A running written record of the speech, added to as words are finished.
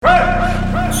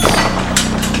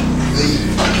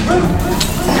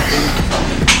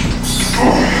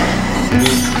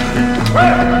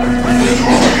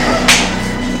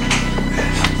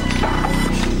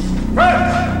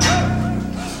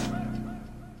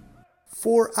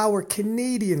For our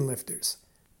Canadian lifters,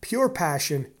 pure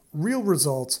passion, real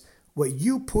results, what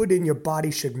you put in your body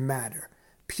should matter.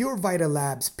 Pure Vita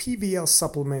Labs PVL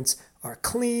supplements are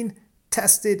clean,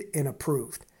 tested, and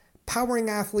approved,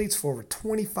 powering athletes for over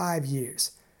 25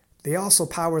 years. They also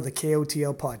power the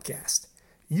KOTL podcast.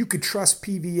 You could trust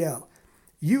PVL.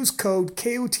 Use code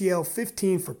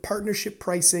KOTL15 for partnership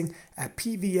pricing at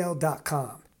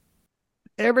PVL.com.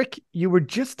 Eric, you were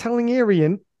just telling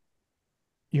Arian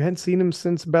you hadn't seen him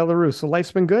since Belarus, so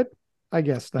life's been good, I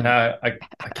guess. Then. Yeah,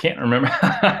 I can't remember.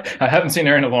 I haven't seen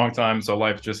Aaron in a long time, so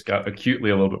life just got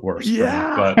acutely a little bit worse.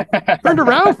 Yeah, but turned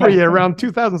around for you around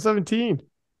 2017.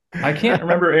 I can't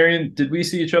remember, Arian. Did we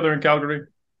see each other in Calgary?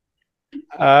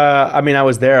 I mean, I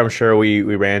was there. I'm sure we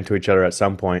ran into each other at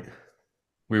some point.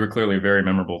 We were clearly very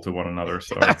memorable to one another.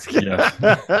 So yes.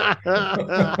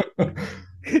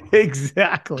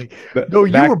 Exactly. No,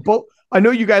 you were both. I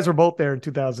know you guys were both there in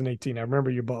 2018. I remember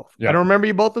you both. Yeah. I don't remember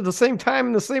you both at the same time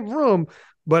in the same room,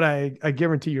 but I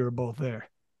guarantee you were both there.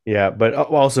 Yeah, but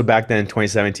also back then in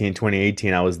 2017,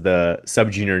 2018, I was the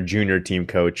sub-junior junior team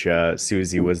coach.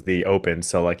 Susie was the open.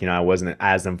 So I wasn't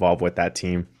as involved with that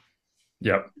team.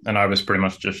 Yep. And I was pretty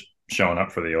much just showing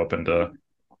up for the open to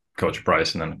coach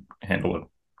Bryce and then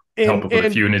help with a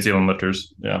few New Zealand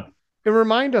lifters. Yeah. And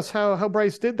remind us how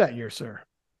Bryce did that year, sir.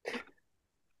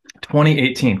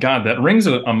 2018. God, that rings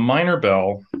a minor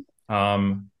bell.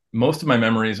 Most of my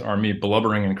memories are me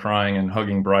blubbering and crying and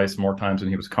hugging Bryce more times than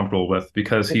he was comfortable with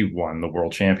because he won the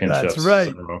world championships. That's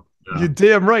right. So, yeah. You're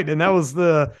damn right. And that was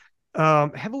the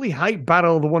heavily hyped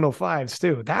Battle of the 105s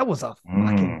too. That was a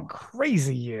fucking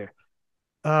crazy year.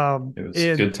 It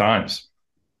was good times.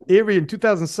 Avery, in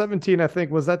 2017, I think,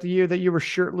 was that the year that you were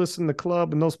shirtless in the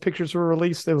club and those pictures were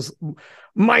released? There was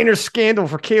minor scandal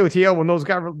for KOTL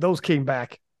when those came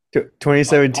back.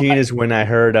 2017 is when I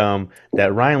heard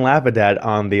that Ryan Lapidat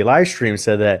on the live stream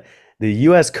said that the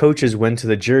U.S. coaches went to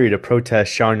the jury to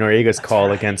protest Sean Noriega's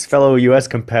call against fellow U.S.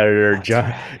 competitor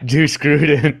Juice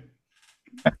Gruden.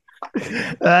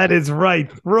 That is right.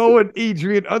 Throwing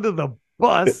Adrian under the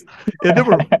bus. And there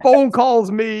were phone calls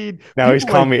made. Now he's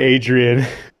calling me Adrian.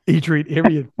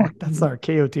 Arian, that's our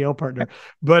KOTL partner.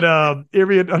 But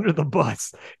Arian under the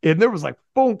bus. And there was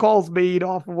phone calls made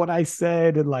off of what I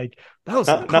said. And that was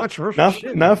controversial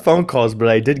shit. Not phone calls, but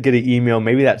I did get an email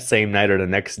maybe that same night or the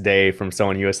next day from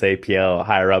someone USAPL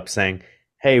higher up saying,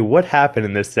 hey, what happened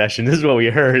in this session? This is what we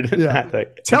heard. Yeah.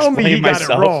 Tell me he got it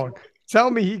wrong.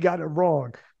 Tell me he got it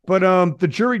wrong. But the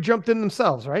jury jumped in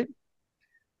themselves, right?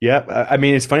 Yeah. I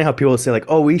mean, it's funny how people say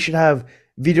oh, we should have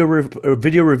video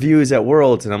reviews at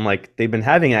Worlds, and I'm like, they've been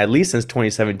having it at least since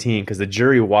 2017 because the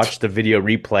jury watched the video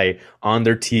replay on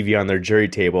their TV on their jury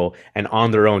table and on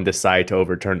their own decide to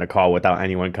overturn the call without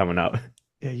anyone coming up.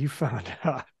 Yeah, you found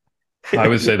out. I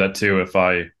would say that too if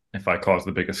I caused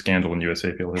the biggest scandal in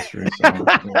USAPL history. So.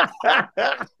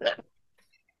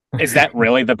 Is that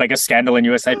really the biggest scandal in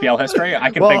USAPL history? I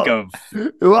can think of.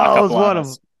 Well, it was one of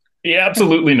them. Yeah,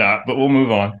 absolutely not. But we'll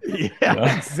move on.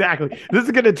 Yeah, exactly. This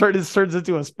is going to turns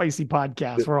into a spicy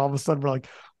podcast where all of a sudden we're like,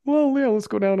 well, yeah, let's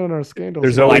go down on our scandals.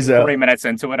 There's always 3 minutes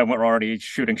into it and we're already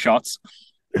shooting shots.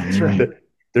 That's right.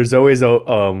 There's always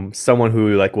someone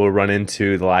who will run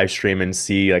into the live stream and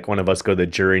see one of us go to the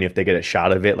jury, and if they get a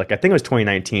shot of it, I think it was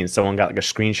 2019, someone got a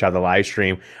screenshot of the live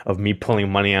stream of me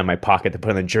pulling money out of my pocket to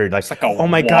put in the jury. Oh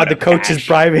my God, the coach is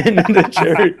bribing the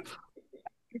jury.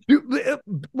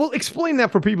 Well, explain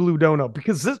that for people who don't know,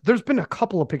 because there's been a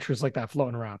couple of pictures like that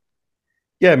floating around.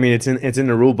 Yeah, I mean, it's in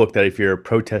the rule book that if you're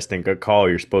protesting a call,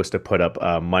 you're supposed to put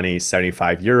up money,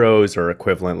 75 euros or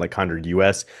equivalent, 100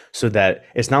 US, so that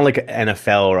it's not like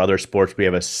NFL or other sports. We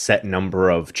have a set number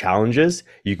of challenges.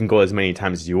 You can go as many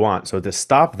times as you want. So to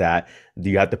stop that,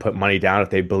 you have to put money down. If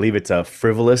they believe it's a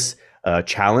frivolous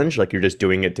challenge, you're just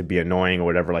doing it to be annoying or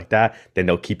whatever like that, then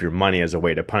they'll keep your money as a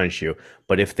way to punish you.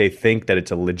 But if they think that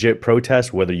it's a legit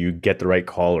protest, whether you get the right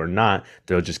call or not,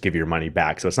 they'll just give your money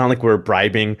back. So it's not like we're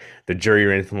bribing the jury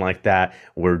or anything like that.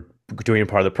 We're doing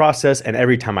part of the process, and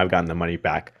every time I've gotten the money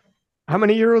back. How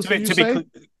many euros did you say?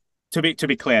 To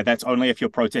be clear, that's only if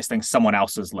you're protesting someone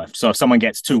else's lift. So if someone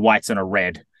gets 2 whites and a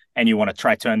red, and you want to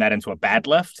try turn that into a bad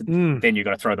lift, then you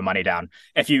got to throw the money down.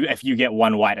 If you get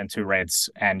 1 white and 2 reds,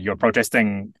 and you're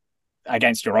protesting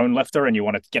against your own lifter, and you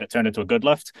want to get it turned into a good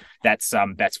lift, that's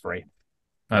free.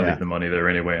 I leave the money there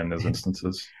anyway in those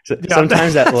instances. So,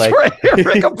 sometimes that right.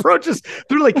 Rick approaches,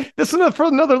 they're like, "This is for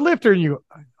another lifter," and you go,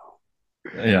 "I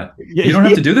know." Yeah, you don't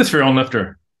have to do this for your own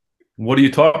lifter. What are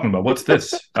you talking about? What's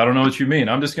this? I don't know what you mean.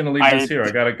 I'm just going to leave this here.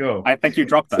 I got to go. I think you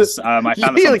dropped this. I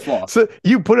found this on the floor. So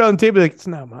you put it on the table it's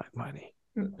not my money.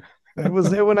 It was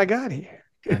there when I got here.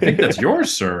 I think that's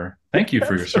yours, sir. Thank you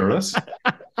for your service.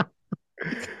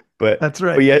 That's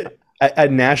right. But yeah,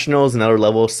 at nationals and other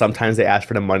levels, sometimes they ask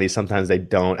for the money, sometimes they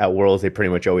don't. At Worlds, they pretty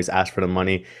much always ask for the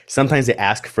money. Sometimes they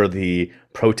ask for the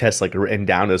protest like written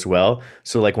down as well.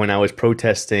 So like when I was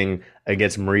protesting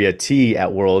against Maria T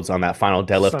at Worlds on that final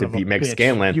deadlift to beat Meg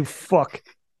Scanlon, you fuck.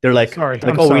 They're like,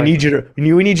 we need you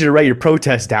to write your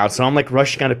protest down. So I'm like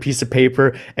rushing on a piece of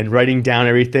paper and writing down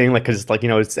everything, like, because like,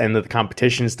 it's the end of the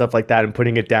competition and stuff like that, and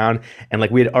putting it down. And like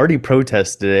we had already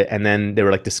protested it, and then they were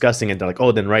like discussing it. They're like,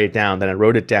 oh, then write it down. Then I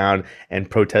wrote it down and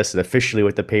protested officially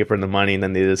with the paper and the money, and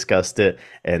then they discussed it,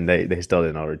 and they still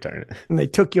didn't all return it. And they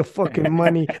took your fucking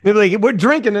money. They're like, we're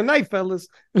drinking tonight, fellas.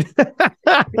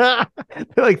 They're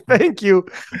like, thank you.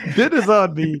 Dinner's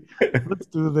on me. Let's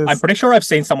do this. I'm pretty sure I've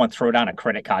seen someone throw down a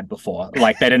credit card before.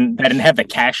 Like they didn't have the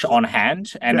cash on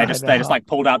hand, and they just like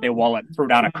pulled out their wallet, threw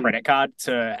down a credit card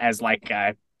as like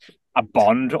a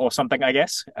bond or something, I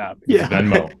guess.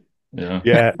 Venmo.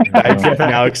 Yeah. IPF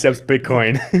now accepts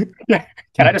Bitcoin. Yeah.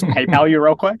 Can I just PayPal you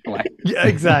real quick? Yeah,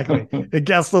 exactly. And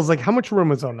Gastel's like, how much room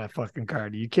was on that fucking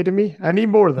card? Are you kidding me? I need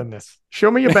more than this.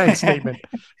 Show me your bank statement.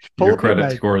 Your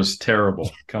credit score is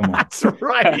terrible. Come on. That's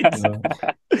right.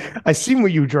 I seen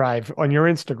what you drive on your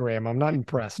Instagram. I'm not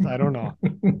impressed. I don't know.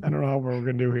 I don't know how we're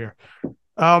going to do here.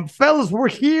 Fellas, we're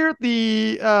here.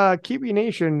 The Kiwi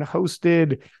Nation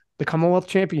hosted the Commonwealth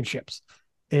Championships.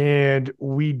 And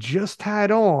we just had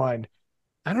on,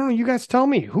 I don't know, you guys tell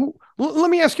me let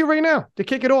me ask you right now to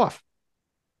kick it off.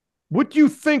 What do you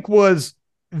think was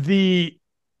the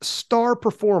star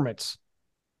performance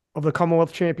of the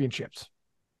Commonwealth Championships?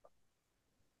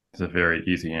 It's a very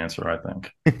easy answer, I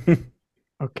think.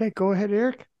 Okay, go ahead,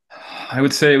 Eric. I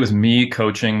would say it was me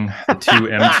coaching the two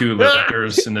M2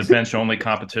 lifters in the bench-only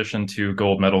competition to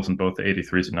gold medals in both the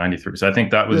 83s and 93s. I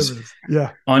think that was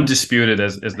undisputed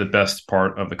as the best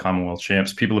part of the Commonwealth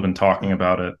Champs. People have been talking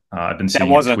about it. I've been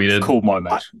seeing it tweeted. A cool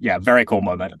moment. Yeah, very cool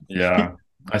moment. Yeah.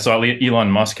 I saw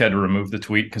Elon Musk had to remove the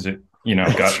tweet because it,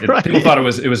 people thought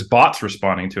it was bots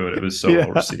responding to it. It was so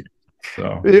well received.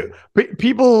 So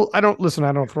people, I don't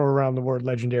throw around the word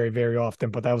legendary very often,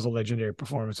 but that was a legendary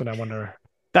performance, and I wonder.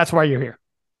 That's why you're here.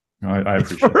 I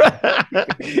appreciate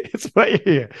it. It's why you're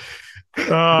here.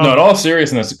 No, in all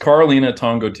seriousness, Carolina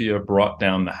Tongotia brought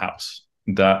down the house.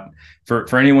 That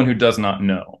for anyone who does not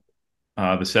know,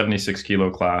 the 76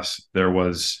 kilo class, there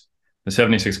was the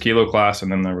 76 kilo class, and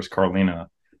then there was Carolina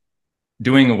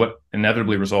doing what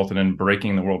inevitably resulted in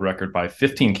breaking the world record by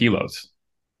 15 kilos,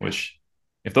 which,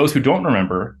 if those who don't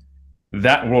remember,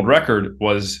 that world record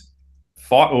was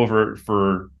fought over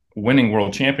for winning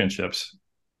world championships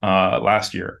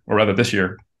last year, or rather this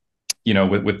year,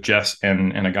 with Jess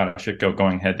and Agata Shitko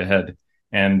going head to head,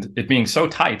 and it being so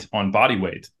tight on body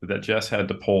weight that Jess had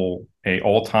to pull a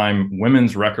all-time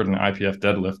women's record in the IPF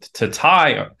deadlift to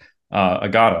tie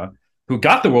Agata, who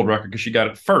got the world record because she got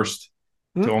it first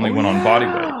to only win on body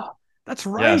weight. That's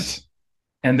right. Yes,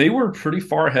 and they were pretty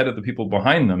far ahead of the people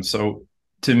behind them. So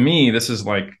to me, this is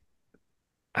like,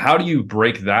 how do you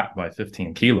break that by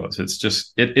 15 kilos? It's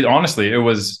just it honestly, it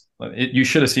was. You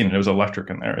should have seen it. It was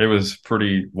electric in there. It was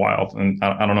pretty wild. And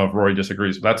I don't know if Rory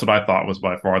disagrees, but that's what I thought was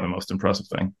by far the most impressive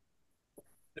thing.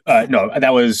 No,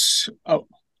 that was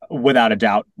without a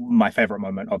doubt my favorite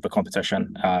moment of the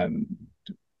competition.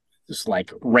 Just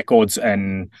like records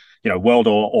and, world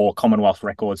or Commonwealth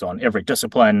records on every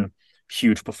discipline,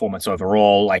 huge performance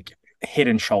overall, like head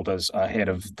and shoulders ahead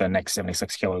of the next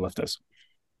 76 kilo lifters.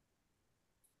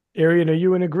 Arian, are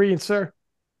you in agreement, sir?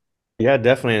 Yeah,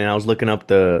 definitely. And I was looking up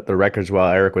the records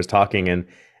while Eric was talking, and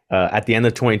at the end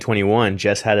of 2021,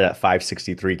 Jess had it at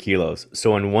 563 kilos.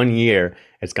 So in 1 year,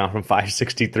 it's gone from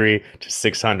 563 to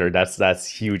 600. That's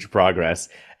huge progress,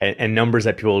 and numbers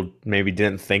that people maybe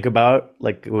didn't think about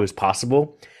like it was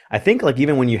possible. I think like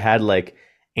even when you had like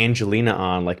Angelina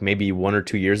on like maybe 1 or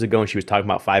 2 years ago, and she was talking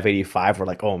about 585, we're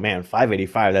like, oh man,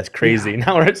 585, that's crazy. Yeah.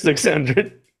 Now we're at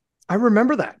 600. I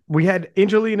remember that. We had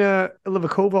Angelina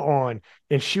Livikova on,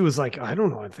 and she was like, I don't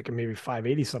know, I'm thinking maybe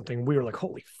 580 something. We were like,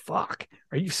 holy fuck,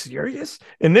 are you serious?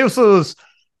 And this was,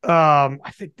 I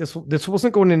think this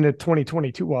wasn't going into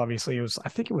 2022, obviously.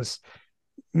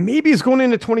 Maybe it's going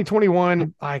into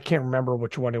 2021. I can't remember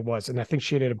which one it was. And I think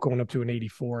she ended up going up to an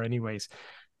 84 anyways.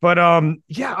 But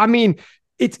yeah, I mean,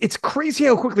 it's crazy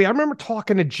how quickly. I remember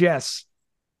talking to Jess.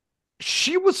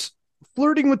 She was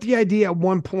flirting with the idea at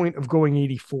one point of going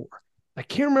 84. I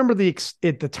can't remember the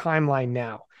timeline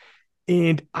now.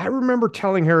 And I remember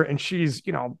telling her, and she's,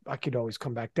 I could always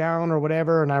come back down or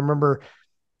whatever. And I remember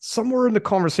somewhere in the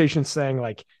conversation saying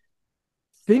like,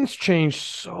 things change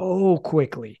so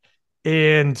quickly.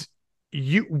 And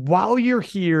while you're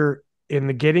here and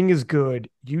the getting is good,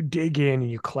 you dig in and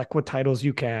you collect what titles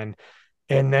you can.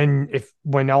 And then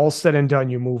when all's said and done,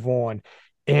 you move on.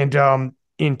 And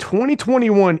in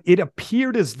 2021, it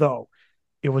appeared as though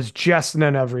it was Jess and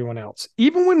then everyone else.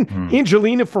 Even when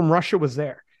Angelina from Russia was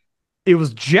there, it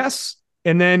was Jess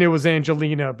and then it was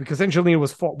Angelina, because Angelina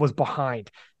was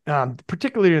behind,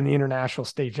 particularly in the international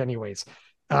stage anyways.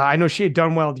 I know she had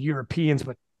done well with the Europeans,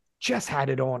 but Jess had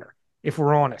it on her, if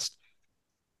we're honest.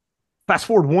 Fast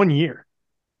forward 1 year,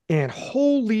 and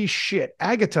holy shit,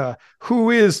 Agata, who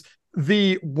is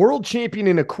the world champion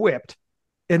in equipped,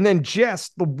 and then Jess,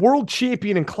 the world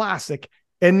champion in classic,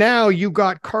 and now you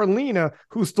got Carlina,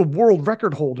 who's the world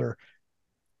record holder.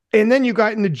 And then you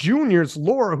got in the juniors,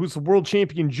 Laura, who's the world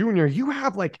champion junior. You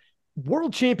have like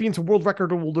world champions and world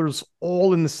record holders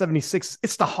all in the 76.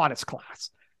 It's the hottest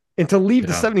class. And to leave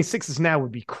the 76s now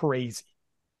would be crazy.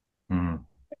 Mm.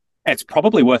 It's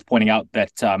probably worth pointing out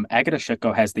that Agata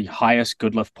Shitko has the highest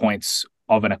good lift points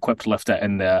of an equipped lifter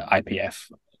in the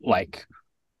IPF, like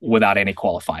without any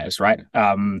qualifiers, right?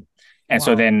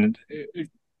 So then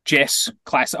Jess,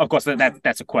 classic, of course,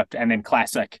 that's equipped. And then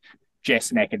classic,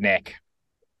 Jess neck and neck.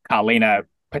 Carlina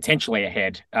potentially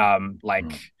ahead. That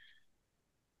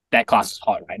class is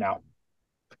hot right now.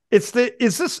 Is the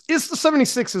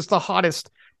 76 is the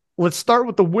hottest? Let's start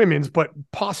with the women's, but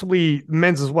possibly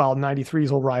men's as well.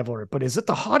 93s will rival it. But is it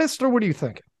the hottest, or what do you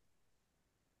think?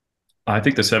 I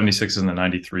think the 76s and the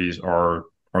 93s are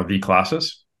the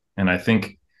classes. And I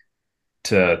think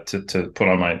to put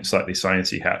on my slightly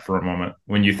sciencey hat for a moment,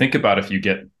 when you think about if you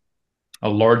get a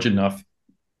large enough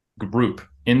group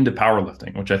into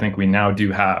powerlifting, which I think we now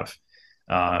do have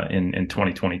in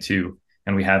 2022,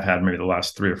 and we have had maybe the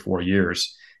last 3 or 4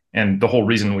 years. And the whole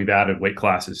reason we've added weight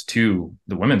classes to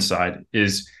the women's side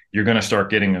is you're going to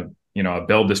start getting a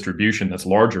bell distribution that's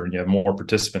larger, and you have more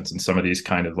participants in some of these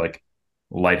kind of like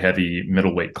light, heavy,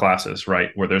 middleweight classes, right?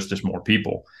 Where there's just more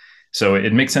people. So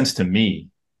it makes sense to me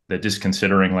that just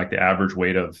considering like the average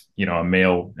weight of, a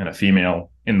male and a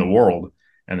female in the world,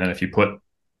 and then if you put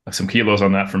some kilos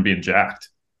on that from being jacked,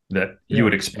 that you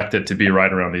would expect it to be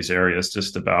right around these areas,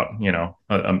 just about,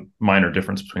 a minor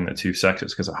difference between the two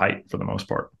sexes because of height for the most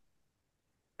part.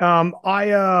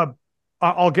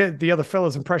 I'll get the other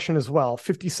fella's impression as well.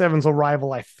 57's a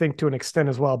rival, I think, to an extent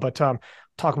as well, but talk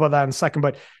about that in a second.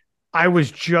 But I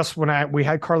was just, when we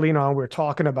had Carlina on, we were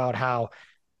talking about how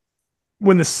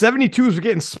when the 72s were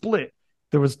getting split,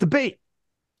 there was debate.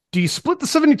 Do you split the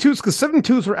 72s? Because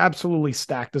 72s were absolutely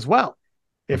stacked as well.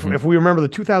 If we remember the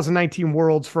 2019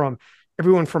 Worlds, from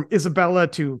everyone from Isabella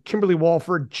to Kimberly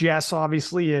Walford, Jess,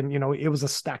 obviously, and, it was a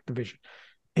stacked division.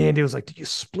 And it was like, do you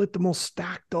split the most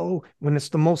stacked, though, when it's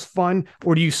the most fun?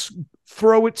 Or do you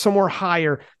throw it somewhere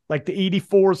higher, like the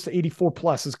 84s to 84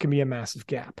 pluses can be a massive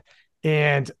gap?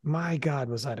 And my God,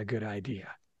 was that a good idea?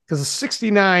 Because the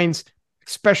 69s,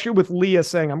 especially with Leah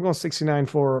saying, I'm going 69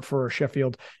 for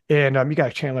Sheffield, and you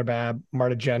got Chandler Babb,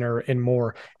 Marta Jenner, and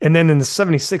more. And then in the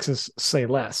 76s, say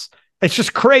less. It's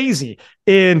just crazy.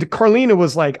 And Carlina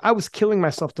was like, I was killing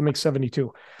myself to make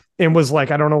 72, and was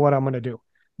like, I don't know what I'm going to do.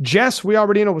 Jess, we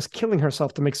already know, was killing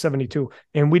herself to make 72,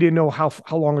 and we didn't know how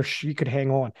long she could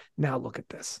hang on. Now look at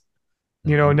this,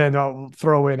 and then I'll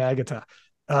throw in Agata.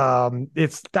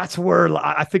 That's where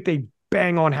I think they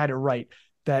bang on had it right.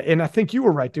 And I think you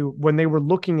were right, dude, when they were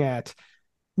looking at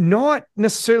not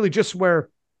necessarily just where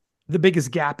the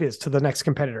biggest gap is to the next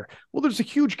competitor. Well, there's a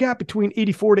huge gap between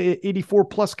 84 to 84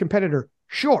 plus competitor.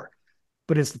 Sure.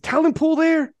 But is the talent pool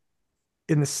there?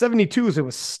 In the 72s, it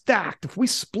was stacked. If we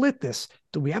split this,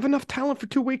 do we have enough talent for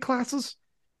 2 weight classes?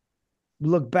 We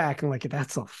look back and like,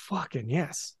 that's a fucking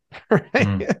yes.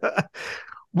 Right?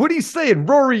 What are you saying,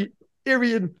 Rory,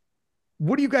 Arian?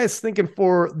 What are you guys thinking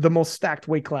for the most stacked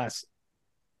weight class?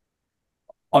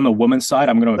 On the women's side,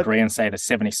 I'm going to agree and say the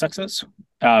 76ers,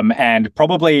 and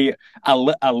probably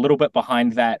a little bit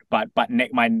behind that, but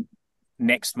my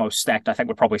next most stacked, I think,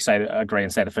 would probably agree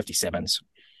and say the 57s.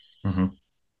 Mm-hmm.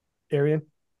 Arian?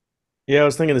 Yeah, I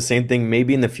was thinking the same thing.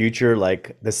 Maybe in the future,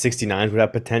 like the 69s would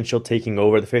have potential taking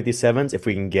over the 57s. If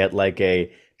we can get like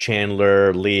a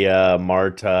Chandler, Leah,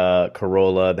 Marta,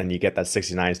 Carola, then you get that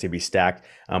 69s to be stacked.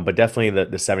 But definitely the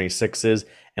 76s.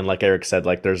 And like Eric said,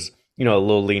 like there's, a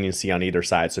little leniency on either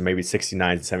side. So maybe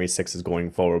 69s and 76s going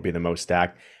forward will be the most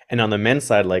stacked. And on the men's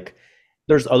side, like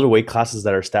there's other weight classes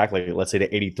that are stacked, like let's say the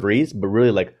 83s, but really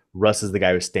like Russ is the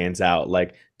guy who stands out.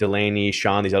 Like Delaney,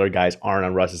 Sean, these other guys aren't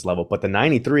on Russ's level. But the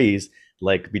 93s,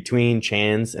 like between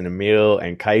Chance and Emil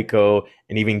and Kaiko,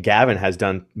 and even Gavin has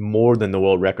done more than the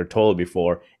world record total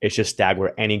before. It's just stacked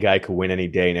where any guy could win any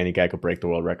day and any guy could break the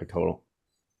world record total.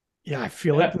 Yeah, I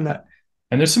feel it in that.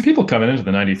 And there's some people coming into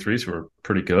the 93s who are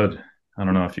pretty good. I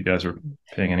don't know if you guys are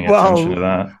paying any attention to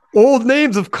that. Old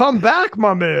names have come back,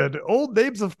 my man. Old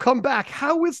names have come back.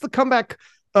 How is the comeback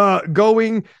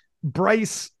going?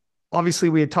 Bryce, obviously,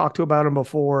 we had talked about him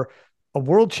before. A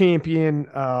world champion.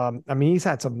 I mean, he's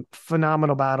had some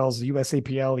phenomenal battles. The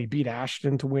USAPL, he beat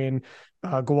Ashton to win,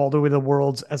 go all the way to the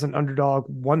worlds as an underdog,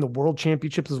 won the world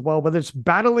championships as well. Whether it's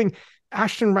battling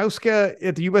Ashton Rauska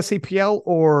at the USAPL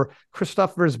or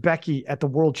Christoph Versbecki at the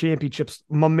world championships,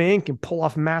 my man can pull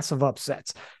off massive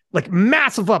upsets,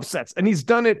 and he's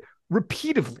done it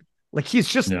repeatedly. Like he's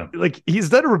just he's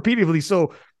done it repeatedly.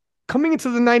 So coming into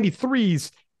the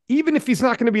 93s, even if he's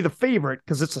not going to be the favorite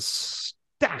because it's a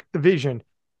stacked division,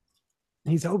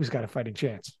 he's always got a fighting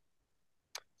chance.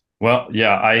 Well,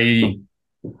 yeah,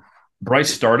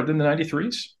 Bryce started in the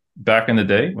 93s back in the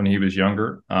day when he was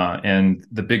younger. And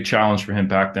the big challenge for him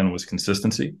back then was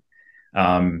consistency.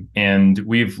 And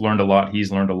we've learned a lot.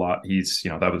 He's learned a lot.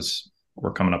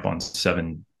 We're coming up on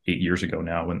 7-8 years ago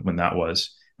now when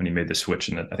he made the switch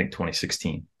in, I think,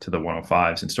 2016 to the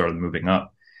 105s and started moving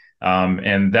up.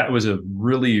 And that was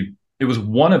it was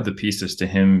one of the pieces to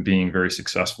him being very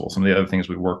successful. Some of the other things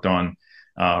we worked on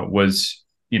was,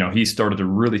 he started to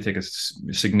really take a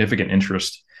significant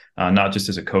interest, not just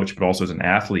as a coach, but also as an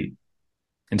athlete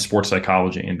in sports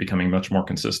psychology and becoming much more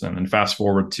consistent. And fast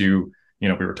forward to, we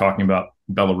were talking about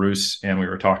Belarus and we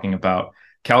were talking about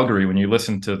Calgary. When you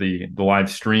listen to the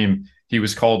live stream, he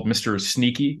was called Mr.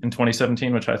 Sneaky in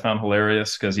 2017, which I found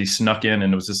hilarious because he snuck in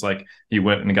and it was just like he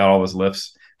went and got all his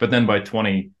lifts. But then by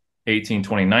 2018,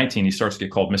 2019, he starts to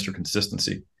get called Mr.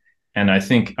 Consistency. And I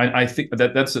think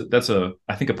that's a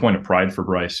point of pride for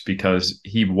Bryce because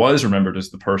he was remembered as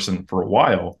the person for a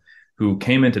while who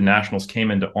came into nationals,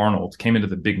 came into Arnold, came into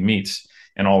the big meets,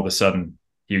 and all of a sudden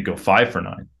he'd go 5 for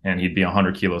 9 and he'd be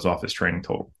 100 kilos off his training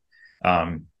total.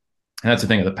 And that's a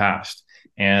thing of the past.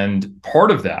 And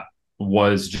part of that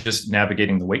was just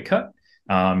navigating the weight cut,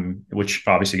 which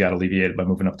obviously got alleviated by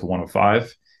moving up to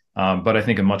 105. But I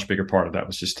think a much bigger part of that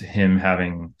was just him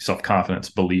having self-confidence,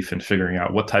 belief, and figuring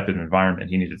out what type of environment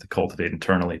he needed to cultivate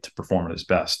internally to perform at his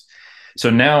best. So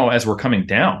now as we're coming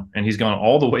down, and he's gone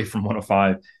all the way from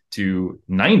 105 to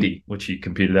 90, which he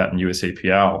competed at in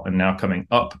USAPL, and now coming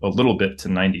up a little bit to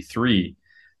 93,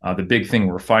 the big thing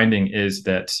we're finding is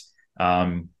that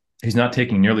he's not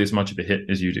taking nearly as much of a hit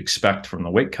as you'd expect from the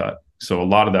weight cut. So a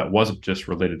lot of that wasn't just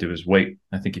related to his weight.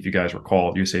 I think if you guys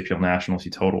recall, USAPL Nationals,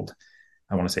 he totaled,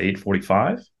 I want to say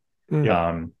 845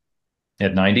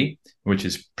 at 90, which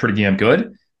is pretty damn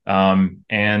good. And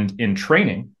in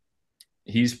training,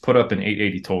 he's put up an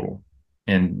 880 total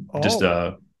in just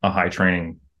a high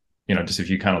training, just if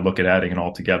you kind of look at adding it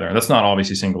all together. And that's not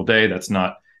obviously single day. That's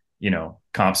not,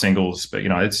 comp singles, but,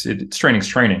 it's training's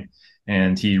training.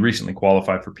 And he recently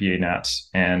qualified for PA Nats.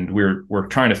 And we're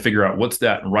trying to figure out what's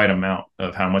that right amount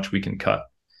of how much we can cut.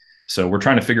 So we're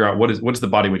trying to figure out what's the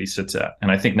body weight he sits at.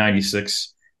 And I think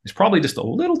 96 is probably just a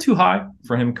little too high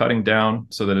for him cutting down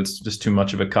so that it's just too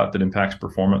much of a cut that impacts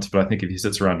performance. But I think if he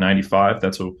sits around 95,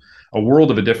 that's a world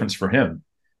of a difference for him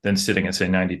than sitting at, say,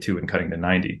 92 and cutting to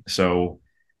 90. So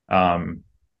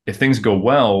if things go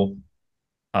well,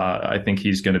 I think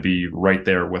he's going to be right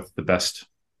there with the best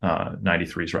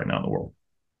 93s right now in the world.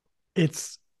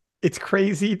 It's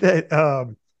crazy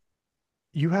that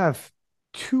you have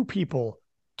two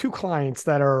clients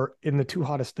that are in the 2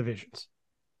 hottest divisions.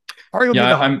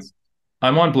 I'm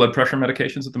on blood pressure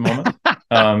medications at the moment,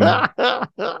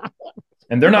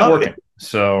 and they're not working.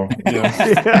 So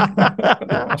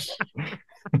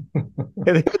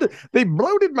they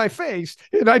bloated my face,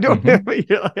 and I don't have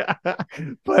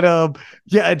but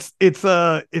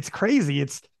it's crazy.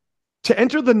 It's to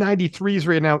enter the 93s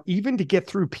right now, even to get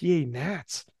through PA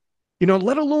Nats,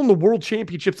 let alone the World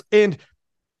Championships. And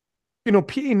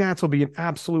PA Nats will be an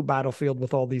absolute battlefield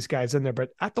with all these guys in there, but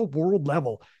at the world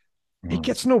level, it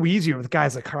gets no easier with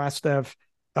guys like Krastev,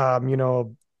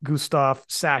 Gustav,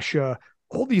 Sasha.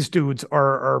 All these dudes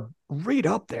are right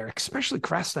up there, especially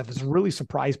Krastev has really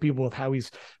surprised people with how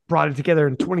he's brought it together.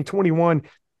 In 2021,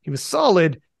 he was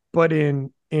solid, but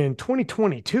in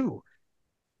 2022,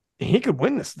 he could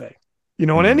win this thing.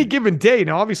 On any given day.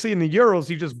 Now, obviously in the Euros,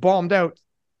 he just bombed out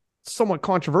somewhat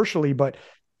controversially, but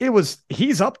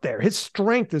he's up there. His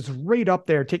strength is right up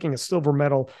there, taking a silver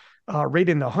medal right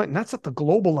in the hunt. And that's at the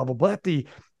global level, but at the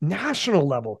national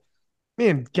level,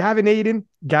 man,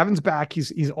 Gavin's back.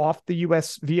 He's off the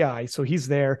USVI, so he's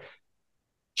there.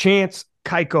 Chance,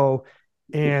 Kaiko,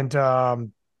 and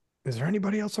is there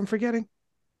anybody else I'm forgetting?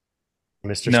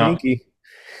 Mr. Sneaky.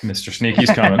 Mr.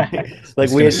 Sneaky's coming.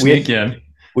 We sneak in.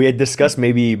 We had discussed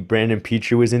maybe Brandon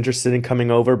Petrie was interested in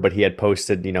coming over, but he had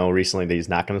posted, recently that he's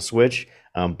not going to switch.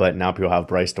 But now people have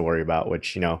Bryce to worry about,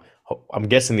 which, I'm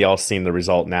guessing they all seen the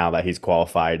result now that he's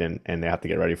qualified and they have to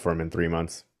get ready for him in 3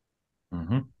 months.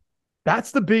 Mm-hmm.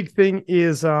 That's the big thing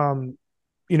is, at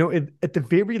the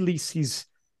very least,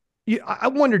 I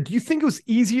wonder, do you think it was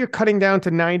easier cutting down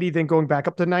to 90 than going back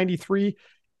up to 93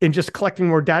 and just collecting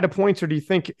more data points? Or do you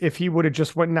think if he would have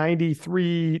just went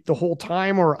 93 the whole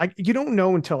time, you don't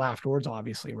know until afterwards,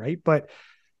 obviously, right? But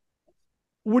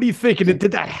what do you think? And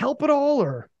did that help at all,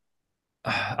 or?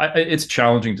 It's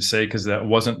challenging to say because that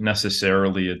wasn't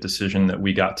necessarily a decision that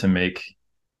we got to make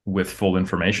with full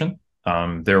information.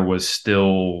 There was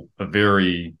still a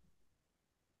very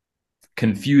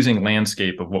confusing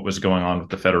landscape of what was going on with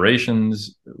the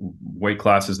federations, weight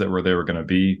classes that were going to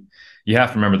be. You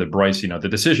have to remember that Bryce, the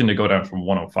decision to go down from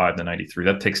 105 to 93,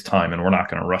 that takes time, and we're not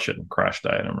going to rush it and crash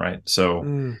diet him, right?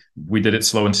 So we did it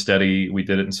slow and steady. We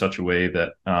did it in such a way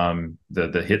that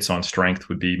the hits on strength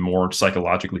would be more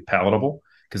psychologically palatable,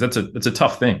 because it's a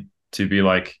tough thing to be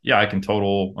like, yeah, I can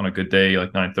total on a good day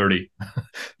like 930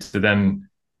 to then,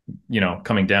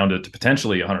 coming down to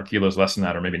potentially 100 kilos less than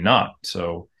that, or maybe not.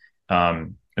 So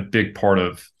a big part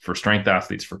for strength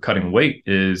athletes for cutting weight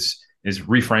is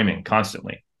reframing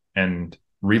constantly and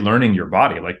relearning your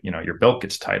body. Like, your belt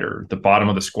gets tighter, the bottom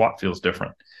of the squat feels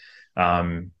different,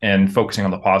 and focusing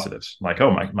on the positives. Like,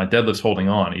 oh, my deadlift's holding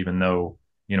on, even though,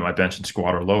 my bench and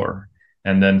squat are lower.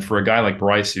 And then for a guy like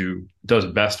Bryce, who does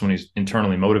best when he's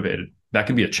internally motivated, that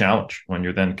can be a challenge when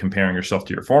you're then comparing yourself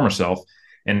to your former self.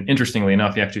 And interestingly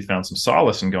enough, he actually found some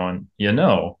solace in going,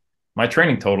 my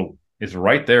training total is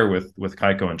right there with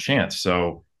Kaiko and Chance.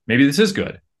 So maybe this is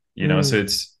good, So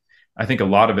I think a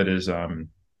lot of it is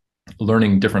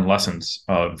learning different lessons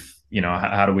of,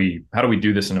 how do we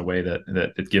do this in a way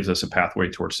that it gives us a pathway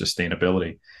towards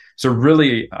sustainability. So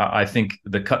really, I think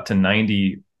the cut to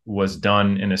 90 was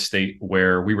done in a state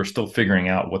where we were still figuring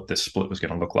out what this split was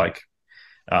going to look like.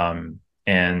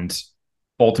 And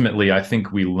ultimately, I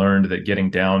think we learned that getting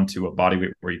down to a body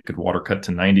weight where you could water cut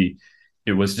to 90,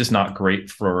 it was just not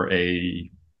great for a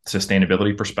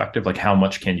sustainability perspective. Like, how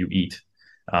much can you eat?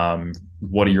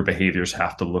 What do your behaviors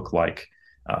have to look like?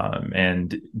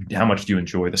 And how much do you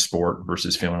enjoy the sport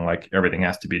versus feeling like everything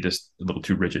has to be just a little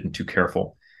too rigid and too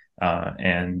careful?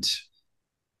 And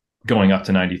going up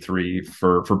to 93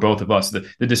 for both of us, the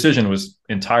decision was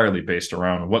entirely based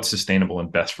around what's sustainable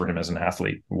and best for him as an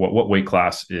athlete. What weight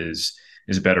class is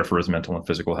better for his mental and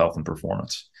physical health and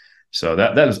performance. So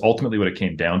that is ultimately what it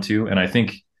came down to. And I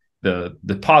think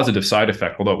the positive side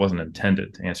effect, although it wasn't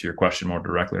intended, to answer your question more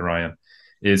directly, Ryan,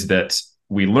 is that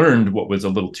we learned what was a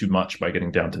little too much by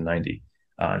getting down to 90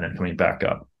 and then coming back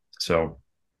up. So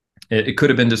it could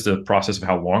have been just a process of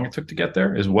how long it took to get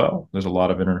there as well. There's a lot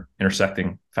of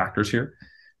intersecting factors here.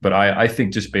 But I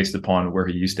think just based upon where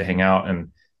he used to hang out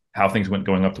and how things went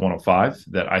going up to 105,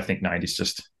 that I think 90 is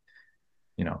just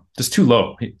too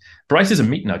low. Bryce is a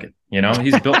meat nugget.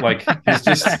 He's built like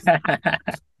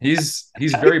he's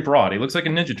very broad. He looks like a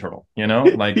Ninja Turtle.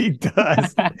 Like he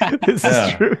does. This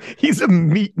is true. He's a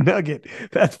meat nugget.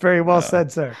 That's very well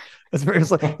said, sir. That's very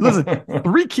listen.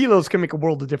 3 kilos can make a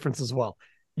world of difference as well.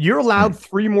 You're allowed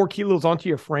 3 more kilos onto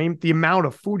your frame. The amount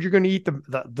of food you're going to eat,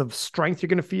 the strength you're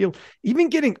going to feel, even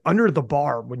getting under the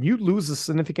bar. When you lose a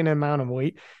significant amount of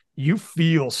weight, you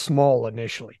feel small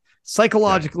initially.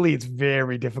 Psychologically, it's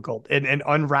very difficult and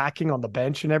unracking on the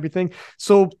bench and everything.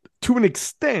 So to an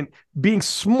extent, being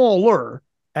smaller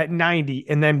at 90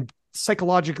 and then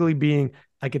psychologically being,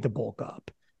 I get to bulk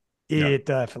up. It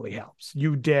definitely helps.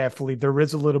 There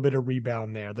is a little bit of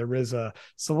rebound there.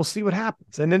 So we'll see what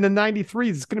happens. And then the 93,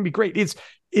 it's going to be great.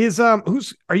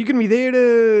 Are you going to be there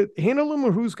to handle him,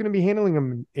 or who's going to be handling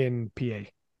him in PA?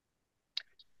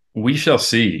 We shall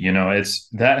see.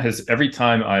 Every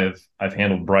time I've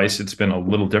handled Bryce, it's been a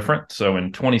little different. So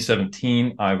in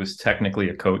 2017, I was technically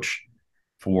a coach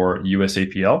for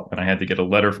USAPL, and I had to get a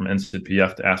letter from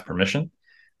NZPF to ask permission.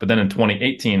 But then in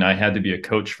 2018, I had to be a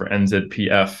coach for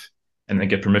NZPF and then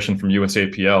get permission from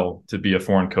USAPL to be a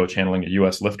foreign coach handling a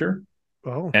US lifter.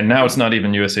 Oh. And now it's not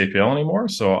even USAPL anymore.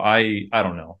 So I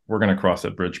don't know. We're going to cross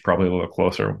that bridge probably a little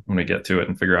closer when we get to it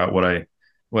and figure out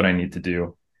what I need to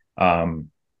do.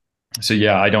 So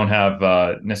yeah, I don't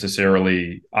have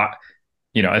necessarily,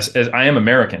 as I am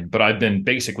American, but I've been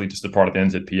basically just a part of the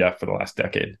NZPF for the last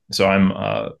decade. So I'm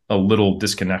a little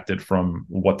disconnected from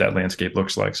what that landscape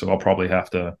looks like. So I'll probably have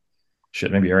to,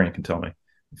 maybe Arian can tell me,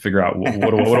 figure out what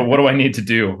do I need to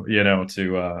do,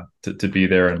 to be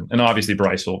there. And obviously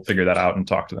Bryce will figure that out and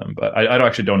talk to them. But I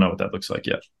actually don't know what that looks like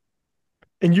yet.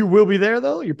 And you will be there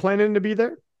though? You're planning to be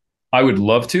there? I would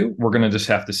love to. We're going to just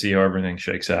have to see how everything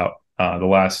shakes out. The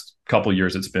last couple of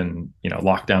years, it's been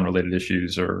lockdown related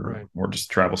issues or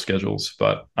just travel schedules.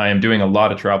 But I am doing a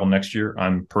lot of travel next year.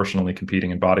 I'm personally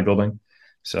competing in bodybuilding,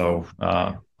 so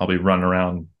I'll be running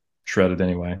around shredded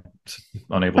anyway,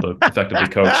 unable to effectively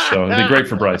coach. So it'll be great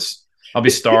for Bryce. I'll be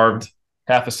starved,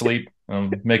 half asleep.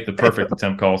 Make the perfect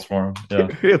attempt calls for him. Yeah,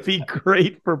 it'll be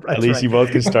great for Bryce. At least you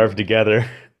both can starve together.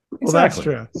 Well, that's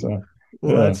true. So,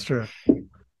 that's true.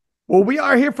 Well, we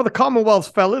are here for the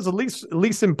Commonwealth, fellas, at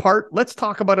least in part. Let's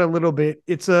talk about it a little bit.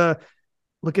 It's an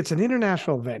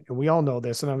international event, and we all know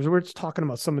this. And we're just talking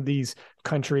about some of these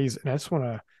countries, and I just want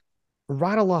to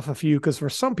rattle off a few because for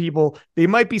some people, they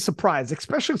might be surprised,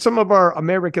 especially some of our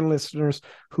American listeners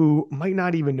who might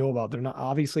not even know about. They're not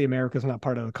obviously America's not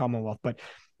part of the Commonwealth, but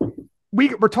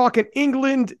we're talking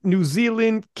England, New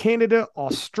Zealand, Canada,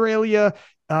 Australia,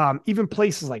 even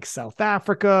places like South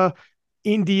Africa,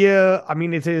 India. I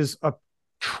mean, it is a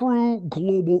true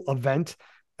global event.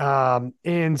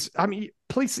 And I mean,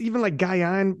 places even like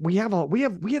Guyana, we had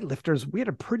lifters. We had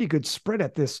a pretty good spread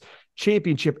at this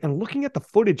championship, and looking at the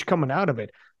footage coming out of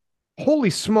it, holy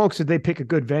smokes, did they pick a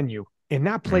good venue. And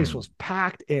that place was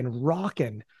packed and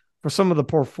rocking for some of the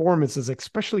performances,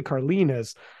 especially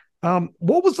Carlina's.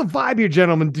 What was the vibe here,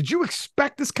 gentlemen? Did you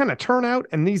expect this kind of turnout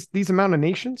and these amount of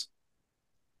nations?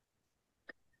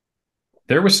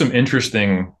 There were some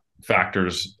interesting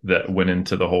factors that went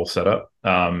into the whole setup.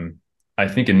 I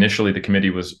think initially the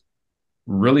committee was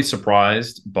really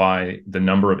surprised by the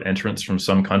number of entrants from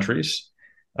some countries.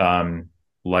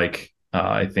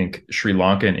 I think Sri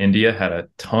Lanka and India had a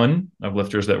ton of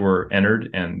lifters that were entered.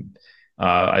 And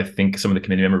I think some of the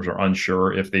committee members are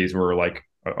unsure if these were like,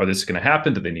 are this going to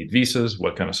happen? Do they need visas?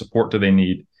 What kind of support do they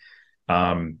need?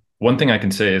 One thing I can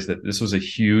say is that this was a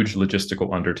huge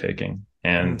logistical undertaking,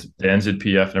 and the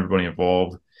NZPF and everybody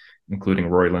involved, including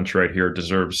Rory Lynch right here,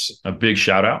 deserves a big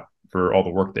shout out for all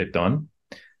the work they've done.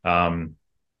 I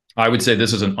would say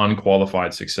this is an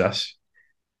unqualified success.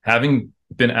 I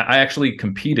actually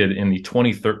competed in the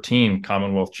 2013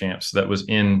 Commonwealth Champs that was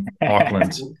in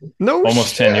Auckland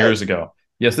almost 10 years ago.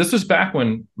 Yes, this was back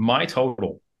when my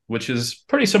total, which is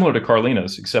pretty similar to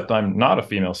Carlina's, except I'm not a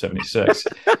female 76,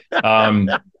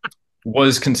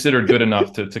 was considered good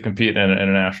enough to compete in an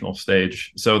international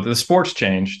stage. So the sport's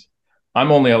changed.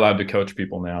 I'm only allowed to coach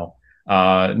people now.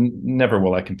 Never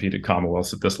will I compete at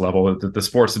Commonwealths at this level. The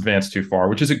sport's advanced too far,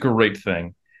 which is a great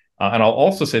thing. And I'll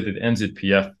also say that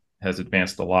NZPF has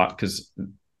advanced a lot, because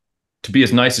to be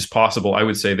as nice as possible, I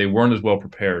would say they weren't as well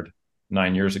prepared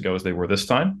 9 years ago as they were this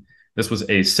time. This was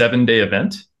a 7-day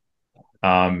event.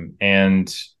 From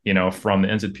the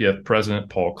NZPF president,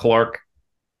 Paul Clark,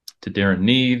 to Darren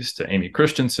Neves, to Amy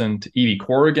Christensen, to Evie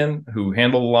Corrigan, who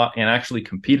handled a lot and actually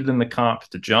competed in the comp,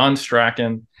 to John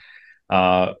Strachan,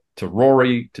 to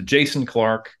Rory, to Jason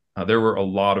Clark. There were a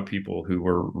lot of people who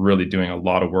were really doing a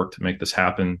lot of work to make this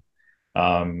happen.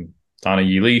 Donna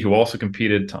Yee Lee, who also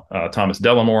competed, Thomas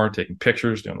Delamore, taking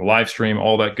pictures, doing the live stream,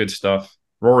 all that good stuff.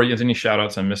 Rory, is any shout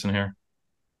outs I'm missing here?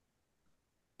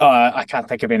 I can't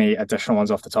think of any additional ones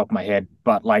off the top of my head,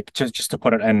 but like just to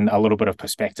put it in a little bit of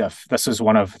perspective, this is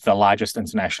one of the largest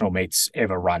international meets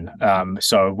ever run.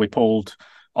 So we pulled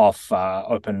off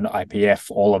Open IPF,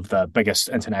 all of the biggest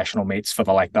international meets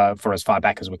for as far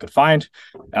back as we could find,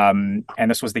 and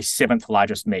this was the 7th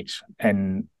largest meet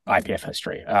in IPF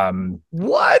history.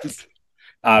 What?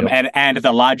 And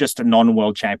the largest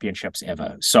non-world championships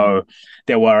ever. So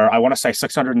there were, I want to say,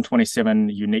 627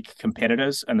 unique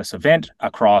competitors in this event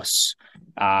across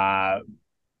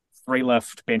free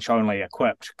lift, bench only,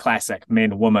 equipped, classic,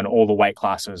 men, women, all the weight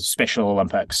classes, Special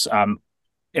Olympics,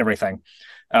 everything.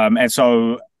 And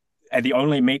so the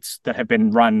only meets that have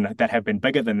been run that have been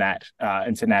bigger than that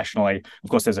internationally, of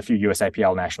course, there's a few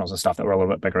USAPL nationals and stuff that were a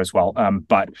little bit bigger as well.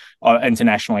 But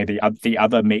internationally, the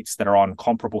other meets that are on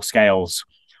comparable scales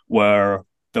were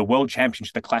the World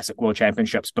Championship, the classic World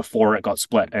Championships, before it got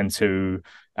split into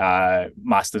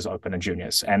Masters, Open, and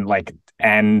Juniors, and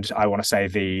I want to say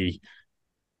the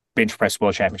Bench Press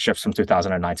World Championships from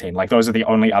 2019. Like, those are the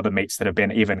only other meets that have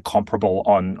been even comparable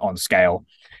on scale.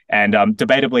 And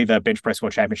debatably, the Bench Press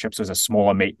World Championships is a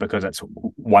smaller meet because it's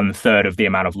 1/3 of the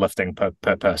amount of lifting per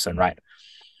person, right?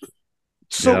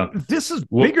 So this is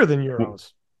bigger than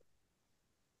Euros.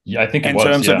 Yeah, I think in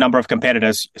terms of number of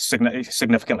competitors,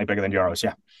 significantly bigger than Euros.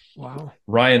 Yeah. Wow.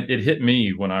 Ryan, it hit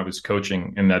me when I was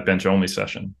coaching in that bench only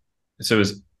session. So it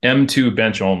was M2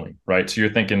 bench only, right? So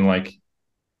you're thinking like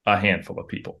a handful of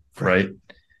people, right?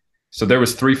 So there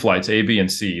was 3 flights, A, B,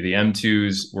 and C. The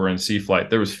M2s were in C flight.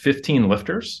 There was 15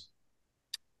 lifters,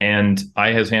 and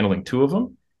I was handling 2 of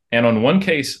them. And on one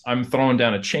case, I'm throwing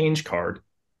down a change card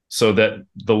so that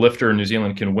the lifter in New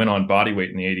Zealand can win on body weight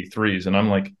in the 83s. And I'm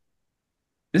like,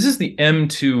 this is the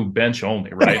M2 bench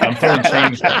only, right? I'm throwing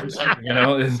change bars, you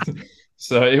know?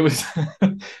 So it was,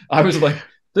 I was like,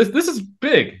 this is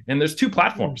big. And there's two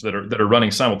platforms that are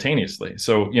running simultaneously.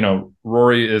 So, you know,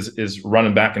 Rory is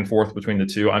running back and forth between the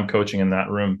two. I'm coaching in that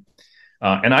room.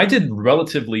 And I did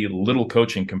relatively little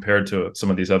coaching compared to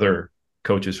some of these other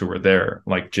coaches who were there,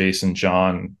 like Jason,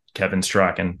 John, Kevin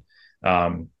Strachan,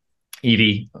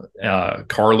 Edie,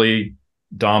 Carly,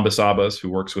 Dom Basabas, who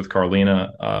works with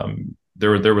Carlina.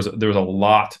 There was a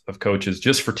lot of coaches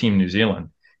just for Team New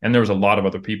Zealand, and there was a lot of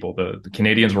other people. The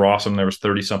Canadians were awesome. There was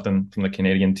 30 something from the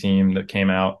Canadian team that came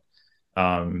out.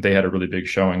 They had a really big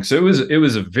showing, so it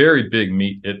was a very big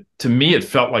meet. To me, it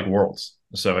felt like Worlds.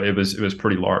 So it was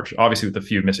pretty large, obviously with a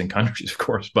few missing countries, of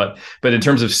course, but in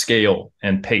terms of scale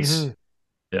and pace,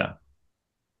 yeah.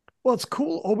 Well, it's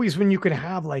cool always when you can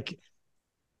have like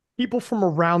people from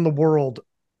around the world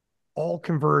all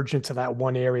converge into that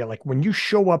one area. Like when you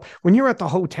show up, when you're at the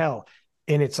hotel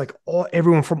and it's like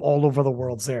everyone from all over the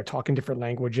world's there talking different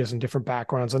languages and different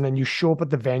backgrounds. And then you show up at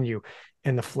the venue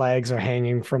and the flags are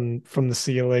hanging from the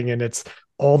ceiling and it's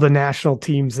all the national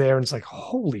teams there. And it's like,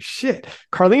 holy shit.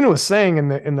 Carlina was saying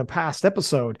in the past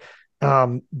episode,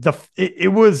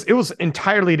 it was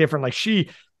entirely different. Like she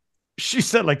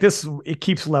said like this, it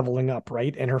keeps leveling up.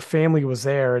 Right. And her family was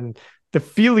there and the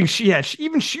feeling she had,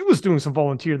 she was doing some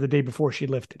volunteer the day before she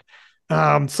lifted.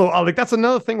 So like, that's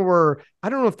another thing where I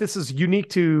don't know if this is unique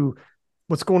to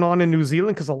what's going on in New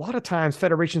Zealand. Cause a lot of times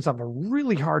federations have a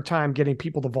really hard time getting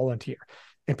people to volunteer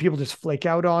and people just flake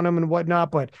out on them and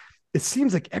whatnot. But it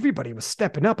seems like everybody was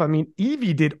stepping up. I mean,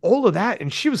 Evie did all of that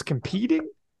and she was competing.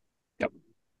 Yep.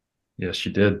 Yes,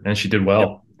 she did. And she did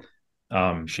well.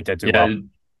 Yep. She did do well.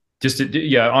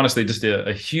 Honestly, just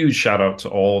a huge shout out to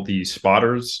all the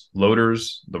spotters,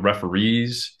 loaders, the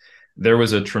referees. There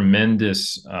was a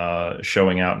tremendous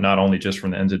showing out, not only just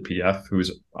from the NZPF,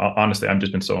 who's honestly, I've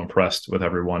just been so impressed with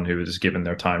everyone who has given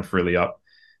their time freely up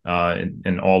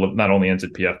in all of not only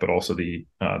NZPF, but also the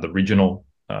regional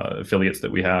affiliates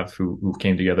that we have who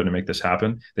came together to make this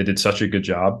happen. They did such a good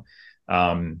job.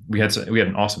 We had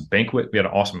an awesome banquet. We had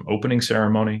an awesome opening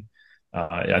ceremony.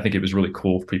 I think it was really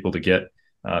cool for people to get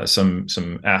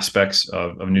some aspects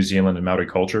of New Zealand and Maori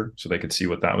culture so they could see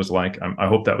what that was like. I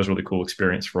hope that was a really cool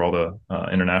experience for all the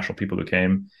international people who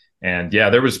came. And yeah,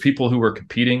 there was people who were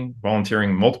competing,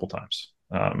 volunteering multiple times.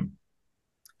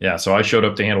 So I showed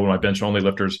up to handle my bench only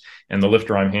lifters, and the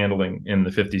lifter I'm handling in the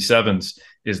 57s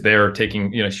is there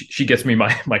taking, you know, she gets me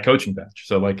my coaching badge.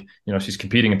 So like, you know, she's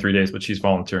competing in 3 days, but she's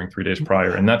volunteering 3 days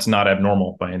prior. And that's not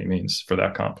abnormal by any means for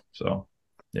that comp. So,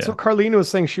 yeah. So Carlina was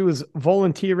saying she was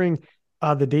volunteering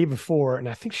the day before, and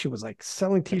I think she was like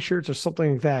selling t-shirts or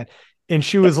something like that. And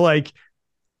she was like,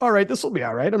 all right, this will be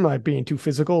all right. I'm not being too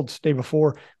physical. It's the day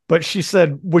before. But she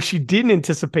said what she didn't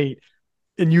anticipate,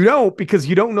 and you don't, because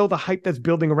you don't know the hype that's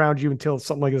building around you until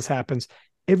something like this happens.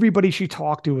 Everybody she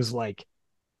talked to was like,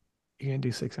 you gonna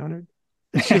do 600?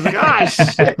 And she's like,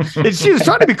 shit. And she was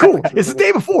trying to be cool. It's the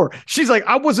day before. She's like,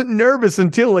 I wasn't nervous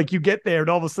until like you get there. And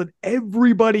all of a sudden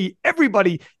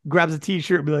everybody grabs a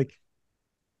t-shirt and be like,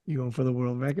 you going for the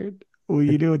world record? What are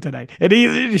you doing tonight?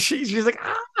 And she's like,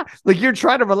 like you're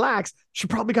trying to relax. She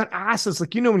probably got asses.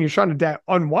 Like, you know, when you're trying to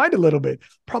unwind a little bit,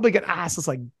 probably got asses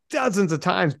like dozens of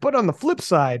times. But on the flip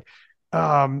side,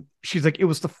 she's like, it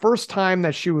was the first time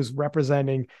that she was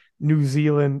representing New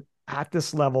Zealand at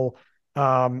this level.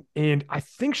 And I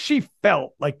think she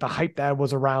felt like the hype that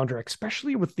was around her,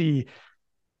 especially with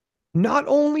not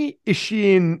only is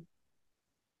she in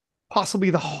possibly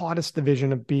the hottest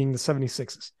division of being the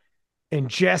 76s, and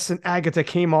Jess and Agatha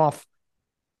came off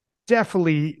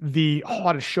definitely the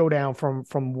hottest showdown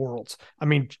from Worlds. I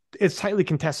mean, it's tightly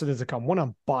contested as it come. One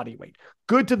on body weight.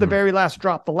 Good to the very last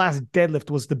drop. The last deadlift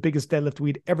was the biggest deadlift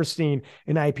we'd ever seen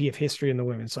in IPF history in the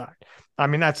women's side. I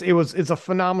mean, it's a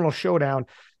phenomenal showdown.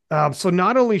 So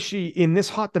not only is she in this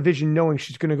hot division knowing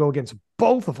she's going to go against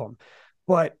both of them,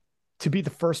 but to be the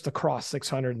first to cross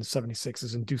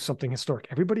 676s and do something historic.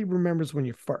 Everybody remembers when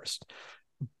you're first.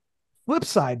 Flip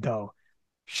side, though,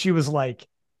 she was like,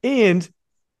 and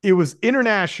it was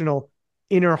international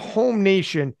in her home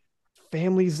nation.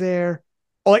 Family's there.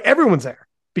 Like everyone's there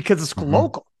because it's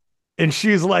local. And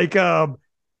she's like,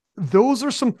 those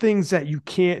are some things that you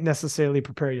can't necessarily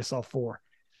prepare yourself for.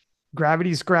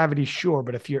 Gravity's gravity, sure.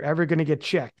 But if you're ever going to get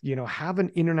checked, you know, have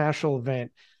an international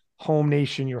event, home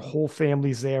nation, your whole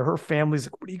family's there. Her family's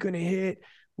like, what are you going to hit?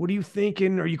 What are you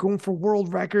thinking? Are you going for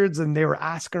world records? And they were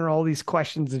asking her all these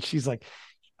questions. And she's like,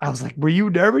 I was like, were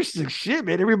you nervous? She's like, shit,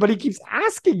 man. Everybody keeps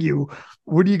asking you,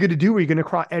 what are you going to do? Are you going to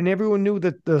cross? And everyone knew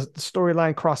that the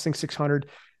storyline crossing 600,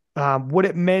 what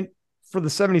it meant for the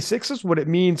 76ers, what it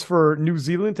means for New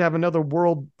Zealand to have another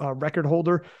world record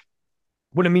holder,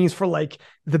 what it means for like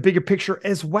the bigger picture,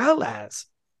 as well as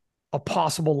a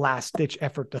possible last ditch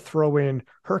effort to throw in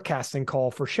her casting call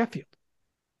for Sheffield.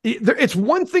 It's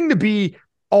one thing to be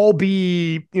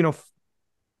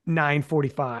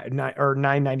 945 or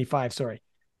 995, sorry.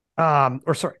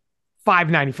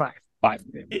 595.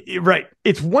 Right.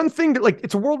 It's one thing that, like,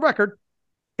 it's a world record.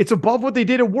 It's above what they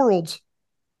did at Worlds,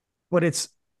 but it's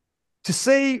to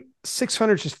say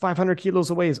 600 is just 500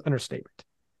 kilos away is understatement.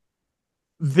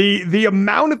 The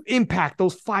amount of impact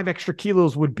those 5 extra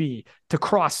kilos would be to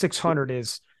cross 600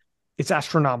 it's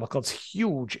astronomical. It's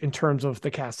huge in terms of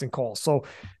the casting call. So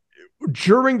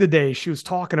during the day, she was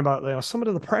talking about some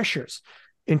of the pressures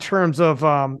in terms of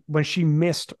when she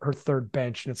missed her third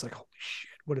bench, and it's like, holy shit,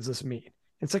 what does this mean?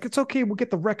 It's like, it's okay, we'll get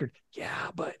the record.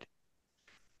 Yeah, but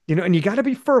and you got to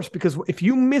be first, because if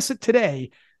you miss it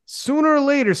today, sooner or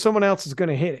later, someone else is going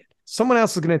to hit it. Someone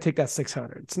else is going to take that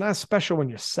 600. It's not special when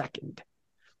you're second.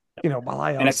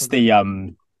 It's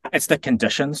the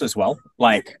conditions as well.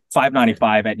 Like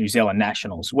 595 at New Zealand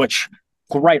Nationals, which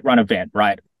great run event,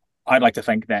 right? I'd like to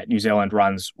think that New Zealand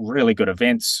runs really good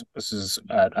events. This is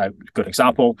a good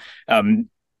example.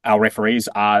 Our referees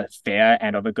are fair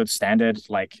and of a good standard.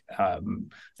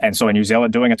 And so in New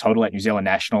Zealand, doing a total at New Zealand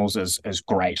Nationals is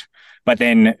great. But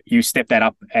then you step that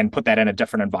up and put that in a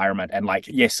different environment. And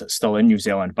yes, it's still in New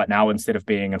Zealand, but now instead of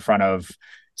being in front of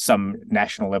some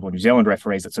national level New Zealand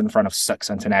referees, it's in front of 6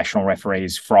 international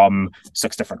referees from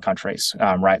 6 different countries,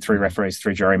 right? 3 referees,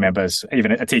 3 jury members,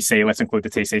 even a TC, let's include the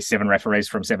TC, 7 referees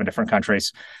from 7 different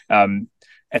countries.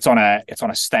 It's on a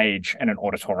stage in an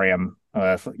auditorium,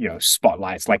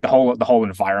 spotlights. Like the whole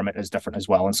environment is different as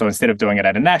well. And so instead of doing it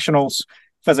at a nationals,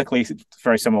 physically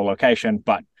very similar location,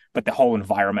 but the whole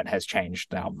environment has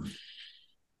changed now.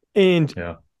 And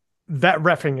that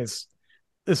reffing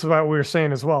this is what we were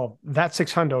saying as well. That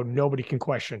 600, nobody can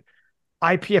question.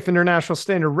 IPF International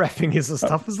Standard reffing is as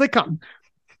tough as they come.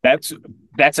 That's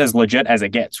as legit as it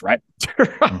gets, right?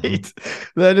 Right.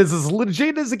 Mm-hmm. That is as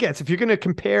legit as it gets. If you're going to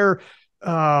compare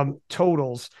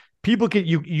totals, people can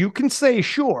you can say,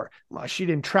 sure, well, she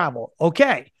didn't travel,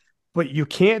 okay, but you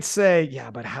can't say, yeah,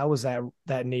 but how was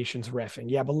that nation's reffing?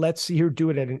 Yeah, but let's see her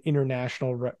do it at an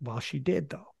international well, she did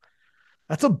though.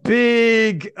 That's a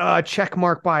big check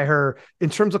mark by her in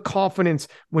terms of confidence.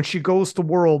 When she goes to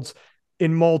Worlds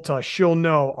in Malta, she'll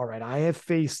know, all right, I have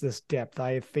faced this depth.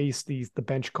 I have faced the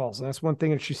bench calls. And that's one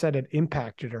thing that she said it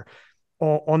impacted her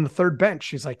on the third bench.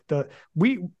 She's like, they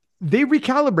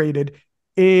recalibrated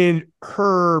in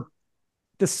her,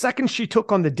 the second she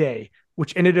took on the day,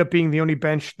 which ended up being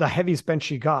the heaviest bench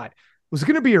she got, was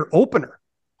going to be her opener.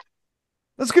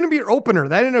 That's going to be her opener.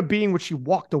 That ended up being what she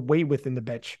walked away with in the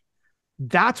bench.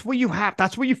 That's what you have.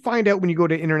 That's what you find out when you go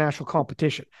to international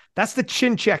competition. That's the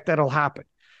chin check that'll happen.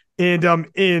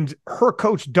 And her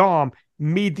coach Dom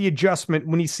made the adjustment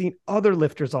when he's seen other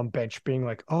lifters on bench being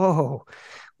like, oh,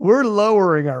 we're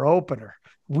lowering our opener.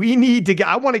 We need to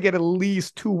I want to get at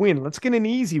least 2 wins. Let's get an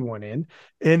easy one in,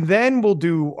 and then we'll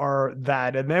do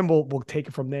that, and then we'll take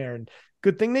it from there. And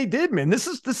good thing they did, man. This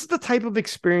is the type of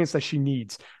experience that she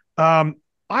needs.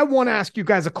 I want to ask you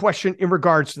guys a question in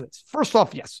regards to this. First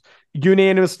off, yes,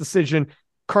 unanimous decision,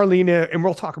 Karlina, and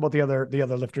we'll talk about the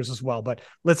other lifters as well, but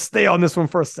let's stay on this one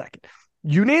for a second.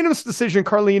 Unanimous decision,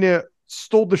 Karlina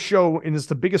stole the show, and is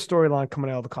the biggest storyline coming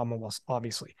out of the Commonwealth,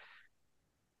 obviously.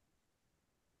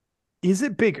 Is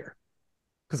it bigger?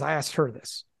 Because I asked her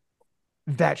this,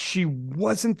 that she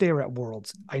wasn't there at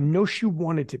Worlds. I know she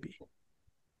wanted to be,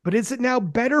 but is it now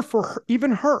better for her,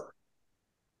 even her,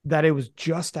 that it was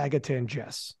just Agatha and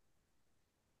Jess?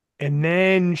 And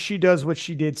then she does what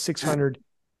she did 600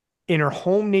 in her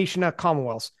home nation at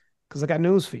Commonwealths. Because I got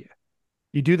news for you.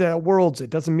 You do that at Worlds, it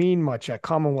doesn't mean much at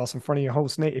Commonwealths in front of your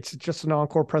host nation. It's just an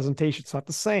encore presentation. It's not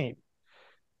the same.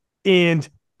 And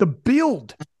the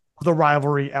build of the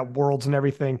rivalry at Worlds and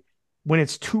everything, when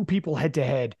it's 2 people head to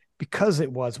head, because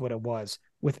it was what it was,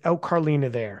 without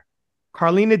Karlina there.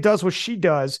 Karlina does what she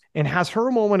does and has her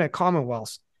moment at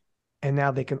Commonwealths. And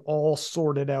now they can all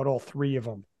sort it out, all 3 of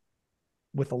them,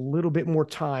 with a little bit more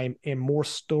time and more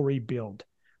story build.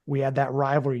 We had that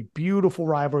rivalry, beautiful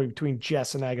rivalry between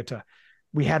Jess and Agatha.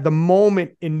 We had the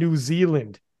moment in New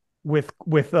Zealand with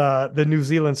the New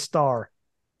Zealand star.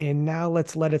 And now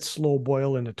let's let it slow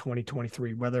boil into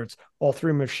 2023, whether it's all 3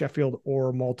 of them of Sheffield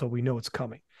or Malta. We know it's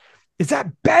coming. Is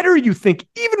that better, you think,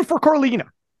 even for Karlina?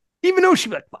 Even though she'd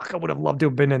be like, fuck, I would have loved to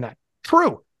have been in that.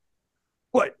 True.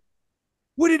 But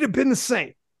would it have been the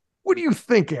same? What do you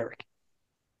think, Eric?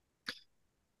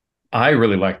 I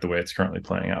really like the way it's currently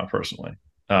playing out personally,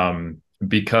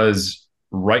 because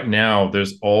right now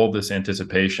there's all this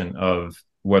anticipation of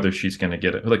whether she's going to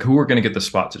get it, like who are going to get the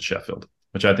spots at Sheffield,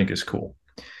 which I think is cool.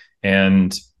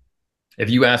 And if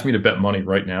you ask me to bet money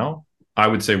right now, I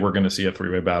would say we're going to see a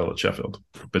three-way battle at Sheffield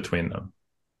between them.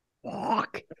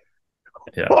 Fuck.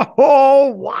 Yeah. Oh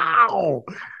wow,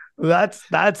 that's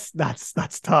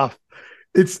tough.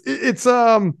 It's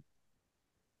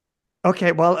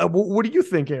okay. Well, what do you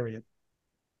think, Arian?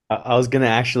 I was gonna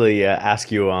actually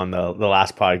ask you on the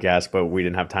last podcast, but we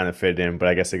didn't have time to fit it in. But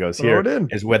I guess it goes here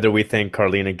is whether we think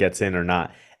Karlina gets in or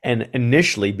not. And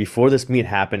initially, before this meet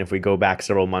happened, if we go back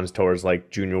several months towards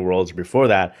like Junior Worlds before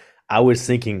that, I was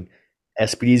thinking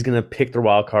SPD is gonna pick their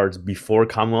wild cards before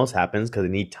Commonwealth happens because they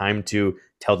need time to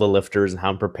tell the lifters and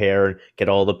how to prepare and get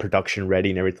all the production ready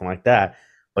and everything like that.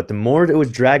 But the more it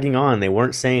was dragging on, they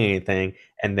weren't saying anything.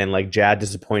 And then like Jad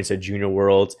disappoints at Junior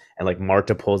Worlds, and like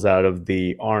Marta pulls out of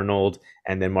the Arnold,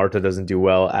 and then Marta doesn't do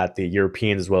well at the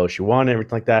Europeans as well as she wanted,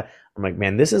 everything like that. I'm like,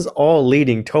 man, this is all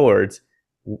leading towards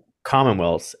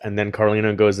Commonwealths. And then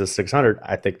Karlina goes to 600.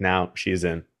 I think now she's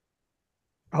in.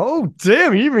 Oh,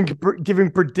 damn. You even giving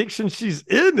predictions she's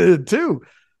in it too.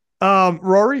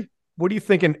 Rory, what are you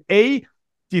thinking?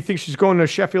 Do you think she's going to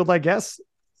Sheffield, I guess?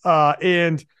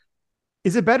 And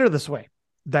is it better this way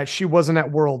that she wasn't at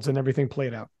Worlds and everything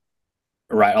played out?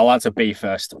 Right, I'll answer B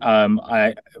first.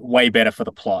 I way better for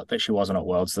the plot that she wasn't at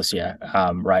Worlds this year.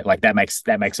 Right, like that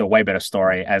makes a way better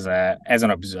story as an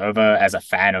observer, as a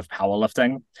fan of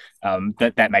powerlifting.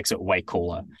 That makes it way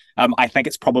cooler. I think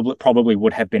it's probably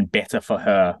would have been better for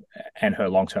her and her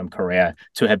long-term career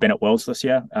to have been at Worlds this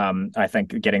year. I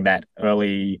think getting that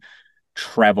early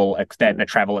travel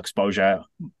exposure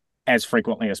as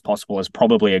frequently as possible is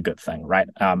probably a good thing, right?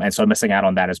 And so missing out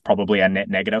on that is probably a net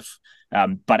negative.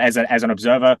 But as an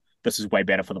observer, this is way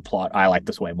better for the plot. I like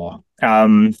this way more.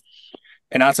 In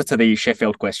answer to the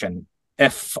Sheffield question,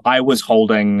 if I was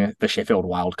holding the Sheffield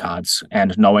wildcards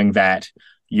and knowing that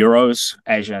Euros,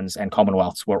 Asians, and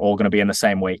Commonwealths were all going to be in the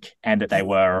same week and that they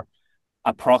were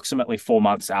approximately 4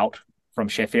 months out from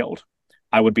Sheffield,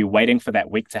 I would be waiting for that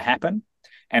week to happen.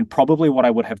 And probably what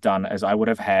I would have done is I would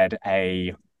have had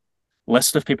a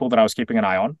list of people that I was keeping an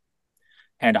eye on,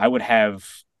 and I would have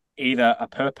either a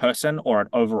per person or an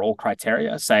overall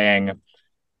criteria saying,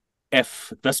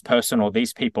 if this person or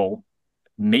these people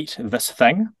meet this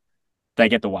thing, they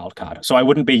get the wild card. So I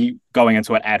wouldn't be going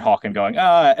into it ad hoc and going,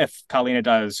 if Karlina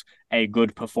does a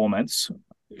good performance,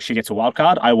 she gets a wild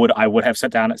card. I would have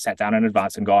sat down in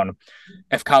advance and gone,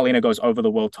 if Karlina goes over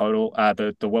the world total,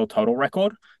 the world total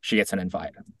record, she gets an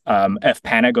invite. If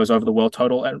Panna goes over the world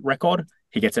total record,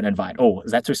 he gets an invite. Oh,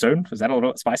 is that too soon? Is that a little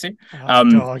bit spicy?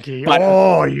 Doggy.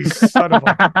 You son of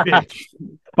a bitch.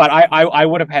 But I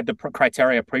would have had the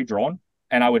criteria pre-drawn,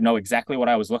 and I would know exactly what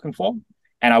I was looking for.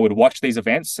 And I would watch these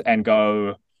events and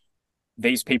go,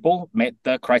 these people met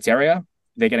the criteria,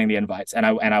 they're getting the invites. And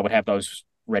I would have those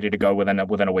ready to go within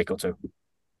a week or two.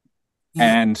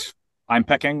 And I'm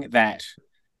picking that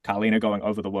Karlina going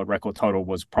over the world record total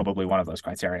was probably one of those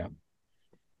criteria.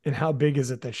 And how big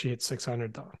is it that she hit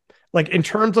 600 though? Like in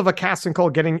terms of a casting call,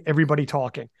 getting everybody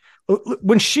talking.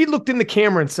 When she looked in the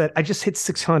camera and said, I just hit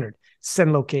 600,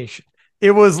 send location.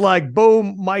 It was like,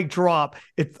 boom, mic drop.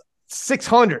 It's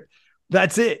 600.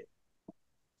 That's it.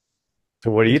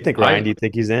 So what do you think, Ryan? Do you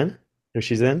think he's in? Or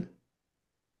she's in?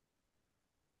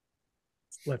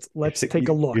 Let's take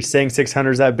a look. You're saying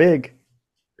 600 is that big?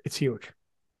 It's huge.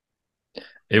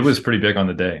 It was pretty big on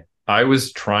the day. I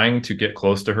was trying to get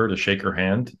close to her to shake her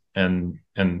hand and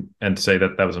say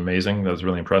that was amazing. That was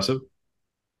really impressive.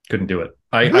 Couldn't do it.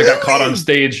 I got caught on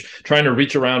stage trying to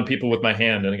reach around people with my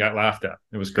hand, and I got laughed at.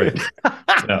 It was great.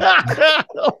 Yeah.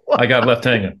 I got left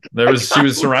hanging. She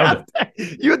was surrounded.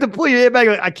 You had to pull your head back.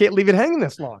 Like, I can't leave it hanging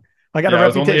this long. I got a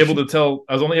reputation.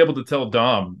 I was only able to tell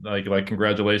Dom like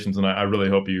congratulations, and I really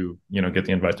hope you get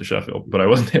the invite to Sheffield. But I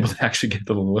wasn't able to actually get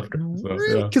the little lifter. So,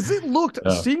 really? Because it looked,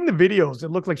 seeing the videos, it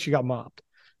looked like she got mobbed.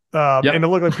 And it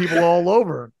looked like people all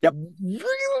over. Yep. Really?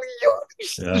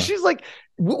 Yeah. She's like,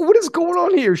 what is going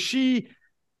on here?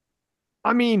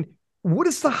 What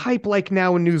is the hype like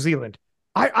now in New Zealand?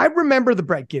 I remember the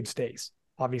Brett Gibbs days,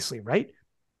 obviously, right?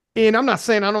 And I'm not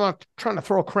trying to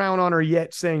throw a crown on her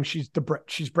yet, saying she's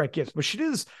Brett Gibbs, but she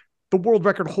is the world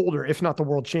record holder, if not the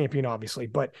world champion, obviously.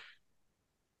 But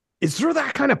Is there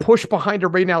that kind of push behind her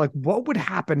right now? Like, what would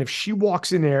happen if she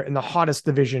walks in there in the hottest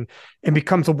division and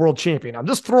becomes a world champion? I'm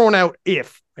just throwing out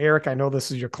if. Eric, I know this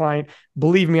is your client.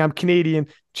 Believe me, I'm Canadian.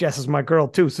 Jess is my girl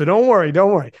too. So don't worry.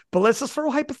 But let's just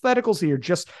throw hypotheticals here,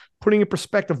 just putting in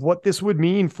perspective what this would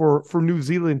mean for New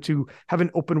Zealand to have an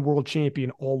open world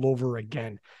champion all over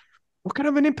again. What kind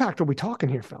of an impact are we talking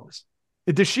here, fellas?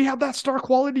 Does she have that star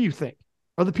quality, you think?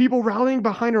 Are the people rallying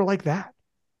behind her like that?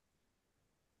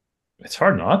 It's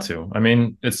hard not to. I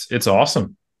mean, it's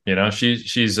awesome. You know,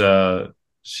 she's a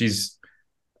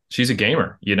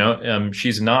gamer. You know,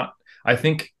 she's not. I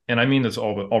think, and I mean this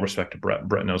all respect to Brett.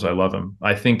 Brett knows I love him.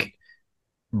 I think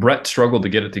Brett struggled to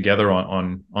get it together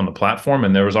on the platform,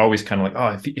 and there was always kind of like,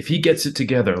 oh, if he gets it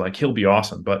together, like he'll be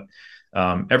awesome. But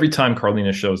every time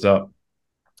Karlina shows up,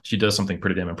 she does something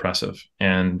pretty damn impressive,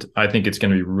 and I think it's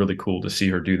going to be really cool to see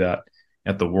her do that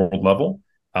at the world level.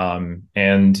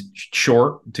 And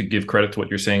sure, to give credit to what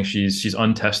you're saying, she's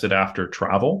untested after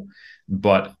travel,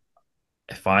 but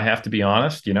if I have to be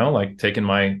honest, you know, like taking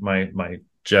my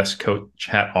Jess coach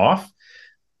hat off,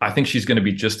 I think she's going to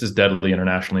be just as deadly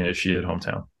internationally as she is at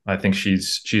hometown. I think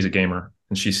she's a gamer,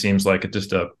 and she seems like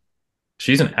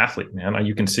she's an athlete, man.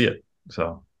 You can see it.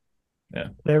 So yeah,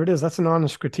 there it is. That's an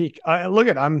honest critique.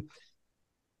 I'm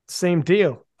same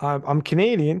deal. I'm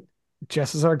Canadian.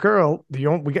 Jess is our girl.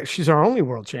 She's our only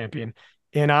world champion.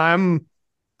 And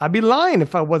I'd be lying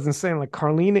if I wasn't saying like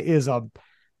Karlina is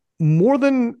more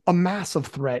than a massive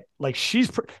threat. Like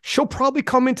she'll probably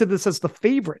come into this as the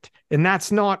favorite. And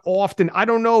that's not often. I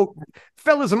don't know.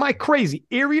 Fellas, am I crazy?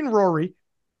 Arian, Rory.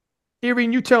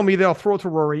 Arian, you tell me, they'll throw it to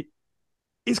Rory.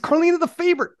 Is Karlina the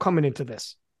favorite coming into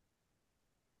this?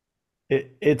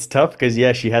 It's tough because,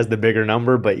 yeah, she has the bigger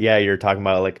number. But, yeah, you're talking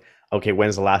about like, okay,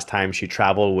 when's the last time she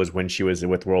traveled was when she was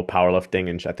with World Powerlifting,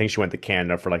 and I think she went to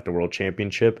Canada for like the World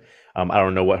Championship. I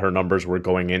don't know what her numbers were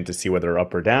going in to see whether they're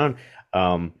up or down.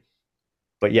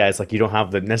 But yeah, it's like you don't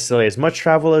have necessarily as much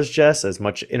travel as Jess, as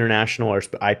much international or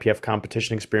IPF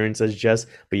competition experience as Jess,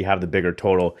 but you have the bigger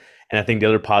total. And I think the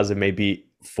other positive may be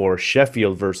for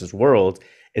Sheffield versus World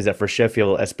is that for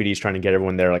Sheffield, SPD is trying to get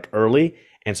everyone there like early.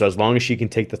 And so as long as she can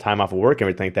take the time off of work and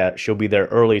everything like that, she'll be there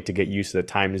early to get used to the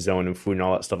time zone and food and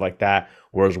all that stuff like that.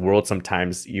 Whereas World,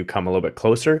 sometimes you come a little bit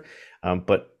closer.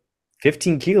 But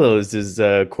 15 kilos is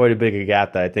quite a big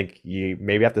gap that I think you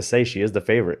maybe have to say she is the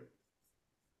favorite.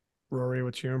 Rory,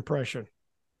 what's your impression?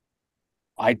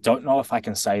 I don't know if I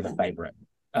can say the favorite.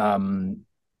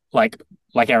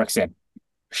 Like Eric said,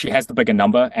 she has the bigger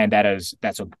number, and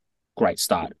that's a great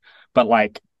start. But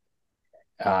like,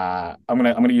 I'm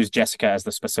gonna use Jessica as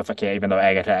the specific here, even though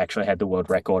Agatha actually had the world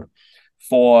record.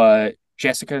 For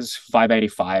Jessica's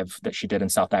 585 that she did in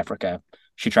South Africa,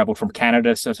 she traveled from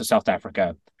Canada to South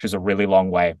Africa, which is a really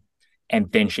long way,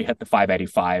 and then she hit the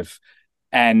 585,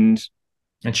 and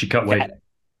she cut weight.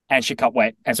 And she cut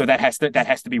weight, and so that has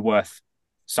to be worth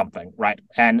something, right?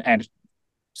 And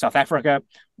South Africa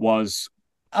was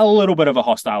a little bit of a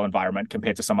hostile environment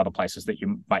compared to some other places that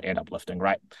you might end up lifting,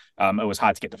 right? It was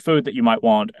hard to get the food that you might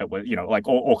want. It was, like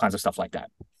all kinds of stuff like that.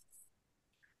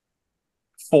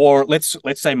 For let's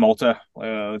say Malta,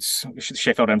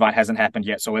 Sheffield invite hasn't happened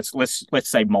yet, so let's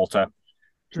say Malta.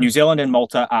 Sure. New Zealand and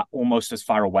Malta are almost as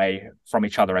far away from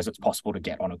each other as it's possible to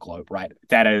get on a globe, right?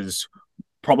 That is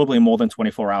probably more than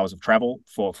 24 hours of travel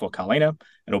for Karlina.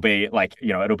 It'll be like,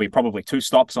 it'll be probably 2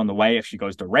 stops on the way if she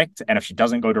goes direct. And if she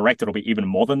doesn't go direct, it'll be even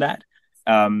more than that.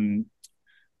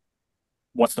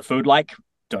 What's the food like?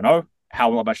 Don't know.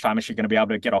 How much time is she going to be able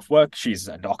to get off work? She's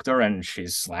a doctor and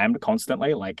she's slammed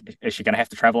constantly. Like, is she going to have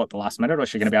to travel at the last minute, or is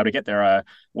she going to be able to get there a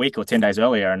week or 10 days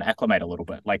earlier and acclimate a little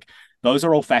bit? Like, those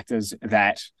are all factors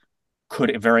that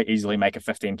could very easily make a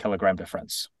 15 kilogram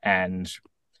difference. And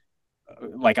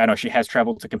like, I know she has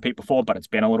traveled to compete before, but it's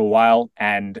been a little while,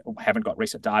 and haven't got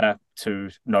recent data to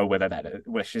know whether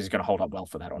she's going to hold up well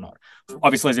for that or not.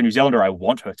 Obviously, as a New Zealander, I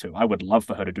want her to. I would love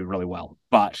for her to do really well,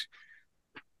 but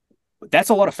that's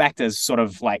a lot of factors sort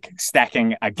of like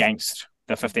stacking against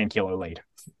the 15 kilo lead.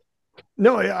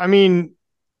 No, I mean,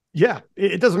 yeah,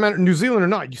 it doesn't matter, New Zealand or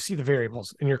not. You see the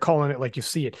variables, and you're calling it like you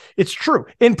see it. It's true.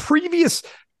 In previous,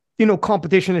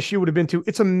 competition that she would have been to,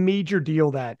 it's a major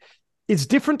deal that it's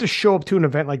different to show up to an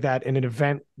event like that, in an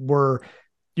event where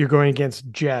you're going against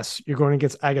Jess, you're going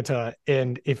against Agatha,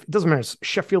 and if it doesn't matter,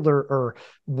 Sheffield or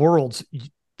Worlds,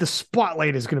 the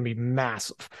spotlight is going to be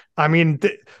massive. I mean,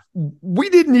 we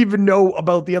didn't even know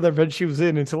about the other event she was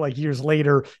in until like years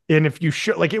later. And if you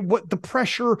show the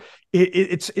pressure,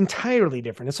 it's entirely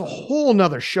different. It's a whole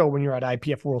nother show when you're at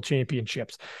IPF World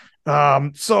Championships.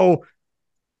 So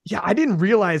yeah, I didn't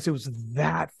realize it was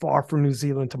that far from New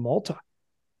Zealand to Malta.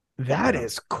 That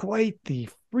is quite the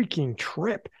freaking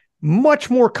trip. Much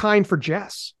more kind for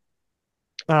Jess.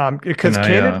 Because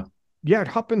Canada,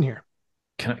 hop in here.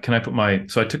 Can I put I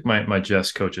took my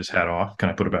Jess coach's hat off. Can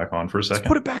I put it back on for a second? Let's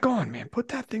put it back on, man. Put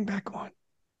that thing back on.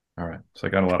 All right. So I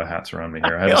got a lot of hats around me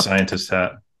here. I had a scientist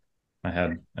hat. I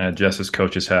had Jess's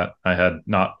coach's hat. I had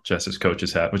not Jess's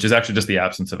coach's hat, which is actually just the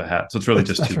absence of a hat. So it's really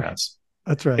just two hats.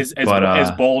 That's right. Is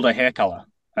bald a hair color?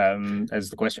 As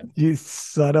the question. You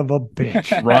son of a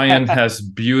bitch. Ryan has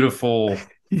beautiful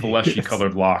fleshy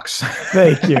colored locks.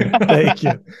 Thank you.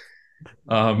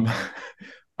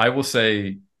 I will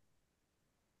say,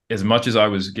 as much as I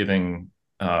was giving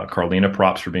Karlina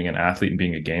props for being an athlete and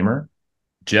being a gamer,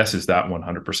 Jess is that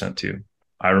 100% too.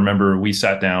 I remember we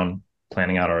sat down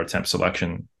planning out our attempt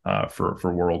selection for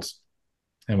Worlds,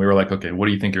 and we were like, okay, what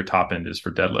do you think your top end is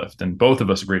for deadlift? And both of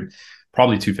us agreed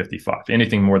probably 255.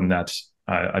 Anything more than that,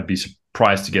 I'd be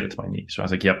surprised to get it to my knee. So I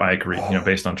was like, yep, I agree,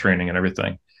 based on training and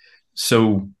everything.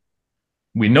 So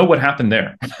we know what happened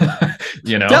there.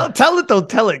 Tell it though,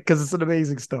 because it's an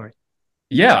amazing story.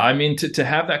 Yeah, I mean, to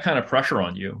have that kind of pressure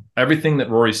on you, everything that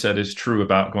Rory said is true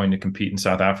about going to compete in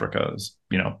South Africa. Is,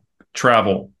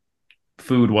 travel,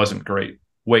 food wasn't great,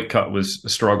 weight cut was a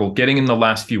struggle, getting in the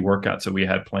last few workouts that we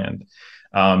had planned,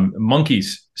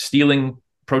 monkeys stealing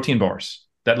protein bars,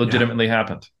 that legitimately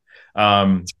happened.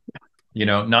 Not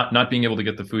being able to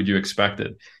get the food you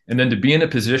expected, and then to be in a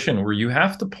position where you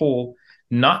have to pull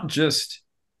not just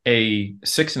a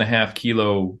 6.5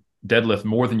 kilo deadlift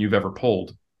more than you've ever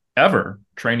pulled ever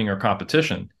training or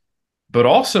competition, but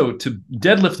also to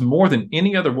deadlift more than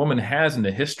any other woman has in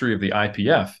the history of the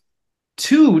IPF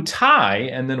to tie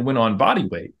and then win on body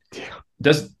weight.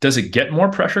 Does it get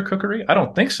more pressure cookery? I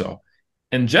don't think so.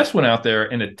 And Jess went out there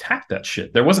and attacked that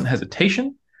shit. There wasn't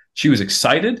hesitation. She was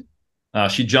excited.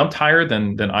 She jumped higher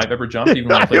than I've ever jumped, even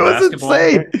when I played basketball.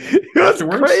 Insane. It was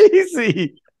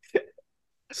crazy.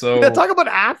 So talk about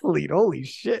athlete. Holy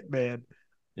shit, man.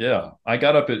 Yeah, I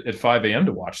got up at 5 a.m.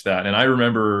 to watch that, and I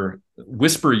remember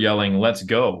whisper yelling "Let's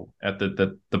go" at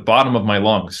the bottom of my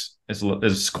lungs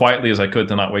as quietly as I could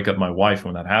to not wake up my wife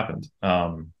when that happened.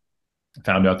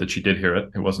 Found out that she did hear it.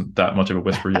 It wasn't that much of a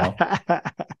whisper yell.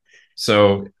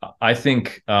 So I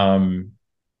think,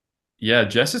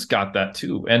 Jess has got that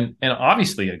too, and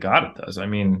obviously Agata does. I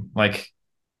mean,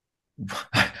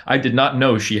 I did not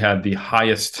know she had the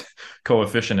highest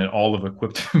coefficient in all of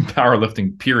equipped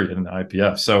powerlifting period in the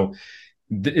IPF. So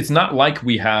it's not like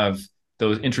we have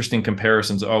those interesting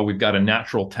comparisons. Oh, we've got a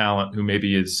natural talent who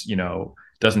maybe is,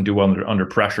 doesn't do well under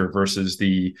pressure versus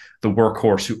the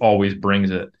workhorse who always brings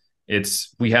it.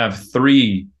 We have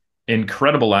three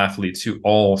incredible athletes who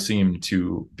all seem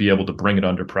to be able to bring it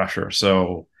under pressure.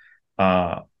 So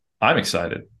I'm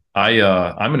excited.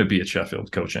 I'm going to be at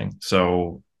Sheffield coaching.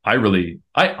 So I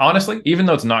honestly, even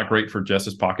though it's not great for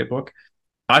Jess's pocketbook,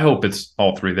 I hope it's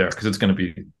all three there because it's going to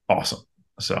be awesome.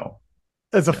 So,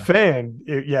 as a fan,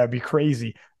 it'd be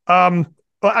crazy. But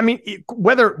I mean,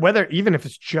 whether even if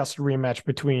it's just a rematch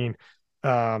between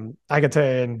Agata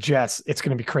and Jess, it's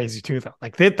going to be crazy too, though.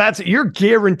 That's you're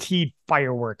guaranteed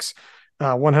fireworks,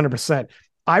 100%.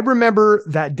 I remember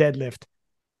that deadlift,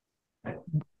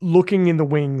 looking in the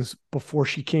wings before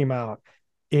she came out,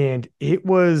 and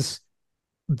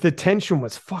the tension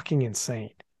was fucking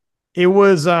insane. It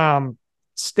was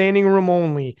standing room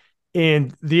only,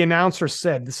 and the announcer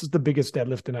said, "This is the biggest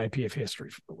deadlift in IPF history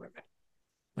for the women.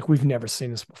 We've never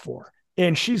seen this before."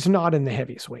 And she's not in the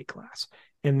heaviest weight class,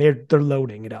 and they're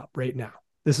loading it up right now.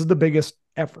 This is the biggest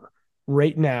ever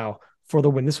right now for the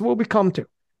win. This is what we come to.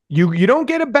 You don't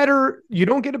get a better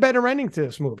ending to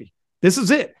this movie. This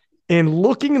is it. And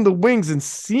looking in the wings and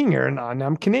seeing her, and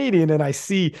I'm Canadian, and I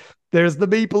see there's the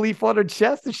maple leaf on her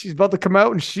chest, and she's about to come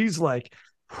out, and she's like,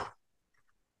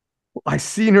 I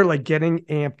seen her getting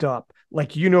amped up,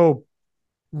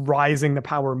 rising the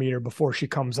power meter before she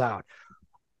comes out.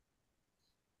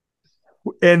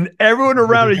 And everyone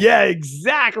around her, yeah,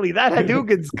 exactly. That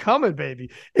Hadouken's coming, baby.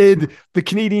 And the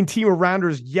Canadian team around her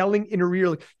is yelling in her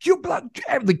ear,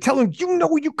 telling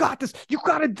her, you got this. You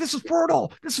got it. This is for it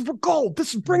all. This is for gold.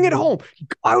 This is bring it home.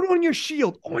 Out on your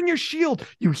shield. On your shield.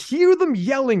 You hear them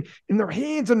yelling in their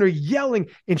hands, and they're yelling,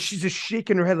 and she's just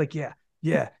shaking her head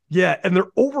yeah. And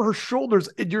they're over her shoulders,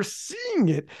 and you're seeing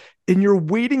it, and you're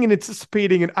waiting and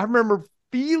anticipating. And I remember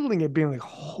feeling it, being like,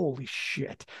 holy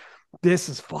shit. This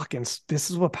is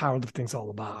what powerlifting's all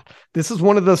about. This is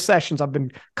one of those sessions I've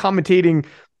been commentating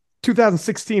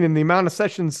 2016, and the amount of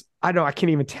sessions I can't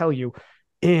even tell you.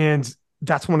 And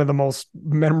that's one of the most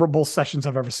memorable sessions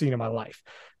I've ever seen in my life.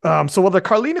 So whether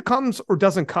Karlina comes or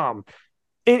doesn't come,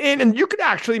 And you could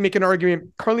actually make an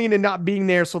argument, Karlina not being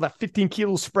there, so that 15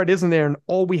 kilo spread isn't there, and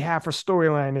all we have for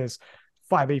storyline is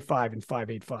 585 and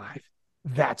 585.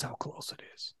 That's how close it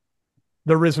is.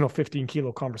 There is no 15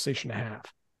 kilo conversation to have.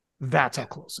 That's how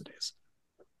close it is.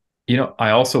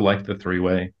 I also like the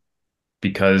three-way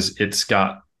because it's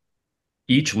got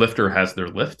each lifter has their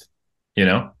lift,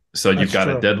 so you've got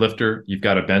a deadlifter, you've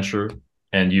got a bencher,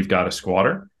 and you've got a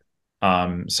squatter.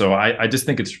 So I just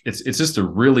think it's just a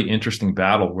really interesting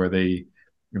battle where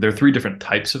there are three different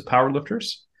types of power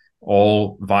lifters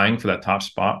all vying for that top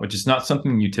spot, which is not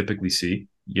something you typically see,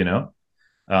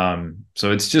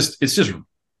 so it's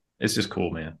just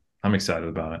cool, man. I'm excited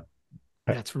about it.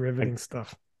 That's riveting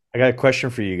stuff. I got a question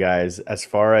for you guys. As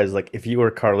far as like, if you were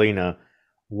Karlina,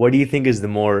 what do you think is the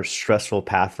more stressful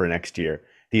path for next year?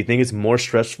 Do you think it's more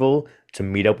stressful to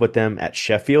meet up with them at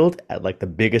Sheffield at like the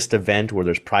biggest event where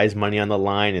there's prize money on the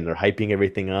line and they're hyping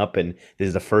everything up and this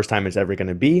is the first time it's ever going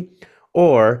to be?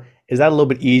 Or is that a little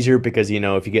bit easier because,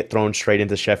 if you get thrown straight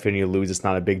into Sheffield and you lose, it's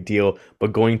not a big deal.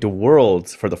 But going to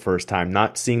Worlds for the first time,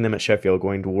 not seeing them at Sheffield,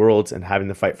 going to Worlds and having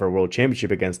to fight for a world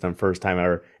championship against them first time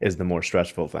ever is the more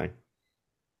stressful thing?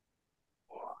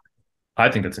 I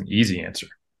think that's an easy answer.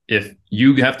 If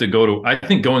you have to I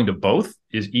think going to both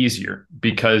is easier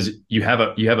because you have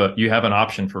an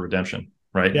option for redemption,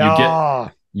 right? Yeah.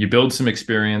 You build some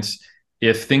experience.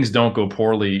 If things don't go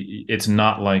poorly, it's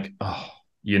not like,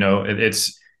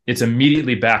 it's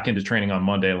immediately back into training on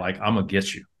Monday. Like, I'm gonna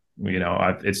get you,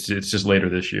 it's just later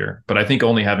this year. But I think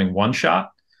only having one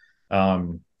shot,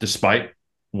 despite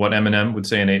what Eminem would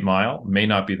say in 8 Mile, may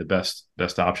not be the best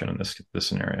option in this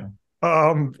scenario.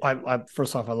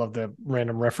 First off, I love the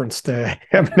random reference to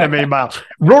Eminem 8 Mile.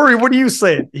 Rory, what do you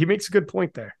say? He makes a good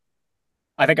point there.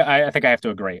 I think I have to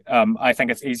agree. I think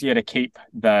it's easier to keep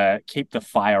the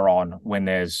fire on when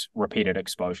there's repeated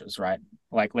exposures, right?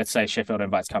 Like, let's say Sheffield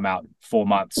invites come out 4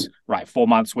 months, right? 4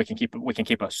 months, we can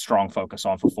keep a strong focus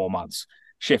on for 4 months.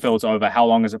 Sheffield's over. How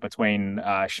long is it between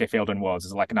Sheffield and Worlds?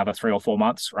 Is it like another 3 or 4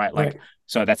 months, right? Like,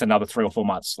 so that's another 3 or 4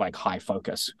 months, like high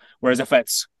focus. Whereas if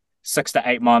it's 6 to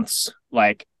 8 months,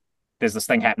 like there's this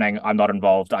thing happening, I'm not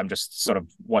involved, I'm just sort of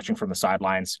watching from the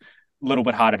sidelines, a little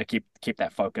bit harder to keep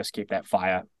that focus, keep that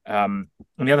fire. And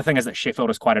the other thing is that Sheffield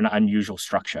is quite an unusual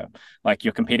structure. Like,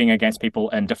 you're competing against people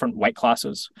in different weight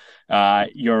classes.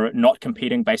 You're not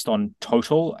competing based on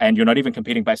total, and you're not even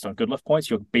competing based on good lift points.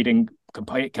 You're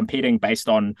competing based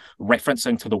on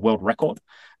referencing to the world record.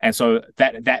 And so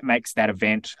that makes that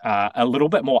event a little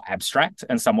bit more abstract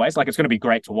in some ways. Like, it's going to be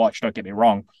great to watch, don't get me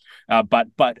wrong. But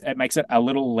it makes it a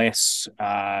little less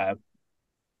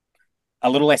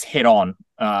head on.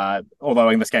 Although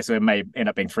in this case, it may end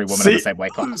up being 3 women in the same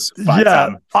weight class. But,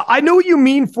 I know what you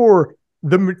mean for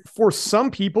some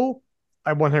people.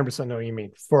 I 100% know what you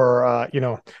mean for,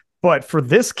 but for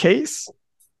this case.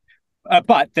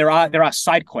 But there are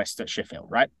side quests at Sheffield,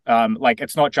 right? Like,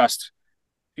 it's not just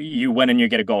you win and you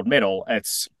get a gold medal.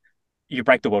 It's you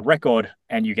break the world record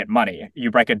and you get money.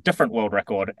 You break a different world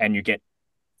record and you get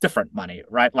different money,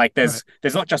 right? Like, there's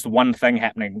not just one thing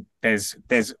happening. There's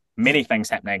many things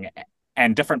happening,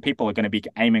 and different people are going to be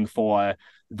aiming for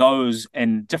those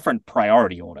in different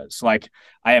priority orders. Like,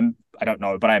 I don't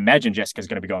know, but I imagine Jessica's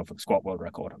going to be going for the squat world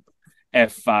record.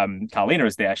 If Karlina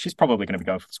is there, she's probably going to be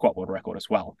going for the squat world record as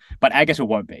well. But Agatha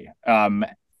won't be. And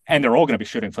they're all going to be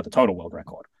shooting for the total world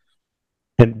record.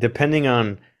 And depending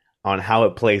on how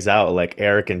it plays out, like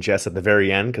Eric and Jess at the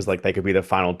very end, because like they could be the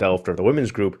final deadlifter of the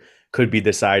women's group, could be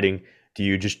deciding, do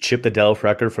you just chip the deadlift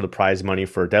record for the prize money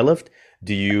for a deadlift?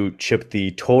 Do you chip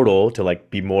the total to like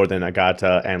be more than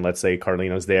Agata and let's say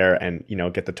Karlina's there and,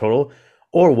 get the total?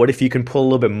 Or what if you can pull a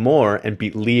little bit more and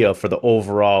beat Leah for the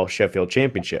overall Sheffield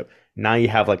Championship? Now you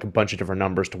have like a bunch of different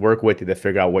numbers to work with. You have to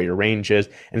figure out what your range is.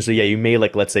 And so, you may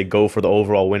like, let's say, go for the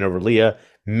overall win over Leah,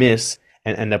 miss,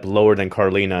 and end up lower than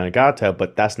Karlina and Agata,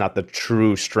 but that's not the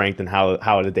true strength and how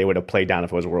the day would have played down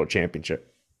if it was a world championship.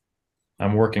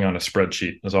 I'm working on a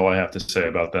spreadsheet. That's all I have to say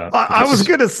about that. I was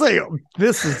going to say,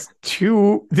 this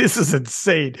is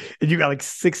insane. And you got like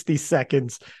 60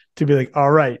 seconds to be like,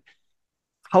 all right,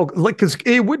 because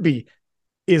it would be,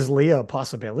 is Leah a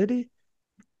possibility?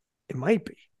 It might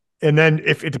be. And then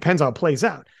if it depends how it plays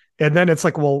out. And then it's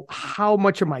like, well, how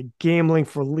much am I gambling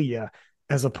for Leah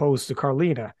as opposed to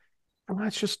Karlina? Well,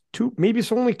 that's just maybe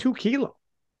it's only 2 kilo.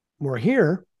 We're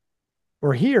here.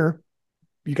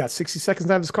 You got 60 seconds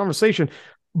to have this conversation.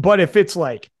 But if it's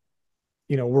like,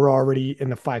 we're already in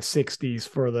the 560s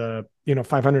for the,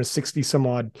 560 some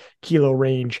odd kilo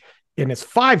range, and it's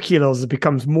 5 kilos, it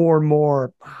becomes more and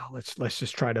more. Oh, let's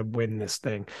just try to win this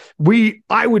thing.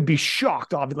 I would be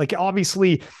shocked. Like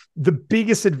obviously, the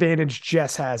biggest advantage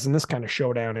Jess has in this kind of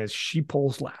showdown is she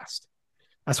pulls last.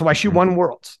 That's why she won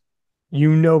Worlds.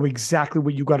 You know exactly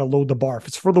what you got to load the bar. If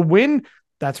it's for the win,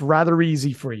 that's rather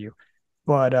easy for you.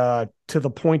 But to the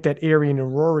point that Arian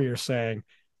and Rory are saying,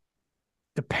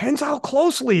 depends how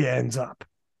closely it ends up.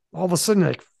 All of a sudden,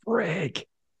 like, frig.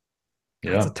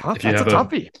 Yeah, that's a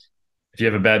toughie. If you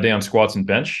have a bad day on squats and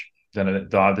bench, then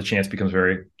the chance becomes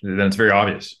then it's very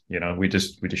obvious. You know, we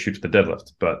just shoot to the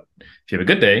deadlift. But if you have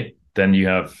a good day, then you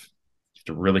have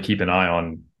to really keep an eye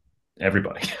on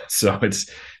everybody. So it's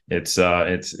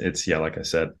like I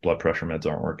said, blood pressure meds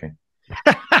aren't working.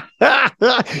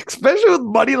 Especially with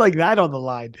money like that on the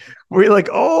line, where you're like,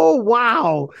 oh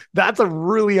wow, that's a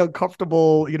really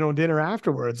uncomfortable, dinner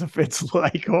afterwards. If it's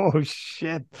like, oh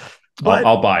shit, but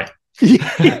I'll buy. you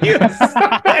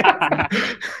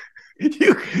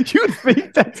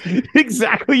think that's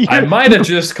exactly? I might have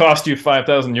just cost you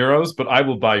 5,000 euros, but I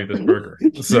will buy you this burger.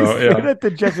 So yeah, that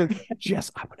to Jess,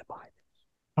 I'm gonna buy it.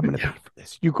 I'm gonna pay for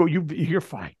this. You go. You're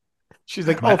fine. She's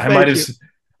like, oh,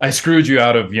 I screwed you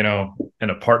out of, an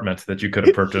apartment that you could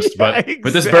have purchased, but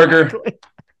this burger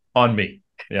on me.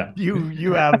 Yeah.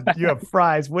 You have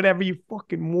fries, whatever you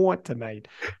fucking want tonight.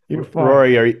 You're fine.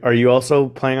 Rory, are you also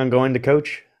planning on going to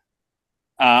coach?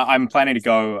 I'm planning to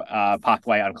go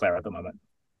Parkway Unclair at the moment.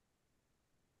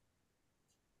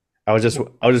 I was just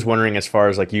wondering, as far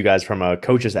as like you guys from a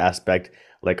coach's aspect,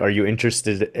 like, are you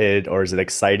interested in, or is it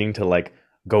exciting to like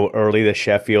go early to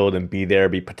Sheffield and be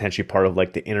potentially part of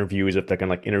like the interviews, if they're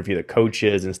gonna like interview the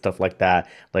coaches and stuff like that?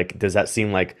 Like, does that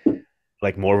seem like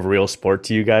more of a real sport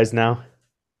to you guys now?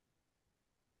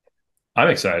 I'm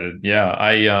excited. Yeah.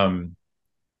 I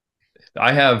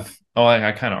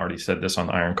kind of already said this on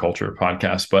the Iron Culture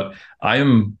podcast, but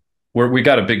we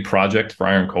got a big project for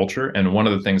Iron Culture. And one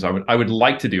of the things I would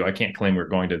like to do, I can't claim we're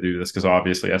going to do this because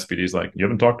obviously SPD is like, you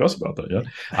haven't talked to us about that yet.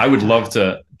 I would love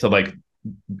to like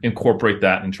incorporate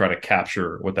that and try to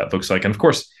capture what that looks like. And of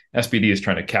course, SPD is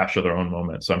trying to capture their own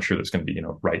moment. So I'm sure there's going to be,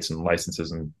 rights and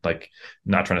licenses and like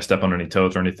not trying to step on any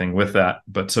toes or anything with that.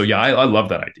 But so, yeah, I love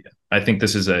that idea. I think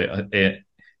this is an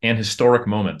historic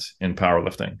moment in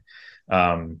powerlifting.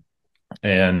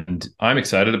 And I'm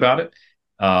excited about it.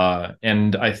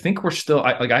 And I think we're still,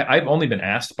 I've only been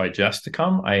asked by Jess to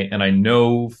come. And I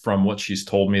know from what she's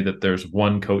told me that there's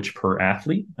one coach per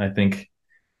athlete. I think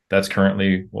that's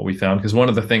currently what we found. Because one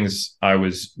of the things I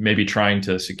was maybe trying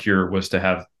to secure was to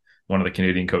have one of the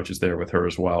Canadian coaches there with her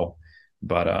as well.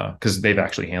 But because they've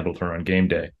actually handled her on game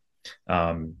day.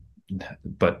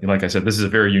 But like I said, this is a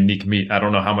very unique meet. I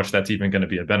don't know how much that's even going to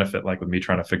be a benefit, like with me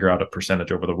trying to figure out a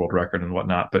percentage over the world record and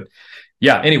whatnot. But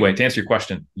yeah, anyway, to answer your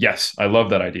question, yes, I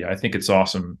love that idea. I think it's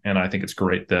awesome. And I think it's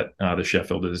great that the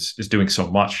Sheffield is doing so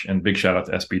much. And big shout out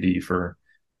to SPD for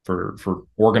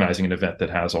organizing an event that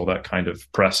has all that kind of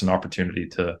press and opportunity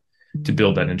to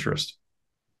build that interest.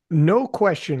 No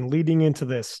question leading into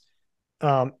this,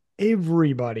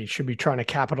 everybody should be trying to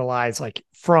capitalize, like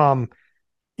from,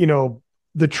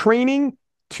 the training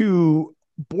to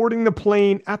boarding the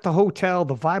plane, at the hotel,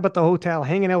 the vibe at the hotel,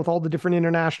 hanging out with all the different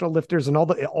international lifters, and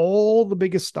all the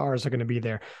biggest stars are going to be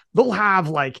there. They'll have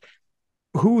like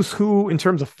who's who in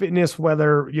terms of fitness,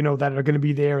 whether, that are going to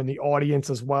be there in the audience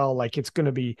as well. Like it's going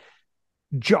to be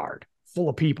jarred full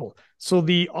of people. So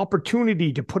the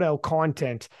opportunity to put out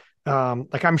content,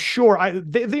 like I'm sure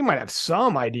they might have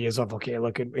some ideas of, okay,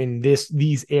 look, in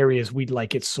these areas, we'd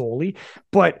like it solely,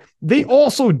 but they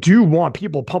also do want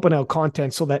people pumping out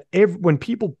content so that when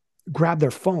people grab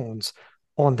their phones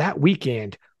on that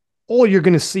weekend, all you're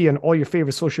going to see on all your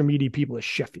favorite social media people is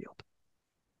Sheffield,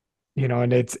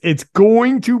 and it's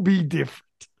going to be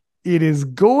different. It is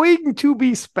going to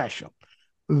be special.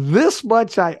 This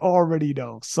much I already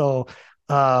know. So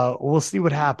we'll see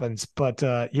what happens, but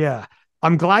yeah.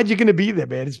 I'm glad you're going to be there,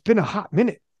 man. It's been a hot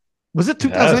minute. Was it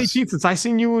 2018 since I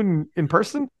seen you in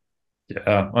person?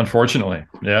 Yeah, unfortunately.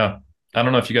 Yeah. I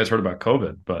don't know if you guys heard about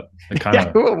COVID, but it kind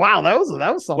of wow, that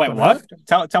was something. Wait, what?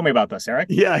 Tell me about this, Eric.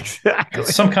 Yeah, exactly.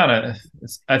 It's some kind of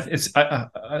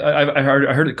I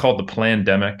heard it called the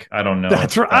plandemic. I don't know.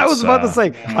 That's right. I was about to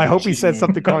say. I hope he said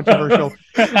something controversial.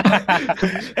 And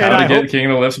how to get King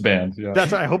of the Lifts banned. Yeah.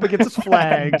 That's right. I hope it gets us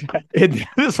flagged. And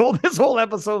this whole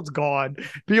episode's gone.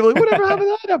 People are like, whatever happened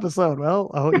to that episode?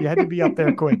 Well, I hope you had to be up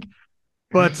there quick.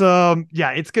 But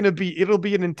yeah, it'll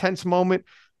be an intense moment.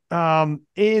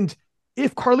 And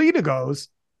if Carlina goes,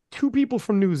 2 people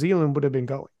from New Zealand would have been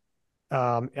going.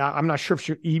 I'm not sure if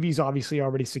Evie's obviously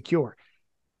already secure.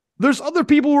 There's other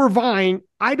people who are vying.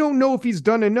 I don't know if he's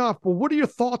done enough, but what are your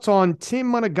thoughts on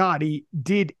Tim Monagatti?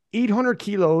 Did 800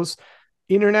 kilos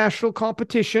international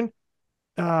competition,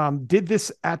 did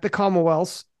this at the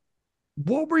Commonwealths.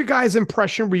 What were you guys'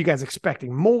 impression? Were you guys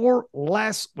expecting more,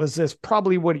 less? Was this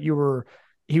probably what he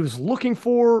was looking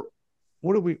for?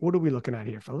 What are we looking at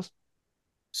here, fellas?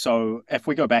 So if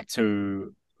we go back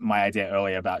to my idea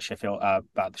earlier about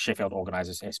the Sheffield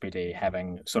organizers SBD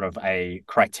having sort of a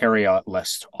criteria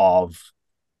list of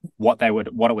what it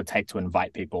would take to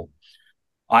invite people,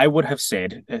 I would have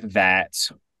said that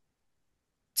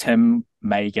Tim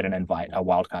may get an invite, a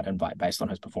wildcard invite, based on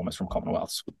his performance from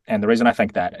Commonwealths. And the reason I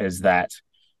think that is that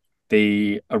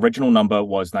the original number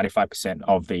was 95%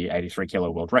 of the 83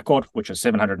 kilo world record, which is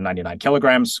 799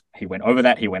 kilograms. He went over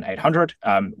that. He went 800,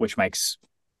 which makes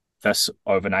this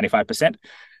over 95%.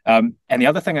 And the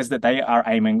other thing is that they are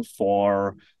aiming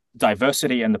for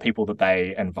diversity in the people that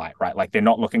they invite, right? Like they're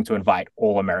not looking to invite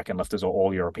all American lifters or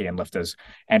all European lifters.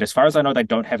 And as far as I know, they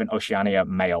don't have an Oceania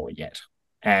male yet.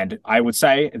 And I would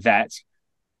say that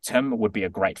Tim would be a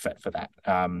great fit for that.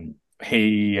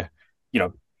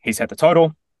 He's hit the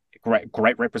total,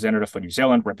 great representative for New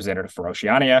Zealand, representative for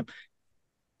Oceania.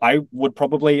 I would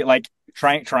probably like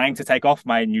trying to take off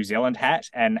my New Zealand hat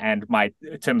and my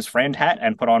Tim's friend hat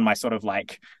and put on my sort of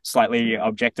like slightly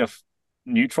objective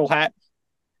neutral hat.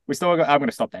 I'm going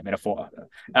to stop that metaphor.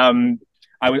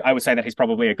 I would say that he's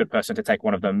probably a good person to take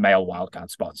one of the male wildcard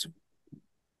spots.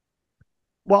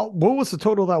 Well, what was the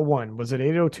total that won? Was it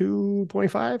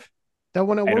 802.5? That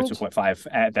one at Worlds?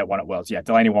 802.5 that one at Worlds. Yeah,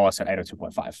 Delaney Wallace at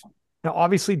 802.5. Now,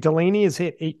 obviously, Delaney has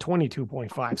hit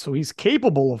 822.5, so he's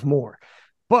capable of more.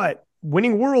 But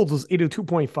winning Worlds was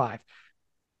 802.5.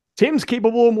 Tim's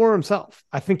capable of more himself.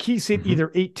 I think he's hit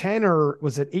either 810 or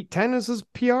was it 810 as his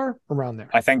PR? Around there.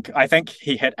 I think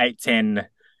he hit 810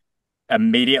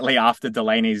 immediately after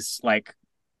Delaney's like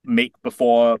meet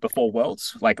before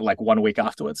Worlds, like 1 week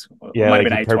afterwards. Yeah, like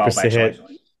he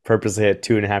purposely hit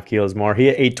 2.5 kilos more. He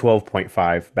hit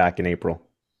 812.5 back in April.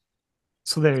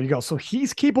 So there you go. So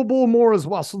he's capable of more as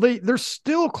well. So they're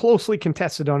still closely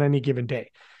contested on any given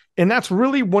day. And that's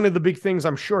really one of the big things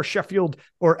I'm sure Sheffield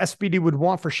or SBD would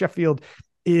want for Sheffield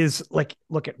is like,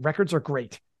 look, at records are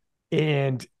great.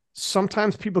 And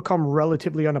sometimes people come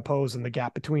relatively unopposed and the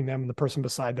gap between them and the person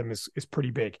beside them is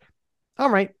pretty big. All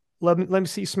right. Let me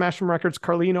see smash some records.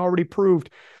 Carlene already proved,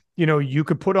 you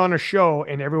could put on a show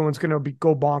and everyone's going to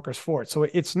go bonkers for it. So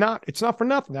it's not for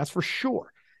nothing. That's for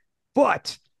sure.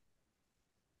 But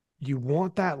you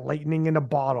want that lightning in a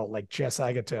bottle, like Jess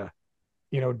Agata,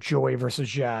 Joy versus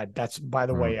Jad. That's, by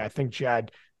the way, I think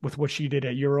Jad, with what she did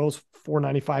at Euros,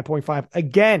 495.5,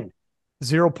 again,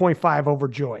 0.5 over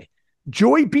Joy.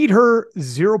 Joy beat her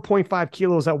 0.5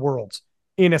 kilos at Worlds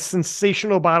in a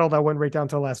sensational battle that went right down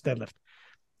to the last deadlift.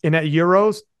 And at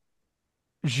Euros,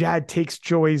 Jad takes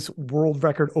Joy's world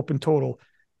record open total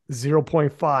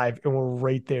 0.5, and we're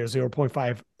right there.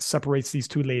 0.5 separates these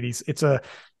two ladies. It's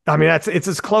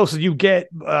as close as you get,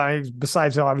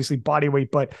 besides obviously body weight.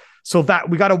 But so that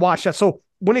we got to watch that. So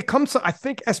when it comes to, I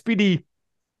think SBD,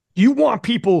 you want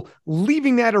people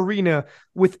leaving that arena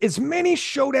with as many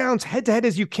showdowns head to head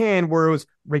as you can, where it was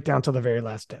right down to the very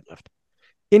last deadlift.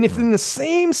 And if in the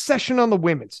same session on the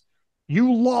women's,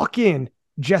 you lock in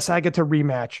Jess Agata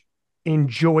rematch and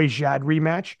Joy Jad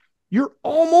rematch, you're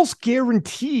almost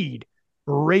guaranteed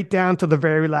right down to the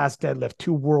very last deadlift,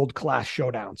 2 world-class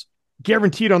showdowns.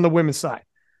 Guaranteed on the women's side.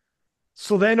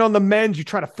 So then on the men's, you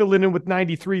try to fill it in with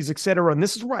 93s, etc. And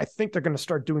this is where I think they're going to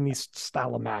start doing these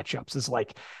style of matchups. Is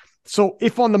like, so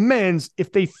if on the men's,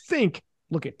 if they think,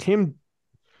 look at Tim,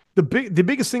 the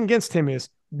biggest thing against him is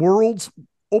Worlds,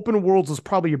 Open Worlds is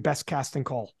probably your best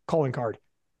calling card.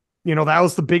 That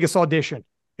was the biggest audition,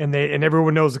 and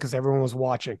everyone knows it because everyone was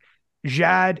watching.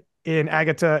 Jad and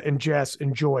Agata and Jess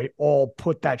and Joy all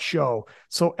put that show,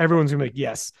 so everyone's gonna be like,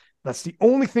 yes. That's the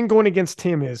only thing going against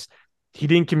him is he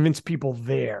didn't convince people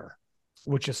there,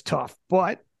 which is tough.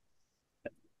 But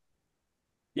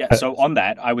yeah, so on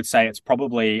that, I would say it's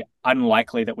probably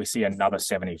unlikely that we see another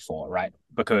 74, right?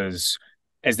 Because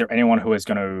is there anyone who is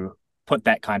going to put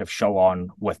that kind of show on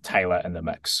with Taylor in the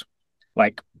mix?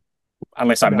 Like,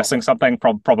 unless I'm missing something,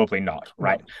 probably not,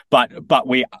 right? No.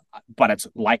 But it's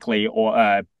likely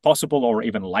or possible or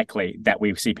even likely that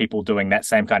we see people doing that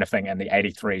same kind of thing in the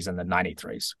 83s and the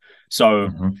 93s. So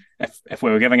if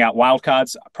we were giving out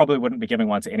wildcards, I probably wouldn't be giving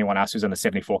one to anyone else who's in the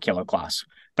 74 kilo class.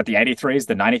 But the 83s,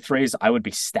 the 93s, I would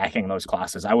be stacking those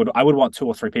classes. I would want 2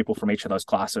 or 3 people from each of those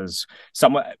classes.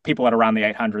 People at around the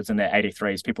 800s and the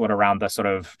 83s, people at around the sort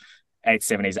of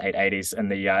 870s, 880s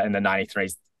and the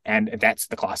 93s. And that's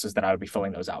the classes that I would be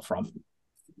filling those out from.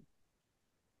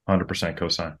 100%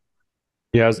 cosign.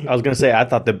 Yeah, I was gonna say I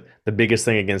thought the biggest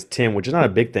thing against Tim, which is not a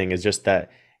big thing, is just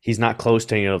that he's not close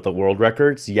to any of the world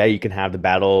records. Yeah, you can have the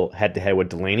battle head to head with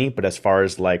Delaney, but as far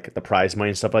as like the prize money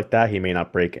and stuff like that, he may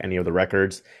not break any of the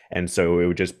records, and so it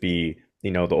would just be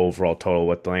the overall total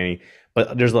with Delaney. But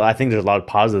I think there's a lot of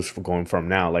positives for going from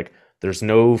now. Like there's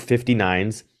no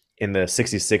 59s in the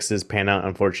 66s pan out.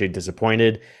 Unfortunately,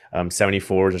 disappointed.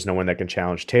 74s, there's no one that can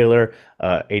challenge Taylor.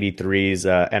 83s,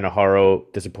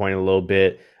 Enaharo disappointed a little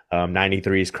bit.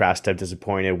 93s, Krastev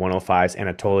disappointed. 105s,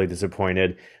 Anatoly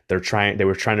disappointed. They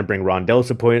were trying to bring Rondell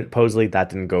supposedly. That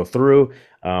didn't go through.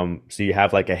 So you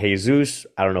have like a Jesus.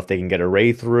 I don't know if they can get a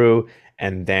Ray through.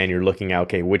 And then you're looking at,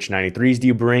 okay, which 93s do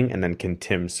you bring? And then can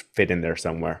Tim's fit in there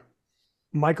somewhere?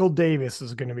 Michael Davis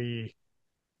is going to be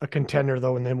a contender,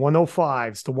 though. And then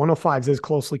 105s, the 105s is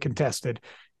closely contested.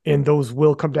 And those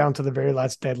will come down to the very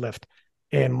last deadlift.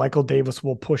 And Michael Davis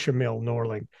will push Emil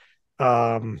Norling.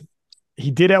 He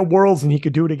did at Worlds and he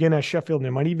could do it again at Sheffield and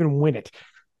they might even win it.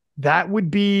 That would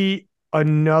be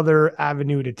another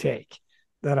avenue to take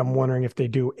that I'm wondering if they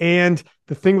do. And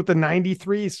the thing with the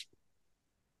 93s,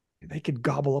 they could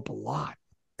gobble up a lot.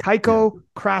 Kaiko,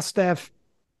 Krastev,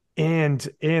 and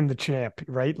the champ,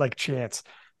 right? Like Chance.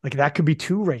 Like that could be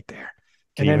two right there.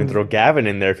 Can you even throw Gavin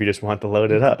in there if you just want to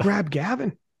load it up? Grab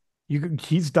Gavin.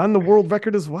 He's done the world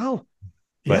record as well.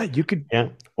 But, yeah, you could. Yeah.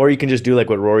 Or you can just do like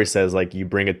what Rory says, like you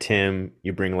bring a Tim,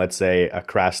 you bring, let's say, a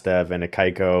Krastev and a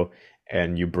Kaiko,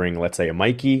 and you bring, let's say, a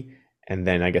Mikey, and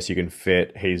then I guess you can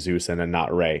fit Jesus and a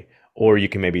not Ray. Or you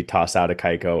can maybe toss out a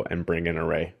Kaiko and bring in a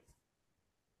Ray.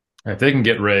 If they can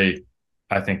get Ray,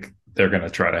 I think they're going to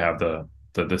try to have the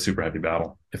super heavy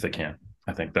battle if they can.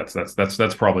 I think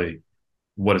that's probably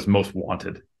what is most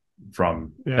wanted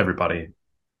from everybody.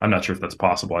 I'm not sure if that's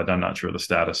possible. I'm not sure of the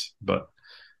status, but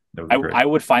I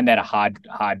would find that a hard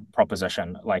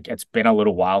proposition. Like it's been a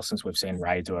little while since we've seen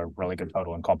Ray do a really good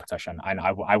total in competition, and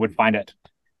I would find it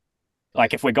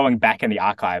like if we're going back in the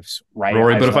archives, Ray.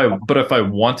 Rory, but if I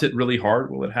want it really hard,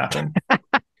 will it happen?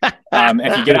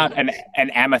 If you get out an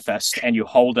amethyst and you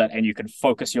hold it and you can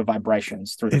focus your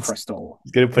vibrations through the crystal.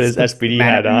 He's going to put his SPD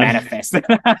hat on. Manifest.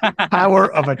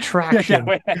 Power of attraction.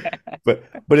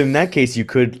 But in that case, you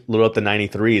could load up the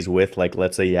 93s with, like,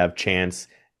 let's say you have Chance,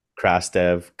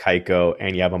 Krastev, Kaiko,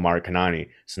 and you have Amar Kanani.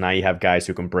 So now you have guys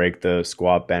who can break the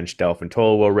squat, bench, Delph, and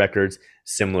total world records,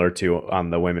 similar to on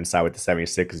the women's side with the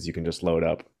 76s. You can just load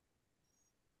up.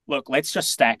 Look, let's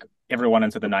just stack everyone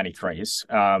into the 93s.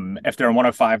 If they're in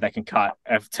 105, they can cut.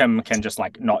 If Tim can just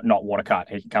like not water cut,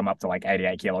 he can come up to like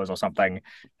 88 kilos or something.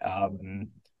 Only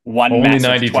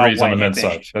 93s on the men's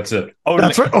side. That's it.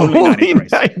 That's right. Only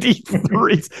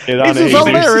 93s. Jesus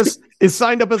Alvarez is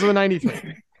signed up as a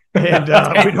 93. And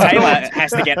Taylor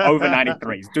has to get over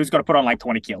 93s. Dude's got to put on like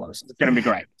 20 kilos. It's going to be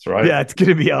great. That's right. Yeah, it's going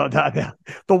to be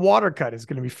the water cut is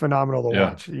going to be phenomenal to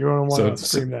watch. You don't want to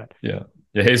stream that. Yeah.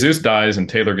 Yeah, Jesus dies and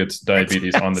Taylor gets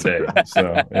diabetes on the day.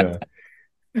 So, yeah.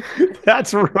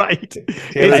 That's right.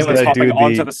 Taylor's hopping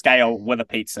onto the scale with a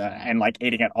pizza and like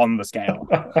eating it on the scale.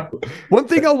 One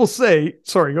thing I will say,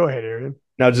 sorry, go ahead, Aaron.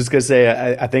 No, I was just going to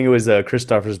say, I think it was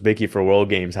Christopher Zbicki for World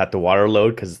Games had to water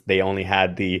load because they only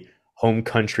had the home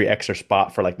country extra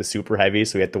spot for like the super heavy.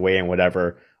 So he had to weigh in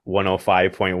whatever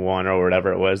 105.1 or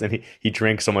whatever it was. And he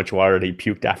drank so much water that he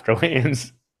puked after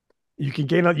weigh-ins. You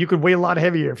could weigh a lot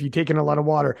heavier if you take in a lot of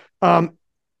water.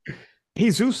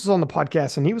 Jesus was on the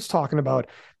podcast and he was talking about,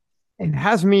 and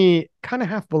has me kind of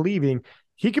half believing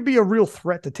he could be a real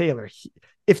threat to Taylor.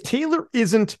 If Taylor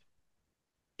isn't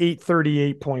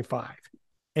 838.5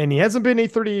 and he hasn't been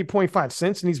 838.5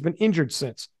 since, and he's been injured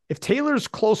since, if Taylor's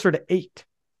closer to 8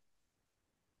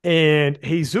 and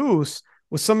Jesus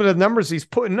with some of the numbers he's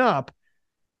putting up,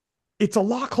 it's a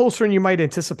lot closer than you might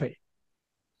anticipate.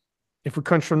 If we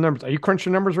crunch some numbers. Are you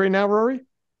crunching numbers right now, Rory?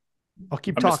 I'll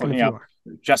keep talking if you are.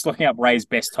 Just looking up Ray's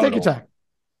best total. Take your time.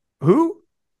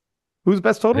 Who's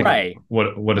best total? Ray. What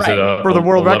is Ray. it? For the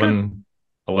world 11,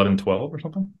 record? 11-12 or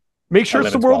something? Make sure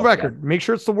it's the world record. Yeah. Make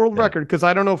sure it's the world record, because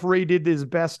I don't know if Ray did his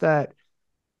best at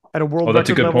a world record. Oh,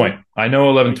 that's a good point. I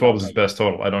know 11-12 is his best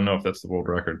total. I don't know if that's the world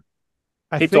record.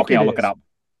 Keep talking, I'll look it up.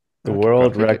 The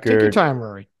world record. Take your time,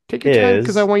 Rory. Take your time,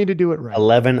 because I want you to do it right.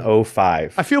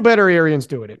 11:05. I feel better Arian's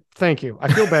doing it. Thank you. I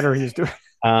feel better he's doing it.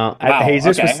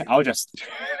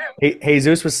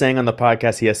 Jesus was saying on the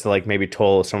podcast he has to like maybe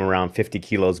total somewhere around 50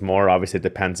 kilos more. Obviously, it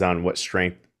depends on what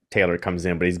strength Taylor comes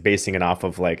in, but he's basing it off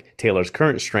of like Taylor's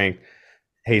current strength.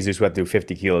 Jesus would have to do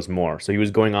 50 kilos more. So he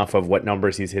was going off of what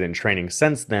numbers he's hit in training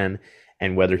since then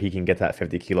and whether he can get that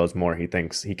 50 kilos more. He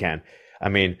thinks he can. I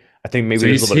mean, I think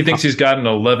maybe he thinks he's got an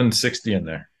 1160 in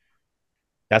there.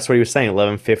 That's what he was saying,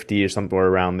 1150 or somewhere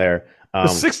around there. The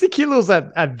 60 kilos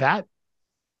at that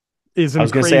is. I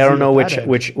was going to say, I don't know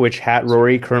which hat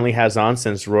Rory currently has on,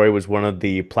 since Rory was one of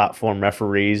the platform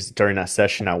referees during that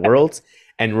session at Worlds.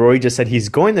 And Rory just said he's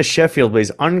going to Sheffield, but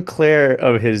he's unclear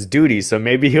of his duties. So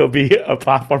maybe he'll be a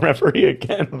platform referee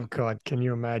again. Oh, God. Can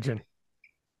you imagine?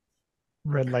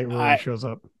 Red light Rory shows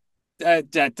up.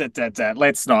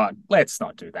 Let's not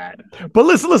do that. But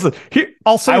listen. Here,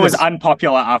 I'll say I was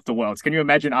unpopular after Worlds. Can you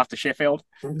imagine after Sheffield?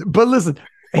 But listen,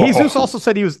 Jesus also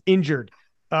said he was injured.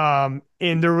 And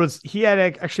he had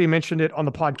actually mentioned it on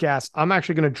the podcast. I'm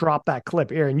actually going to drop that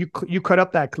clip, Aaron. You cut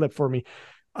up that clip for me.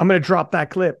 I'm going to drop that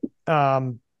clip.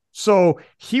 So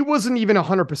he wasn't even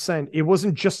 100%. It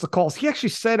wasn't just the calls. He actually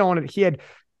said on it he had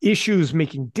issues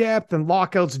making depth and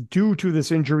lockouts due to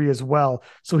this injury as well.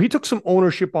 So he took some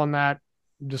ownership on that.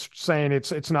 Just saying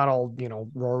it's not all,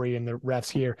 Rory and the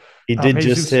refs here. He did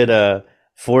just hit a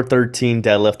 413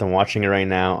 deadlift. I'm watching it right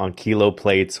now on kilo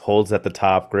plates, holds at the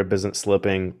top, grip isn't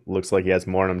slipping. Looks like he has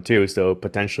more in him too. So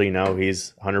potentially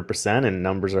he's 100% and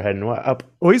numbers are heading up.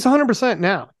 Well, he's 100%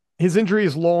 now. His injury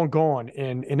is long gone,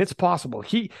 and it's possible.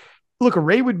 A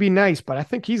Ray would be nice, but I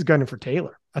think he's gunning for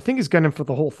Taylor. I think he's gunning for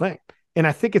the whole thing. And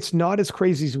I think it's not as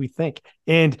crazy as we think.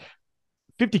 And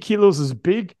 50 kilos is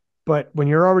big, but when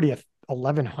you're already at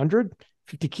 1,100,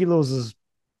 50 kilos is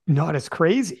not as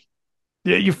crazy.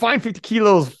 Yeah, you find 50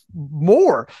 kilos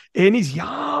more, and he's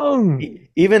young.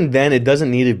 Even then, it doesn't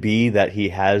need to be that he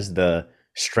has the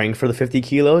strength for the 50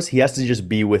 kilos. He has to just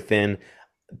be within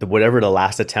whatever the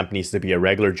last attempt needs to be, a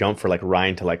regular jump for like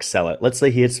Ryan to like sell it. Let's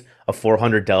say he hits a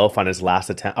 400 delf on his last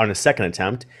attempt, on his second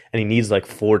attempt, and he needs like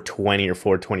 420 or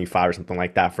 425 or something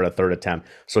like that for the third attempt.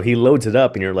 So he loads it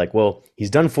up and you're like, well, he's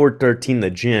done 413 in the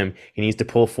gym. He needs to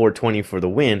pull 420 for the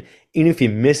win. Even if he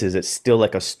misses, it's still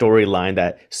like a storyline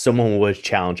that someone was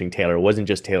challenging Taylor. It wasn't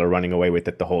just Taylor running away with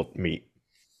it the whole meet.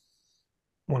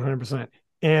 100%.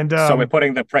 And so we're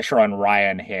putting the pressure on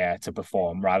Ryan here to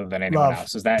perform rather than anyone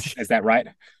else. Is that right?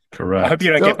 Correct. I hope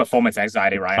you don't get performance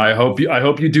anxiety, Ryan. I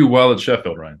hope you do well at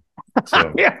Sheffield, Ryan.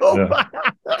 So, yeah.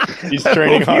 He's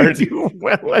training hard. Do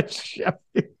well at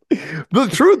Sheffield. The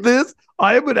truth is,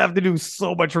 I would have to do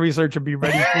so much research and be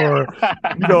ready for,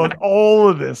 all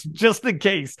of this just in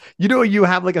case. You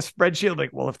have like a spreadsheet,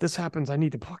 like, well, if this happens, I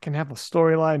need to fucking have a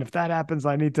storyline. If that happens,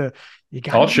 I need to.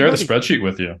 I'll share the spreadsheet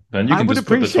with you. Then you can just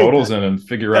put the totals in and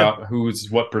figure out who's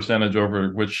what percentage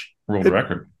over which world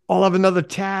record. I'll have another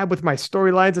tab with my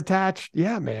storylines attached.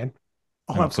 Yeah, man.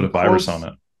 I'll put a virus on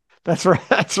it. That's right.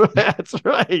 That's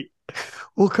right.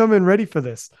 We'll come in ready for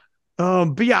this.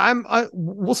 But yeah,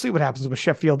 we'll see what happens with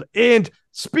Sheffield. And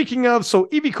speaking of, so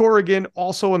Evie Corrigan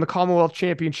also in the Commonwealth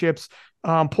Championships,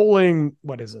 pulling,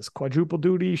 what is this, quadruple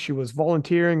duty. She was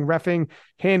volunteering, reffing,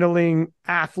 handling,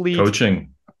 athlete,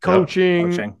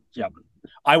 coaching. Yep.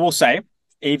 I will say,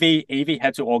 Evie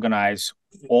had to organize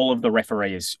all of the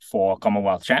referees for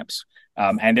Commonwealth Champs.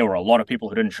 And there were a lot of people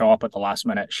who didn't show up at the last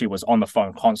minute. She was on the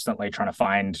phone constantly trying to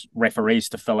find referees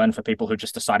to fill in for people who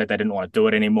just decided they didn't want to do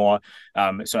it anymore.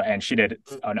 And she did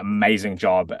an amazing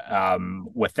job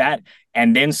with that,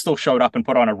 and then still showed up and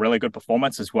put on a really good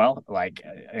performance as well. Like,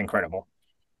 incredible.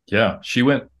 Yeah, she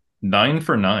went 9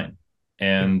 for 9,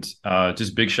 and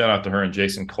just big shout out to her and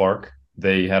Jason Clark.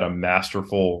 They had a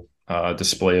masterful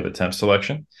display of attempt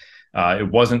selection.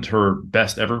 It wasn't her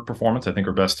best ever performance. I think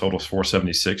her best total is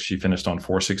 476. She finished on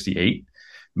 468,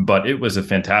 but it was a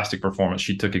fantastic performance.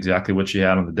 She took exactly what she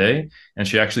had on the day, and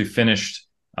she actually finished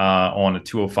on a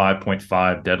 205.5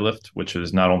 deadlift, which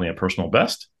is not only a personal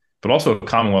best, but also a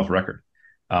Commonwealth record.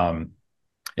 And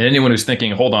anyone who's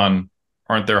thinking, hold on,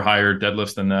 aren't there higher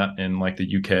deadlifts than that in like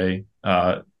the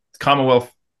UK? Commonwealth,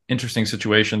 interesting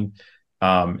situation.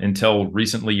 Until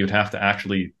recently, you'd have to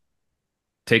actually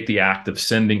take the act of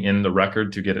sending in the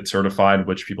record to get it certified,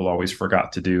 which people always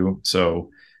forgot to do. So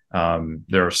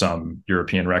there are some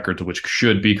European records which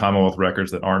should be Commonwealth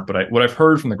records that aren't. But what I've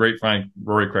heard from the grapevine,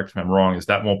 Rory, correct if I'm wrong, is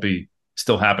that won't be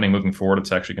still happening moving forward.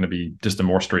 It's actually going to be just a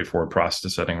more straightforward process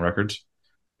of setting records.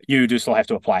 You do still have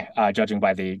to apply, judging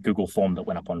by the Google form that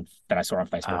went up that I saw on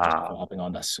Facebook just before hopping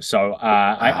on this. So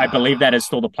I believe that is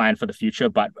still the plan for the future.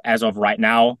 But as of right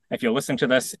now, if you're listening to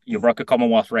this, you broke a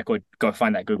Commonwealth record, go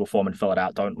find that Google form and fill it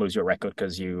out. Don't lose your record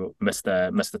because you missed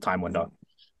the time window.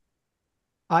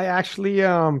 I actually,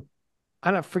 I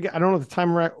don't know what the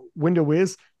time window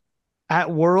is. At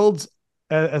Worlds,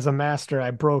 as a master, I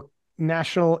broke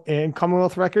national and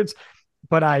Commonwealth records.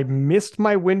 But I missed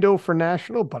my window for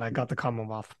national, but I got the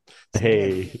Commonwealth. So,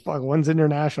 hey, fuck, one's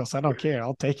international, so I don't care.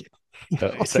 I'll take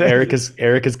it. So Eric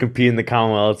is competing in the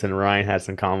Commonwealth, and Ryan has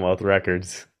some Commonwealth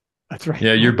records. That's right.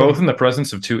 Yeah, you're both in the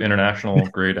presence of two international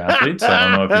grade athletes.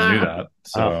 I don't know if you knew that.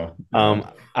 So,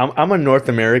 I'm a North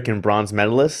American bronze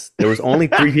medalist. There was only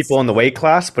 3 people in the weight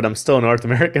class, but I'm still a North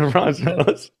American bronze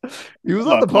medalist. He was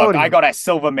on the podium. I got a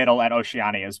silver medal at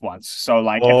Oceanias once. So,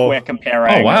 like, if we're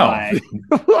comparing, oh wow,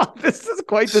 this is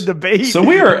quite the debate. So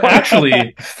we are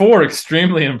actually 4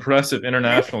 extremely impressive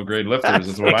international grade lifters,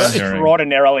 is what I'm hearing.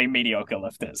 Extraordinarily mediocre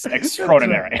lifters.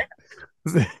 Extraordinary.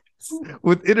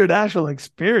 With international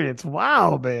experience.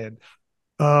 Wow, man.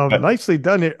 Nicely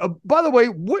done here. By the way,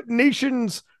 what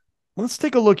nations? Let's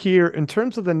take a look here in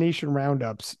terms of the nation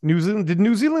roundups. New Zealand, did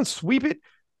New Zealand sweep it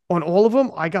on all of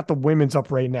them? I got the women's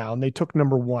up right now, and they took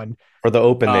number 1 for the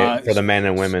open for the men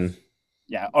and women.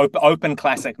 Yeah, open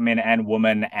classic men and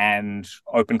women, and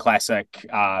open classic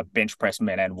bench press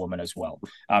men and women as well.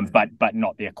 But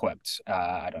not the equipped,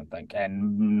 I don't think,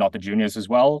 and not the juniors as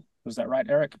well. Was that right,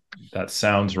 Eric? That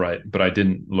sounds right, but I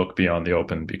didn't look beyond the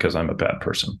open because I'm a bad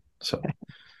person. So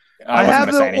I wasn't going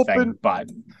to say anything,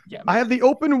 but yeah. I have the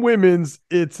open women's.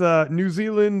 It's New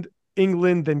Zealand,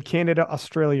 England, then Canada,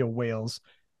 Australia, Wales.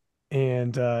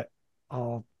 And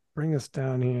I'll bring us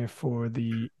down here for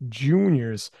the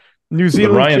juniors. New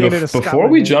Zealand, Ryan, Canada, before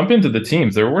Scotland, we jump into the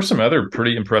teams, there were some other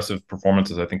pretty impressive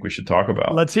performances I think we should talk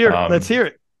about. Let's hear it. Let's hear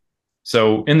it.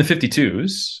 So in the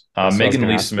 52s, Megan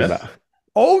Lee Smith.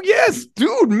 Oh, yes,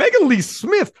 dude. Megan Lee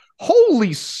Smith.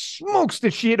 Holy smokes,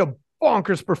 did she hit a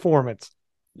bonkers performance.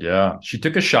 Yeah, she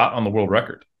took a shot on the world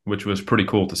record, which was pretty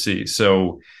cool to see.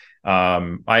 So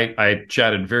I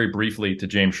chatted very briefly to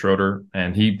James Schroeder,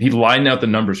 and he lined out the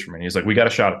numbers for me. He's like, we got a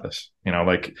shot at this, and I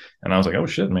was like, oh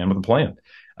shit, man, with the plan.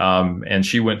 And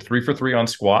she went 3 for 3 on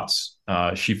squats.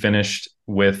 She finished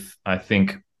with, I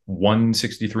think,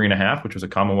 163.5, which was a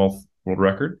Commonwealth world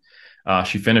record.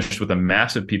 She finished with a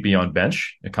massive PB on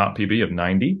bench, a comp PB of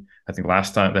 90. I think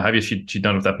last time the heaviest she'd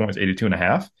done at that point was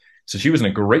 82.5. So she was in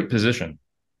a great position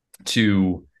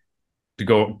to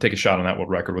go take a shot on that world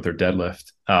record with her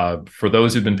deadlift. For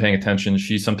those who've been paying attention,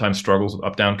 she sometimes struggles with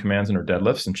up-down commands in her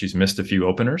deadlifts, and she's missed a few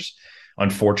openers.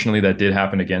 Unfortunately, that did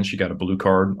happen again. She got a blue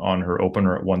card on her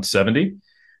opener at 170.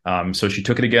 So she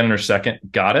took it again in her second,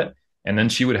 got it, and then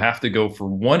she would have to go for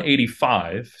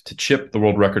 185 to chip the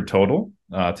world record total,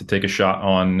 to take a shot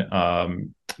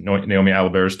on Naomi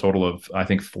Alibert's total of, I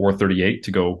think, 438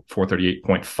 to go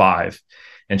 438.5.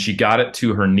 And she got it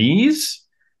to her knees.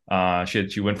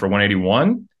 She went for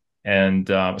 181 and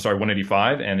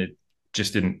 185, and it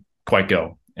just didn't quite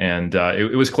go. And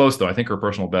it was close though. I think her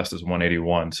personal best is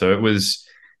 181. So it was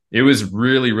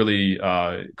really, really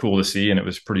cool to see, and it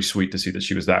was pretty sweet to see that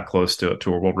she was that close to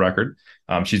a world record.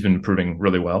 She's been improving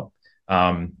really well.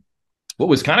 What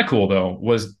was kind of cool though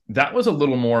was that was a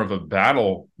little more of a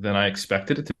battle than I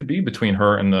expected it to be between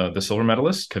her and the silver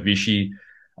medalist Kavishi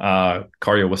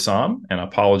Karyawasam. And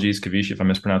apologies, Kavishi, if I'm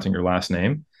mispronouncing your last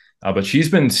name. But she's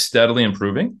been steadily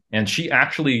improving, and she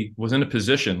actually was in a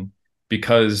position,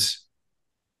 because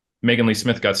Megan Lee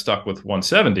Smith got stuck with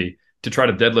 170, to try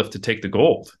to deadlift to take the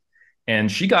gold.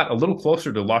 And she got a little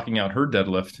closer to locking out her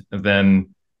deadlift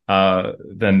than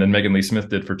Megan Lee Smith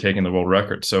did for taking the world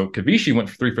record. So Kavishi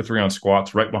went 3 for 3 on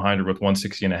squats, right behind her with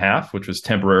 160.5, which was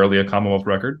temporarily a Commonwealth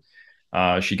record.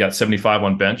 She got 75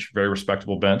 on bench, very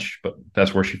respectable bench, but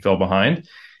that's where she fell behind.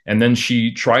 And then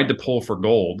she tried to pull for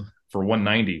gold for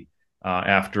 190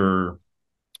 after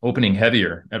opening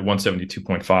heavier at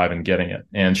 172.5 and getting it.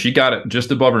 And she got it just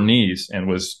above her knees and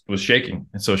was shaking.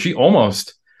 And so she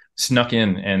almost snuck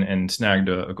in and snagged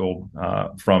a gold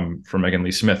from Megan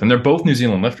Lee Smith. And they're both New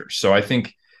Zealand lifters. So I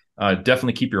think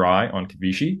definitely keep your eye on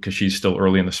Kavishi, because she's still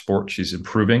early in the sport. She's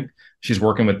improving. She's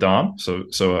working with Dom, so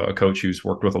a coach who's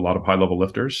worked with a lot of high-level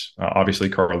lifters, obviously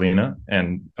Carolina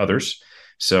and others.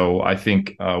 So I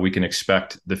think we can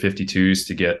expect the 52s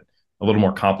to get a little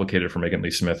more complicated for Megan Lee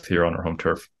Smith here on her home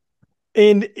turf.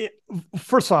 And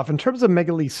first off, in terms of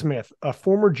Megan Lee Smith, a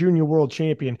former junior world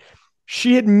champion,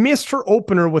 she had missed her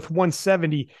opener with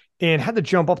 170 and had to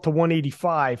jump up to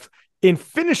 185 and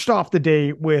finished off the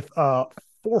day with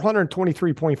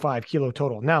 423.5 kilo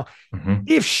total. Now,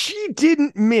 if she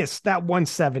didn't miss that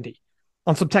 170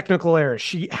 on some technical errors,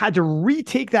 she had to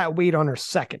retake that weight on her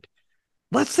second.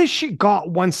 Let's say she got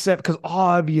 170, because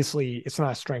obviously it's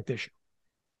not a strength issue.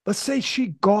 Let's say she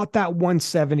got that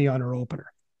 170 on her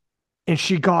opener, and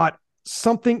she got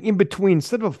something in between.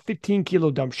 Instead of a 15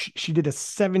 kilo dump, she did a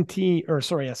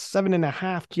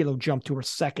 7.5 kilo jump to her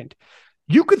second.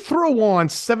 You could throw on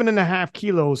 7.5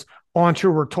 kilos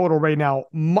onto her total right now.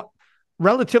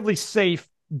 Relatively safe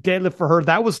deadlift for her.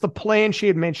 That was the plan she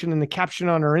had mentioned in the caption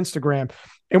on her Instagram.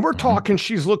 And we're talking,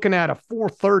 she's looking at a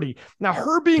 430. Now,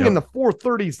 her being in the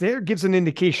 430s there gives an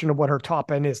indication of what her top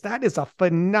end is. That is a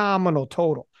phenomenal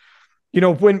total. You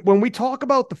know, when we talk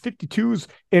about the 52s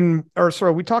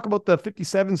we talk about the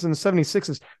 57s and the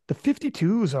 76s, the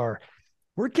 52s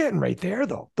we're getting right there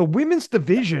though. The women's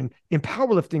division in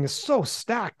powerlifting is so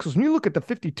stacked because when you look at the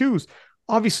 52s,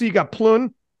 obviously you got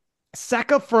Plun,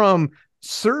 Seka from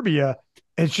Serbia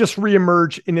has just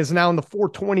reemerged and is now in the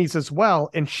 420s as well.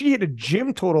 And she hit a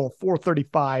gym total of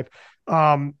 435.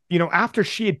 After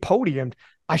she had podiumed,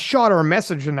 I shot her a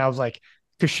message and I was like,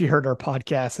 because she heard our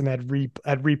podcast and had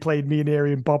replayed me and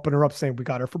Arian bumping her up saying we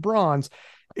got her for bronze.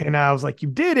 And I was like, you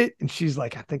did it. And she's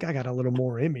like, I think I got a little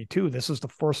more in me too. This is the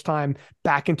first time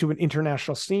back into an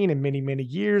international scene in many, many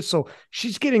years. So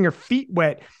she's getting her feet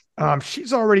wet.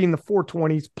 She's already in the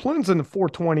 420s. Plun's in the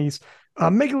 420s.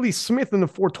 Megan Lee Smith in the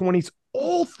 420s.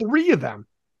 All three of them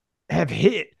have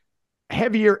hit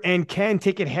heavier and can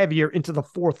take it heavier into the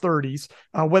 430s,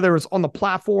 whether it's on the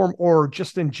platform or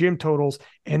just in gym totals.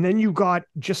 And then you got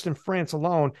just in France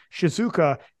alone,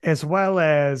 Shizuka, as well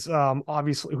as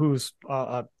obviously who's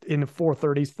in the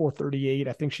 430s, 438.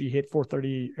 I think she hit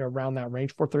 430 around that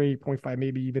range, 438.5,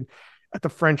 maybe even at the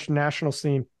French national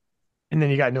scene. And then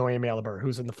you got Noemi Alibert,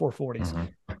 who's in the 440s,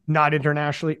 not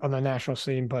internationally on the national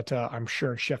scene, but I'm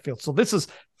sure in Sheffield. So this is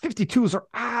 52s are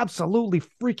absolutely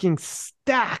freaking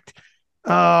stacked.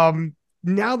 Now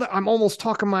that I'm almost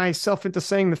talking myself into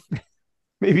saying that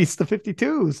maybe it's the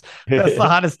 52s. That's the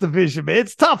hottest division. But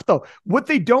it's tough though. What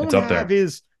they don't have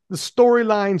is the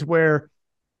storylines where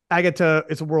Agata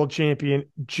is a world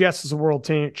champion, Jess is a world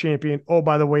champion. Oh,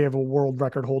 by the way, of a world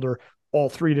record holder, all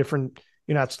three different.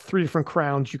 It's three different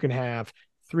crowns you can have,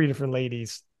 three different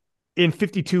ladies. In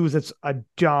 52s, it's a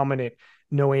dominant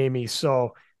Noemi.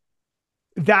 So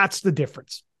that's the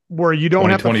difference where you don't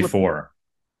have to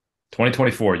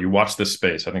 2024, you watch this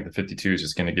space. I think the 52s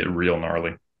is going to get real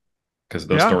gnarly because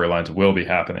those storylines will be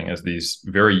happening as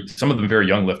some of them very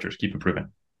young lifters keep improving.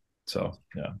 So,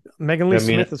 yeah. Megan Lee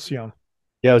Smith is young.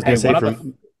 Yeah, I was going to say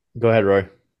go ahead, Roy.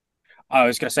 I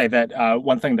was going to say that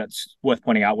one thing that's worth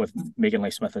pointing out with Megan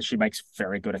Lee Smith is she makes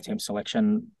very good attempt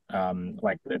selection.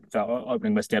 Like the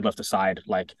opening miss deadlift aside,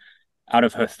 like out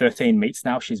of her 13 meets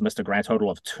now, she's missed a grand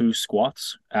total of 2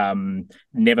 squats,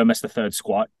 never missed a third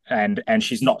squat. And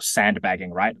she's not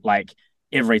sandbagging, right? Like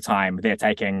every time they're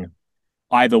taking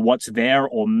either what's there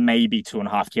or maybe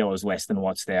 2.5 kilos less than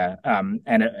what's there.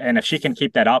 And if she can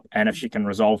keep that up and if she can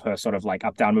resolve her sort of like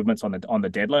up down movements on the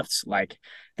deadlifts, like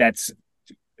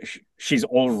she's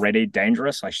already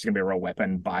dangerous. Like she's gonna be a real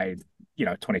weapon by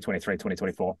 2023,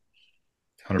 2024.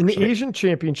 100%. In the Asian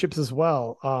championships as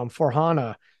well,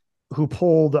 Farhana, who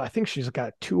pulled, I think she's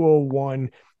got 201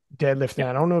 deadlift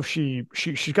now. I don't know if she's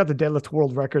got the deadlift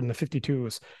world record in the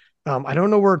 52s. I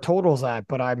don't know where her total's at,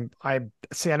 but I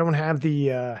don't have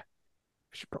the I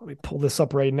should probably pull this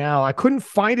up right now. I couldn't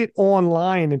find it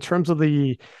online in terms of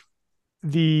the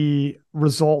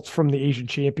results from the Asian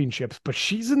championships, but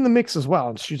she's in the mix as well.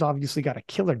 And she's obviously got a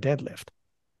killer deadlift.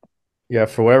 Yeah.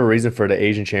 For whatever reason, for the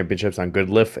Asian championships on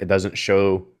Goodlift, it doesn't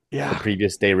show the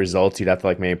previous day results. You'd have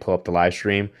to maybe pull up the live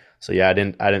stream. So yeah, I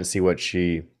didn't see what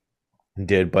she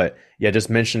did, but yeah, just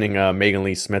mentioning Megan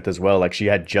Lee Smith as well. Like she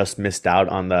had just missed out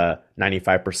on the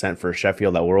 95% for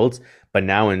Sheffield at Worlds, but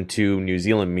now in 2 New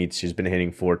Zealand meets, she's been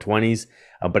hitting 420s.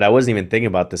 But I wasn't even thinking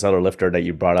about this other lifter that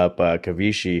you brought up,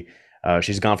 Kavishi.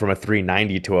 She's gone from a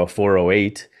 390 to a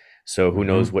 408. So who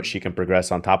knows what she can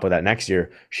progress on top of that next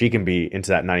year. She can be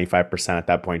into that 95% at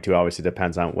that point too. Obviously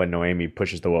depends on what Noemi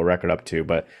pushes the world record up to,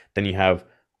 but then you have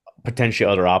potentially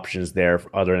other options there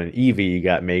other than Evie. You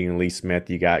got Megan Lee Smith,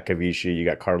 you got Kavishi, you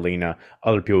got Carlina,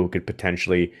 other people who could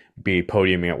potentially be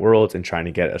podiuming at Worlds and trying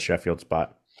to get a Sheffield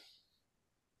spot.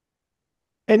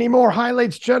 Any more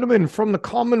highlights, gentlemen, from the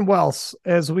Commonwealths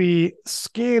as we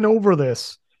scan over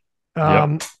this?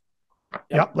 Yep.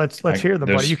 Let's hear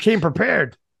them, buddy. You came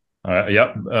prepared.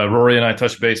 Rory and I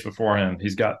touched base beforehand.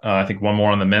 He's got, I think, one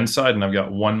more on the men's side, and I've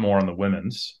got one more on the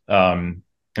women's. In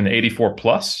the 84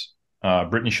 plus,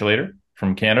 Brittany Schlater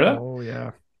from Canada. Oh,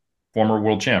 yeah. Former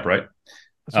world champ, right?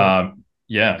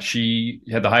 She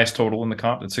had the highest total in the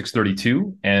comp at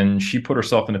 632, and she put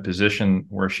herself in a position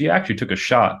where she actually took a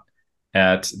shot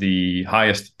at the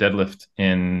highest deadlift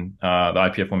in the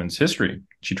IPF women's history.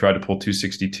 She tried to pull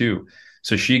 262.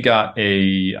 So she got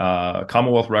a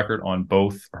Commonwealth record on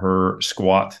both her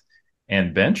squat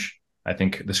and bench. I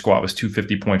think the squat was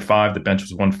 250.5. The bench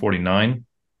was 149.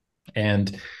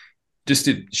 And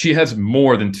she has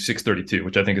more than 632,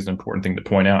 which I think is an important thing to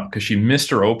point out because she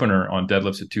missed her opener on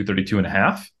deadlifts at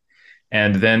 232.5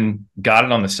 and then got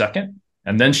it on the second.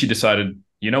 And then she decided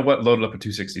you know what, load it up at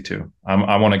 262.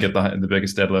 I want to get the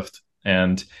biggest deadlift,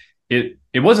 and it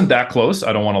wasn't that close.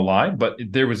 I don't want to lie, but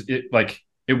there was it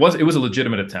was a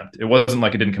legitimate attempt. It wasn't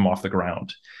like it didn't come off the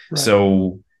ground. Right.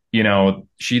 So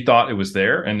she thought it was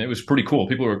there, and it was pretty cool.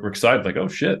 People were excited, like, oh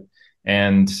shit.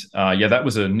 And that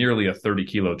was nearly a 30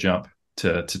 kilo jump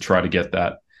to try to get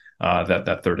that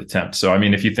third attempt. So I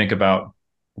mean, if you think about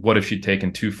what if she'd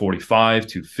taken 245,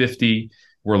 250,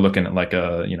 we're looking at like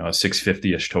a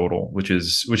 650-ish total, which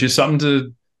is something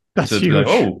to be like,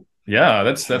 oh yeah,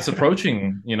 that's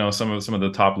approaching some of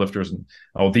the top lifters, and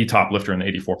the top lifter in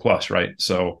 84 plus, right?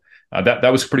 So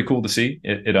that was pretty cool to see.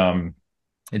 It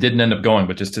didn't end up going,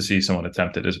 but just to see someone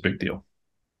attempt it is a big deal.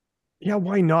 Yeah,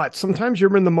 why not? Sometimes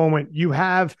you're in the moment. You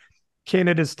have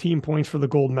Canada's team points for the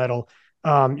gold medal.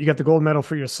 You got the gold medal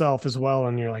for yourself as well,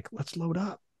 and you're like, let's load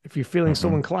up. If you're feeling so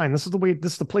inclined, this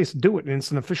is the place to do it. And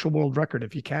it's an official world record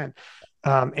if you can.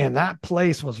 And that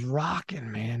place was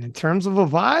rocking, man. In terms of a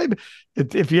vibe,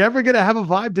 if you're ever going to have a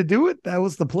vibe to do it, that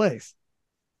was the place.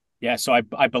 Yeah, so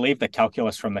I believe the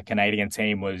calculus from the Canadian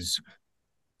team was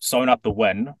sewn up the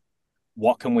win.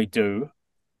 What can we do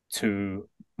to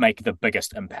make the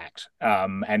biggest impact?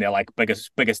 And they're like,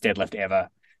 biggest deadlift ever.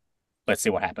 Let's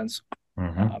see what happens.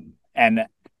 And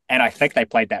I think they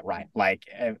played that right. Like,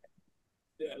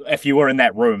 if you were in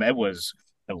that room, it was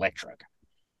electric.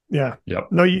 Yeah. Yep.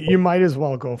 No, you might as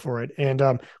well go for it.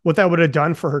 And what that would have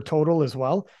done for her total as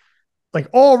well, like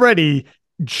already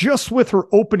just with her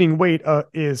opening weight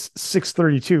is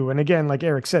 632. And again, like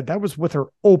Eric said, that was with her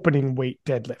opening weight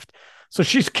deadlift. So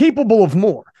she's capable of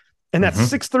more. And that's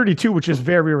 632, which is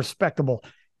very respectable.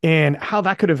 And how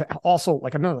that could have also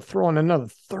like throw on another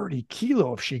 30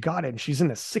 kilo if she got it. And she's in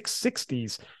the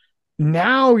 660s.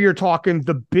 Now you're talking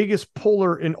the biggest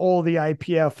puller in all the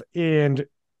IPF and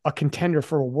a contender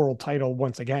for a world title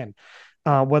once again,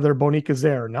 whether Bonica's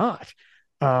there or not.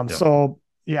 So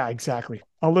yeah, exactly.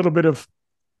 A little bit of,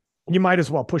 you might as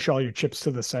well push all your chips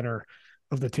to the center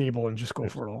of the table and just go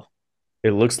for it all.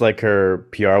 It looks like her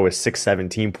PR was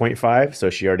 617.5.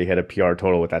 So she already had a PR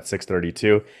total with that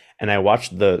 632. And I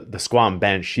watched the squat and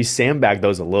bench. She sandbagged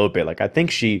those a little bit. Like I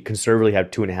think she conservatively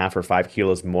had 2.5 or 5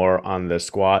 kilos more on the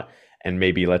squat, and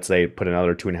maybe let's say put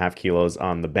another 2.5 kilos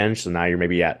on the bench. So now you're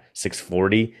maybe at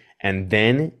 640, and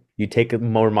then you take a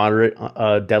more moderate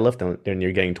deadlift, and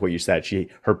you're getting to what you said.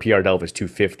 Her PR deadlift is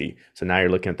 250. So now you're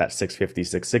looking at that 650,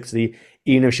 660.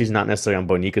 Even if she's not necessarily on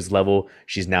Bonica's level,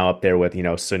 she's now up there with,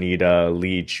 Sunita,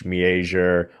 Leach,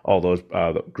 Miager, all those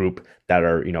group that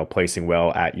are, placing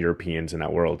well at Europeans and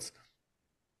at Worlds.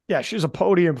 Yeah, she's a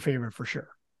podium favorite for sure,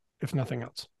 if nothing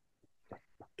else.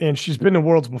 And she's been to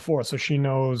Worlds before, so she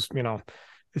knows,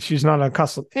 she's not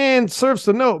accustomed. And serves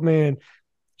to note, man,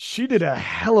 she did a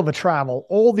hell of a travel.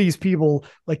 All these people,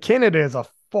 like Canada is a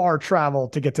far travel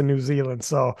to get to New Zealand.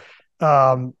 So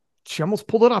she almost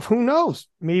pulled it off. Who knows?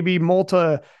 Maybe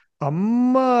Malta, a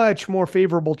much more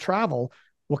favorable travel.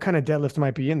 What kind of deadlift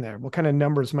might be in there? What kind of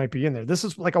numbers might be in there? This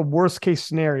is like a worst case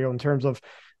scenario in terms of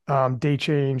day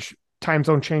change, time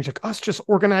zone change. Like us just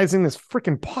organizing this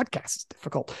freaking podcast is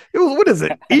difficult. It was, what is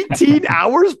it, 18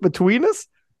 hours between us?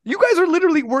 You guys are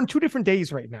literally, we're in 2 different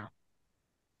days right now.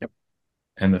 Yep.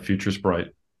 And the future's bright.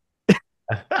 It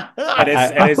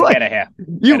is better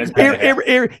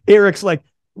here. Eric's like,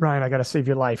 Ryan, I got to save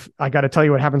your life. I got to tell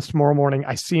you what happens tomorrow morning.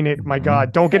 I seen it. My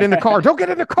God, don't get in the car. Don't get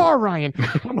in the car, Ryan.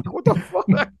 I'm like, what the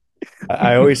fuck?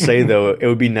 I always say, though, it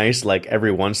would be nice, like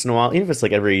every once in a while, even if it's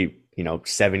like every,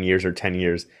 7 years or 10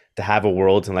 years, to have a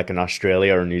Worlds in like in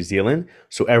Australia or New Zealand,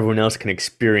 so everyone else can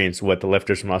experience what the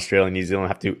lifters from Australia and New Zealand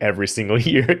have to do every single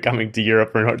year coming to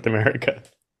Europe or North America.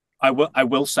 I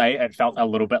will say it felt a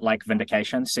little bit like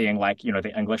vindication seeing like,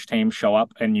 the English team show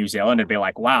up in New Zealand and be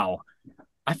like, wow,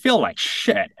 I feel like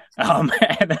shit.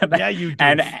 Yeah, you do.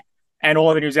 And all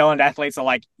of the New Zealand athletes are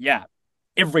like, yeah,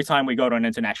 every time we go to an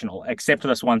international, except for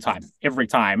this one time, every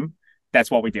time,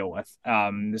 that's what we deal with. I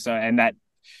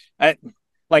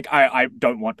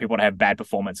don't want people to have bad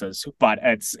performances, but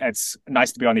it's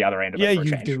nice to be on the other end of it. Yeah,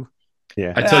 you do.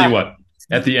 Yeah. I tell you what,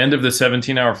 at the end of the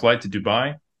 17-hour flight to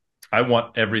Dubai, I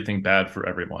want everything bad for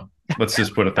everyone. Let's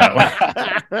just put it that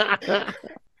way.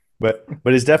 But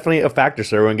it's definitely a factor,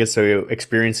 so everyone gets to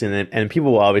experience it. And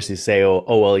people will obviously say, oh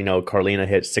well, Carlina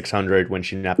hit 600 when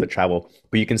she didn't have to travel.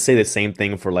 But you can say the same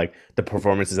thing for like the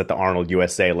performances at the Arnold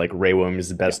USA, like Ray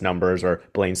Williams' best numbers or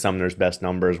Blaine Sumner's best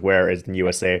numbers, whereas in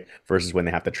USA versus when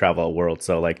they have to travel at World.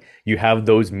 So like you have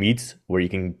those meets where you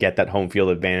can get that home field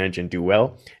advantage and do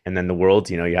well. And then the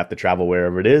Worlds, you have to travel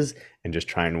wherever it is and just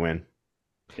try and win.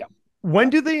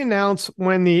 When do they announce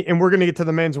and we're going to get to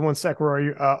the men's in one sec,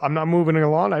 Rory. I'm not moving it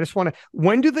along. I just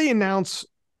when do they announce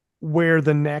where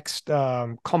the next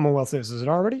Commonwealth is. Is it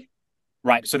already?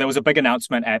 Right. So there was a big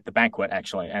announcement at the banquet,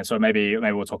 actually. And so maybe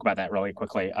we'll talk about that really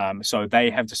quickly. So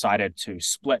they have decided to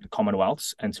split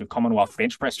Commonwealths into Commonwealth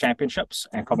Bench Press Championships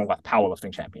and Commonwealth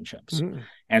Powerlifting Championships. Mm-hmm.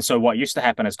 And so what used to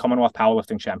happen is Commonwealth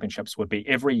Powerlifting Championships would be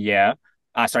every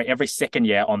second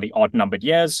year on the odd numbered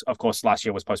years. Of course, last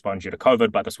year was postponed due to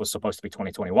COVID, but this was supposed to be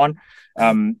 2021.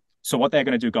 So what they're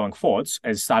going to do going forwards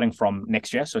is starting from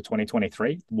next year, so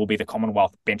 2023, will be the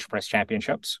Commonwealth Bench Press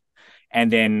Championships.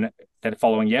 And then the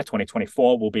following year,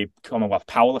 2024, will be Commonwealth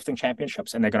Powerlifting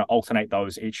Championships. And they're going to alternate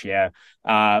those each year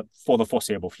for the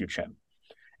foreseeable future.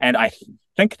 And I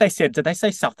think they said, did they say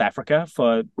South Africa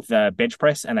for the bench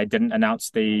press and they didn't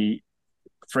announce the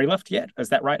free lift yet? Is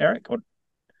that right, Eric? Or...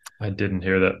 I didn't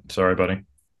hear that. Sorry, buddy.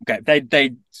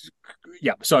 Okay.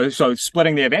 So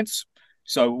splitting the events.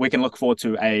 So we can look forward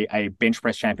to a bench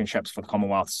press championships for the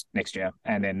Commonwealths next year,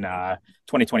 and then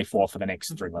 2024 for the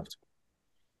next three lift.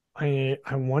 I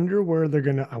wonder where they're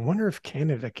gonna. I wonder if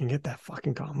Canada can get that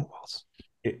fucking Commonwealths.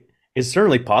 It's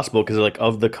certainly possible because, like,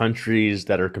 of the countries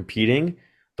that are competing,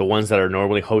 the ones that are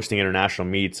normally hosting international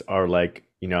meets are like,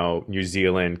 you know, New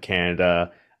Zealand,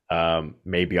 Canada,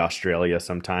 maybe Australia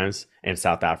sometimes, and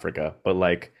South Africa. But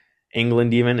like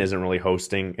England even isn't really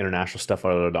hosting international stuff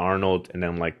other than Arnold, and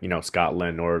then like, you know,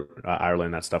 Scotland or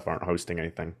Ireland, that stuff aren't hosting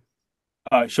anything.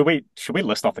 Should we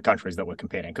list off the countries that we're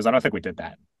competing? Because I don't think we did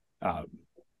that.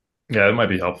 Yeah, it might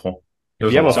be helpful.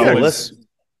 If you have a full list.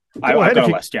 I've got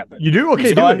a list, yeah. You do?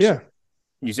 Okay, do it, yeah.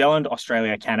 New Zealand,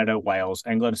 Australia, Canada, Wales,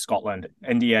 England, Scotland,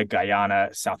 India,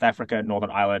 Guyana, South Africa,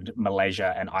 Northern Ireland,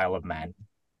 Malaysia, and Isle of Man.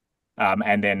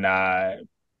 And then I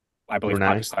believe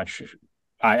Brunei. Pakistan.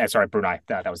 Brunei.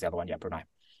 That was the other one. Yeah, Brunei.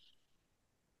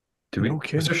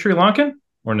 Was there Sri Lankan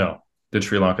or no? Did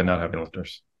Sri Lanka not have any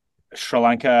lifters? Sri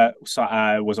Lanka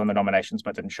was on the nominations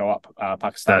but didn't show up.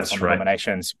 Pakistan was on the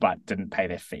nominations but didn't pay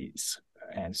their fees,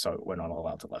 and so we're not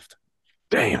allowed to lift.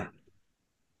 Damn.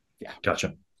 Yeah.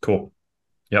 Gotcha. Cool.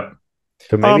 Yep.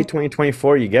 So maybe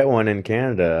 2024 you get one in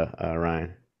Canada,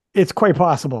 Ryan. It's quite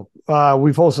possible.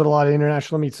 We've hosted a lot of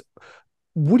international meets.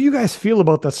 What do you guys feel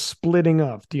about the splitting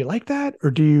of? Do you like that,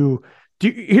 or do you?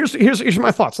 Here's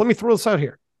my thoughts. Let me throw this out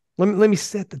here. Let me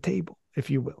set the table, if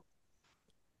you will.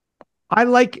 I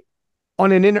like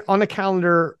on a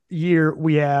calendar year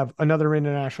we have another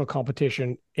international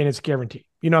competition and it's guaranteed.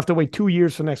 You don't have to wait 2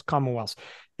 years for the next Commonwealth,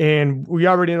 and we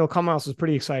already know Commonwealth is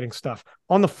pretty exciting stuff.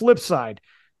 On the flip side,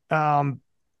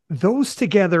 those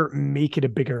together make it a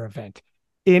bigger event.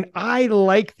 And I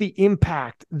like the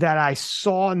impact that I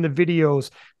saw in the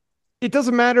videos. It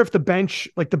doesn't matter if the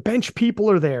bench people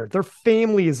are there, their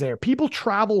family is there. People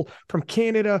travel from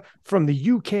Canada, from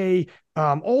the UK,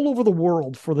 all over the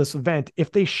world for this event.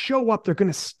 If they show up, they're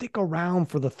going to stick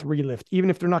around for the three lift, even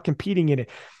if they're not competing in it.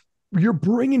 You're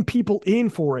bringing people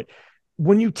in for it.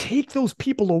 When you take those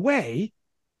people away,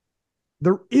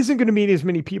 there isn't going to be as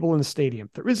many people in the stadium.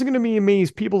 There isn't going to be as many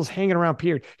people just hanging around,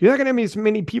 period. You're not going to have as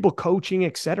many people coaching,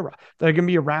 etc. that are going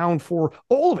to be around for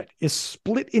all of it. Is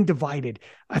split and divided.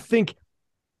 I think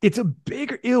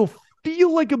it'll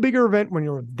feel like a bigger event when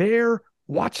you're there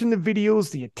watching the videos,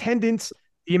 the attendance,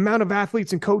 the amount of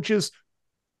athletes and coaches.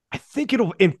 I think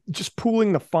just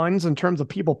pooling the funds in terms of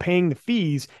people paying the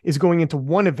fees is going into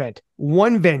one event,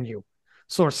 one venue.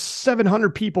 So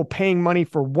 700 people paying money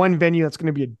for one venue. That's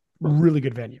going to be a really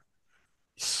good venue.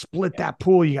 Split that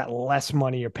pool, you got less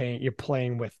money you're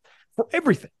playing with for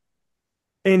everything.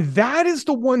 And that is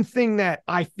the one thing that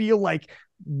I feel like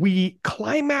we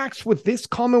climaxed with this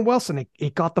Commonwealth, and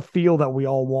it got the feel that we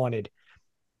all wanted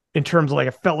in terms of, like,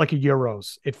 it felt like a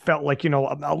Euros. It felt like, you know,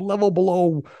 a level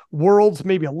below Worlds,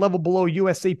 maybe a level below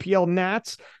USAPL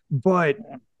Nats, but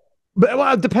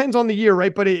well, it depends on the year,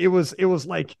 right? But it was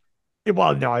like,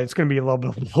 well, no, it's going to be a little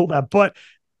bit below that, but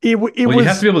It was. You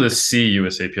have to be able to see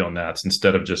USAPL Nats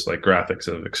instead of just like graphics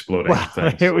of exploding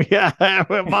things. Yeah,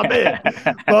 my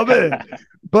bad.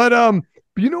 But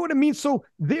you know what I mean? So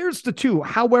there's the two.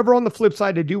 However, on the flip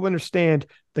side, I do understand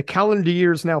the calendar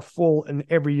year is now full, and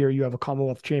every year you have a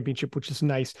Commonwealth Championship, which is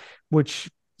nice. And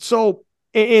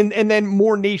then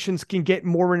more nations can get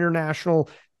more international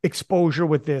exposure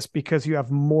with this because you have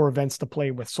more events to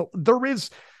play with. So there is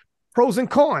pros and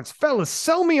cons. Fellas,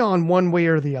 sell me on one way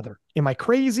or the other. Am I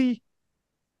crazy?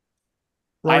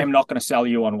 Right. I am not going to sell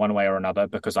you on one way or another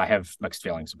because I have mixed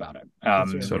feelings about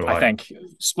it. So do I think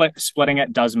splitting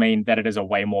it does mean that it is a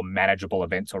way more manageable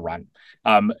event to run.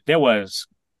 There was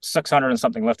 600 and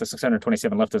something lifters,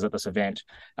 627 lifters at this event.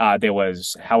 There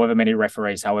was however many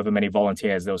referees, however many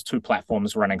volunteers. There was 2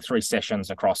 platforms running 3 sessions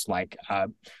across like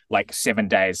 7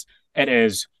 days. It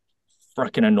is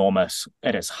freaking enormous.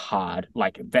 It is hard.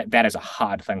 Like that is a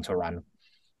hard thing to run.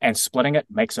 And splitting it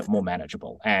makes it more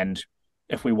manageable. And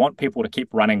if we want people to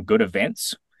keep running good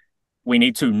events, we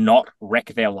need to not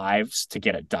wreck their lives to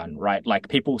get it done, right? Like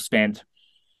people spent,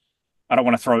 I don't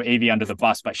want to throw Evie under the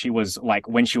bus, but she was like,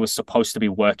 when she was supposed to be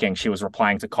working, she was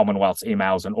replying to Commonwealth's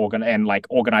emails and like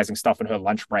organizing stuff in her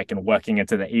lunch break and working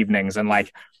into the evenings and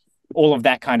like all of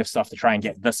that kind of stuff to try and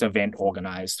get this event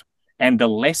organized. And the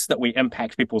less that we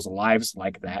impact people's lives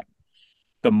like that,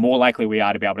 the more likely we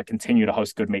are to be able to continue to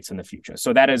host good meets in the future.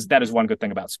 So that is one good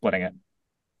thing about splitting it.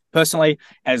 Personally,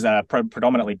 as a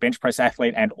predominantly bench press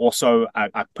athlete and also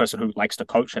a person who likes to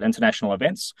coach at international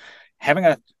events, having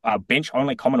a bench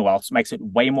only Commonwealths makes it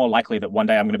way more likely that one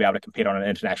day I'm going to be able to compete on an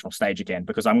international stage again,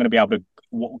 because I'm going to be able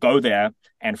to go there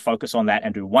and focus on that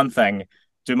and do one thing,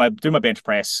 do my bench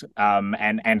press,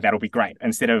 and that'll be great.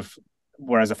 Instead of,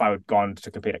 whereas if I had gone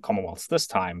to compete at Commonwealths this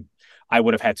time, I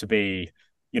would have had to be,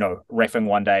 reffing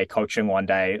one day, coaching one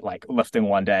day, like lifting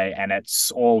one day, and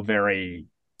it's all very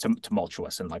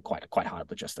tumultuous and like quite hard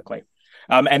logistically.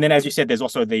 And then, as you said, there's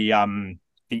also the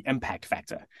impact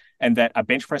factor, and that a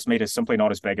bench press meet is simply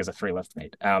not as big as a 3 lift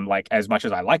meet. Like, as much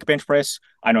as I like bench press,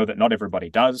 I know that not everybody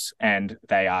does, and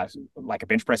they are like, a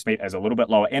bench press meet is a little bit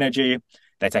lower energy.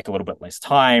 They take a little bit less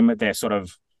time. They're sort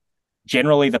of,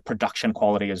 generally the production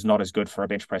quality is not as good for a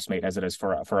bench press meet as it is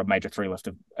for a major 3 lift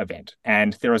event.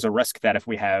 And there is a risk that if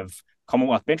we have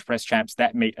Commonwealth bench press champs,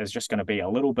 that meet is just going to be a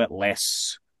little bit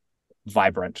less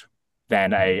vibrant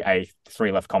than a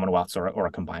 3 lift Commonwealths or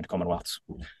a combined Commonwealths.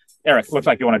 Eric, looks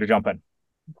like you wanted to jump in.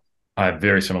 I have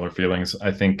very similar feelings.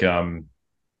 I think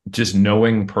just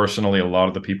knowing personally a lot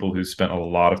of the people who spent a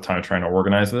lot of time trying to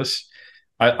organize this,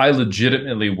 I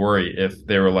legitimately worry if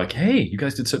they were like, hey, you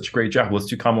guys did such a great job, let's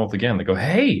do Commonwealth again. They go,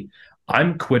 hey,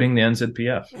 I'm quitting the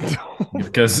NZPF.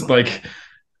 Because like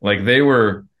they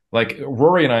were, like,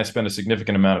 Rory and I spent a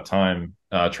significant amount of time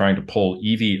trying to pull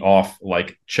Evie off,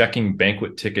 like, checking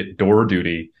banquet ticket door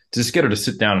duty to just get her to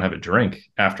sit down and have a drink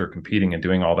after competing and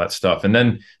doing all that stuff. And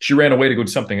then she ran away to go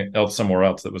do something else somewhere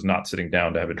else that was not sitting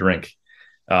down to have a drink.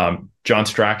 John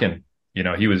Strachan,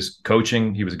 he was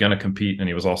coaching, he was going to compete, and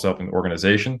he was also helping the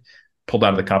organization, pulled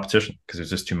out of the competition because it was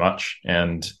just too much.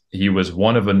 And he was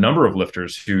one of a number of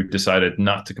lifters who decided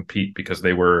not to compete because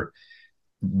they were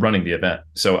running the event.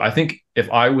 So I think if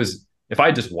I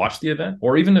just watched the event,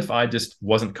 or even if I just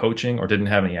wasn't coaching or didn't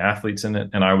have any athletes in it,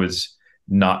 and I was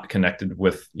not connected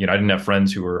with, I didn't have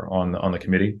friends who were on the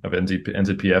committee of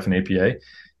NZPF and APA,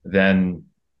 then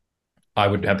I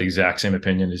would have the exact same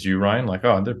opinion as you, Ryan, like,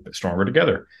 oh, they're stronger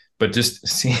together. But just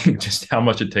seeing just how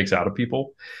much it takes out of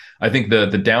people, I think the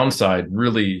downside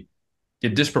really,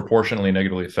 it disproportionately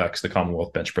negatively affects the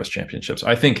Commonwealth Bench Press Championships.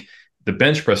 I think the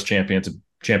Bench Press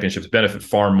championships benefit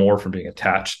far more from being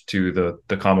attached to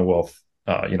the Commonwealth,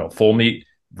 full meet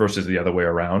versus the other way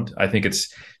around. I think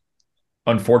it's,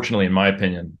 unfortunately, in my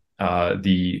opinion,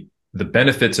 the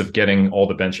benefits of getting all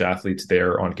the bench athletes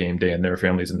there on game day and their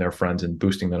families and their friends and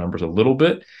boosting the numbers a little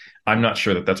bit, I'm not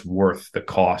sure that that's worth the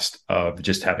cost of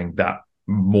just having that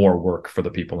more work for the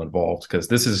people involved. Because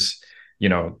this is,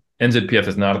 NZPF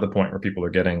is not at the point where people are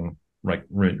getting like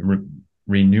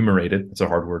remunerated. It's a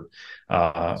hard word,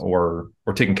 or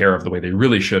taken care of the way they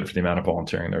really should for the amount of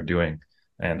volunteering they're doing.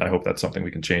 And I hope that's something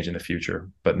we can change in the future.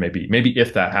 But maybe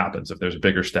if that happens, if there's a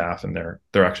bigger staff and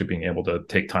they're actually being able to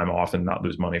take time off and not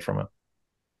lose money from it.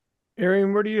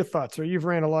 Arian, what are your thoughts? Or you've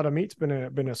ran a lot of meets,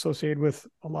 been associated with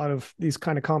a lot of these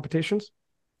kind of competitions?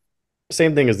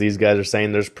 Same thing as these guys are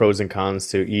saying. There's pros and cons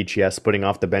to each. Yes, putting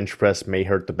off the bench press may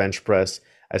hurt the bench press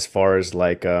as far as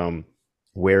like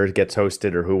where it gets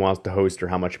hosted or who wants to host or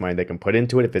how much money they can put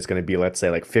into it. If it's going to be, let's say,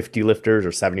 like 50 lifters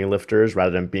or 70 lifters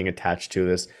rather than being attached to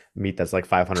this meet that's like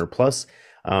 500 plus.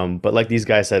 But like these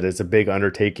guys said, it's a big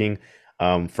undertaking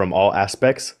from all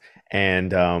aspects.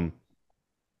 And,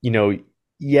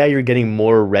 yeah, you're getting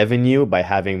more revenue by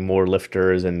having more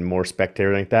lifters and more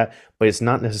spectators like that, but it's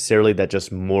not necessarily that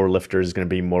just more lifters is going to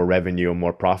be more revenue and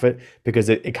more profit, because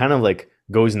it kind of like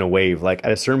goes in a wave. Like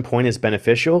at a certain point it's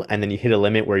beneficial, and then you hit a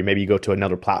limit where maybe you go to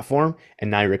another platform and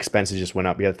now your expenses just went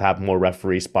up. You have to have more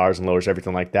referees, spars and lowers,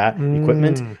 everything like that,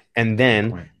 equipment. And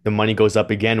then the money goes up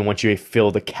again once you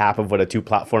fill the cap of what a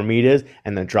 2-platform meet is,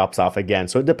 and then drops off again.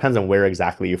 So it depends on where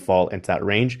exactly you fall into that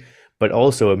range. But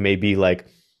also it may be like,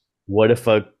 what if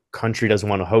a country doesn't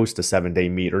want to host a 7-day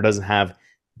meet or doesn't have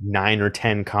 9 or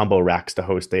 10 combo racks to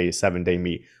host a 7-day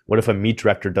meet? What if a meet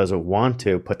director doesn't want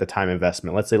to put the time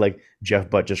investment? Let's say like Jeff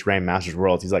Butt just ran Masters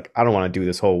Worlds. He's like, I don't want to do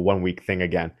this whole 1-week thing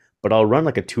again, but I'll run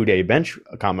like a 2-day bench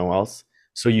Commonwealths,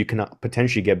 so you can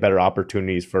potentially get better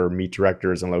opportunities for meet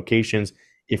directors and locations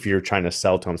if you're trying to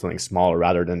sell to them something smaller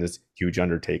rather than this huge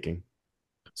undertaking.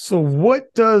 So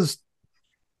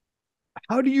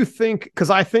how do you think, because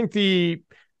I think the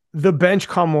bench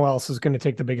Commonwealth is going to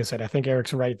take the biggest hit. I think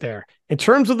Eric's right there. In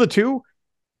terms of the two,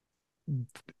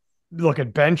 look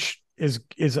at bench is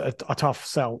a tough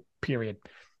sell, period.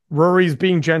 Rory's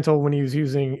being gentle when he was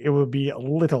using it would be a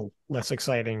little less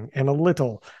exciting and a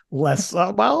little less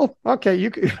well, okay, you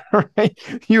could right.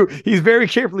 He's very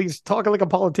careful. He's talking like a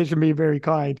politician, being very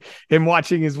kind and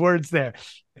watching his words there.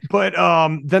 But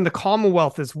then the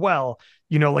Commonwealth as well,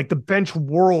 like the bench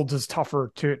worlds is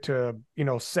tougher to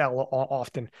sell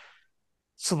often.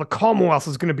 So the Commonwealth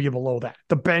is going to be below that.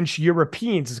 The bench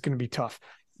Europeans is going to be tough.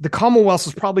 The Commonwealth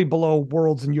is probably below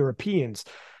worlds and Europeans.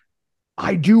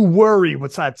 I do worry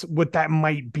what that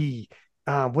might be,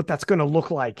 what that's going to look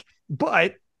like.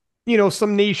 But,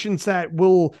 some nations that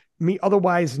will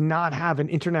otherwise not have an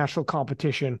international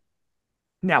competition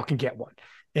now can get one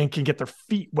and can get their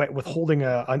feet wet with holding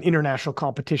an international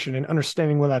competition and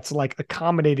understanding what that's like,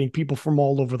 accommodating people from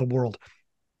all over the world.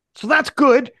 So that's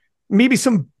good. Maybe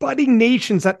some budding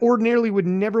nations that ordinarily would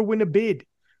never win a bid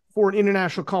for an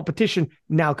international competition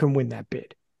now can win that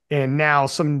bid. And now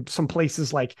some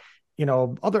places like,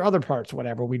 other parts,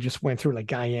 whatever we just went through, like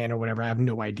Guyana or whatever. I have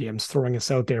no idea. I'm just throwing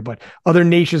this out there, but other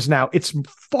nations now, it's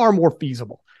far more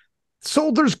feasible.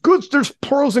 So there's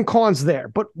pros and cons there.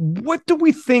 But what do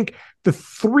we think the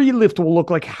 3 lift will look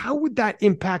like? How would that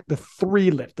impact the 3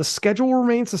 lift? The schedule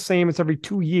remains the same. It's every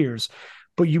 2 years,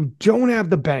 but you don't have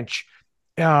the bench.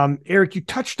 Eric, you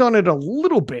touched on it a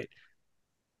little bit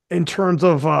in terms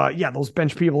of, those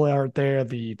bench people aren't there.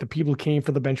 The people who came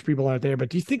for the bench people aren't there. But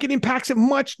do you think it impacts it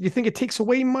much? Do you think it takes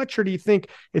away much? Or do you think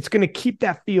it's going to keep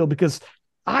that feel? Because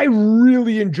I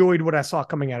really enjoyed what I saw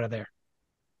coming out of there.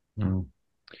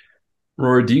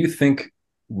 Rory, do you think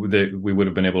that we would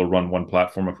have been able to run one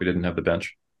platform if we didn't have the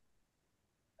bench?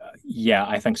 Yeah,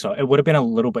 I think so. It would have been a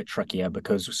little bit trickier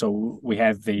because we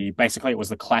had basically it was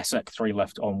the classic 3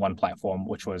 lift on one platform,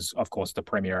 which was of course the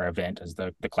premier event is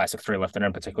the classic 3 lift, and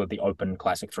in particular the open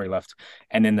classic 3 lift.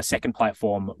 And then the second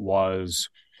platform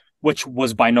which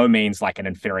was by no means like an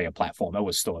inferior platform. It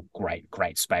was still a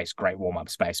great space, great warm-up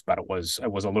space, but it was a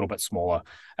little bit smaller.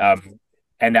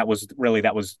 And that was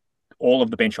all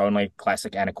of the bench only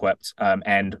classic and equipped.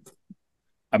 And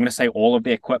I'm going to say all of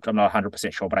the equipped. I'm not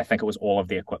 100% sure, but I think it was all of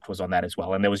the equipped was on that as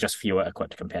well. And there was just fewer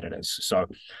equipped competitors. So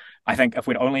I think if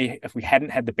we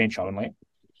hadn't had the bench only,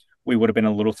 we would have been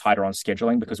a little tighter on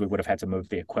scheduling because we would have had to move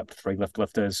the equipped 3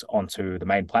 lifters onto the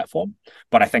main platform.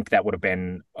 But I think that would have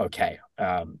been okay.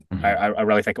 I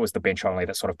really think it was the bench only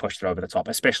that sort of pushed it over the top,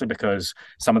 especially because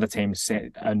some of the teams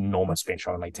set enormous bench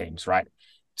only teams, right?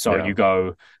 So you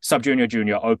go sub junior,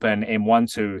 junior, open,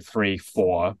 M1, 2, 3,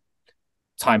 4,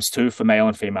 times 2 for male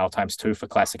and female, times 2 for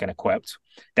classic and equipped.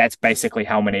 That's basically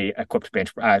how many equipped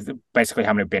bench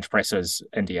presses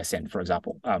in DSN, for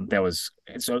example. There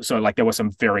were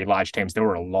some very large teams. There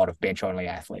were a lot of bench only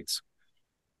athletes.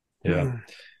 Yeah.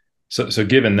 So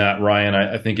given that, Ryan,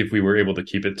 I think if we were able to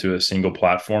keep it to a single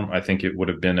platform, I think it would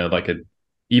have been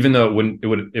even though it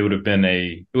would have been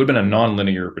a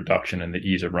non-linear reduction in the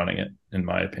ease of running it, in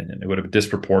my opinion. It would have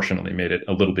disproportionately made it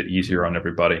a little bit easier on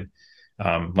everybody.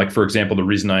 For example, the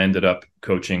reason I ended up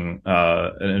coaching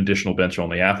an additional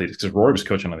bench-only athlete is because Rory was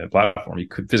coaching on the platform. He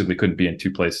physically couldn't be in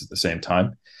 2 places at the same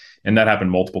time. And that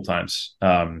happened multiple times.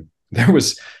 There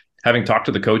was, having talked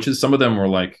to the coaches, some of them were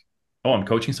like, oh, I'm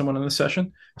coaching someone in this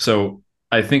session. So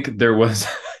I think there was,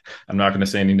 I'm not going to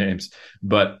say any names,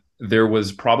 but there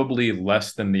was probably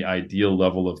less than the ideal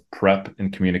level of prep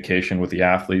and communication with the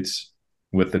athletes,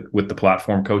 with the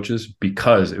platform coaches,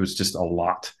 because it was just a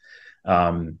lot.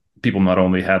 People not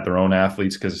only had their own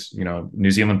athletes because, New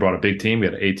Zealand brought a big team. We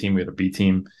had an A team, we had a B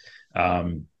team.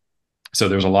 So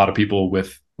there's a lot of people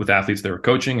with athletes they were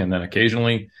coaching. And then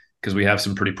occasionally, because we have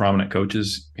some pretty prominent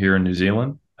coaches here in New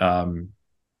Zealand, they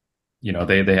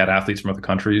had athletes from other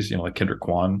countries, like Kendrick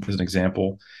Kwan is an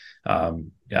example. I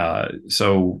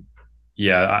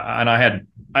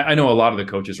know a lot of the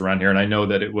coaches around here, and I know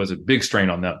that it was a big strain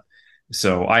on them.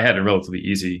 So I had it relatively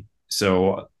easy.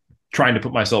 So trying to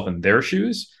put myself in their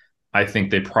shoes, I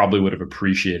think they probably would have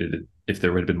appreciated it if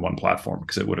there would have been one platform,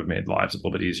 because it would have made lives a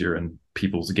little bit easier and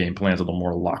people's game plans a little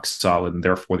more lock solid, and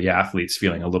therefore the athletes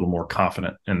feeling a little more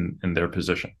confident in their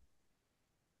position.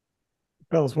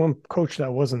 Well, there's one coach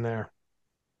that wasn't there.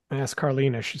 I asked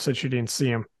Carlina. She said she didn't see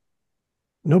him.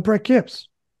 No Brett Gibbs.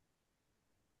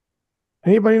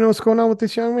 Anybody know what's going on with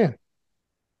this young man?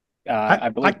 I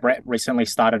believe Brett recently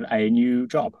started a new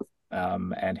job,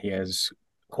 and he has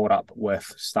caught up with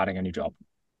starting a new job.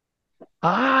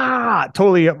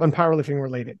 Totally on powerlifting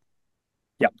related.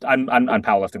 Yep, I'm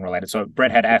powerlifting related. So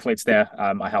Brett had athletes there.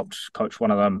 I helped coach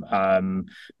one of them.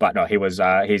 But no, he was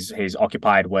he's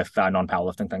occupied with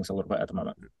non-powerlifting things a little bit at the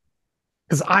moment.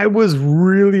 Because I was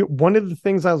really, one of the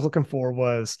things I was looking for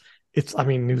was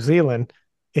New Zealand.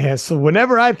 Yeah. So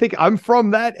whenever I think, I'm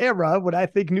from that era, when I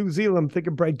think New Zealand, I'm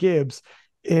thinking Brett Gibbs.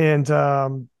 And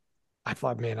I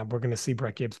thought, man, we're going to see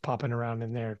Brett Gibbs popping around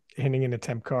in there, handing in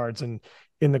attempt cards and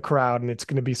in the crowd, and it's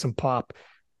going to be some pop.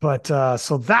 But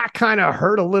so that kind of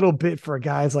hurt a little bit for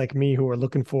guys like me who are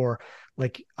looking for,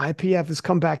 like, IPF has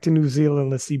come back to New Zealand.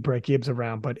 Let's see Brett Gibbs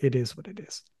around, but it is what it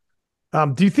is.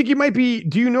 Do you think he might be,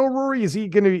 do you know, Rory, is he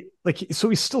going to be like, so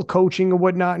he's still coaching and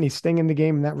whatnot, and he's staying in the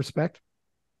game in that respect?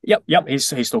 Yep. He's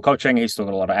still coaching. He's still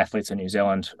got a lot of athletes in New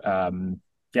Zealand.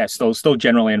 Yeah, still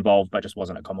generally involved, but just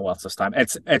wasn't at Commonwealth this time.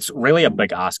 It's really a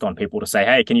big ask on people to say,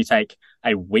 hey, can you take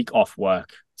a week off work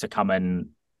to come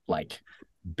in, like,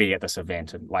 be at this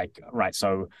event? And like, right.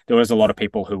 So there was a lot of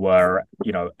people who were,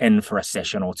 in for a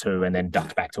session or two and then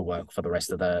ducked back to work for the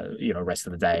rest of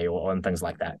the day or and things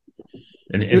like that.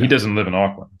 And he doesn't live in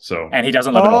Auckland. And he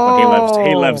doesn't live in Auckland.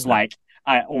 He lives like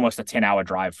almost a 10-hour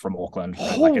drive from Auckland.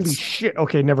 Holy shit.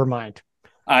 Okay, never mind.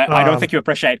 I don't think you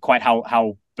appreciate quite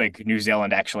how big New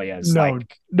Zealand actually is.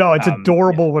 No, it's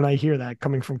adorable when I hear that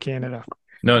coming from Canada.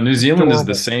 No, New Zealand is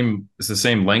the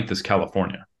same length as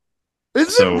California.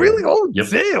 Is it really? Oh, yep.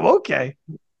 Damn. Okay.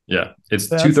 Yeah, it's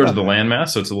 2/3 of the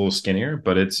landmass, so it's a little skinnier,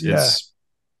 but it's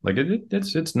like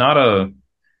it's not a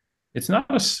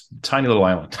tiny little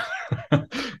island.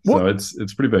 So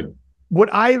it's pretty big. What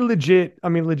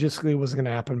logistically wasn't going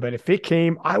to happen, but if it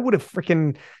came, I would have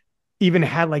freaking even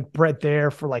had like Brett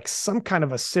there for like some kind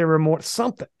of a ceremony,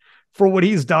 something for what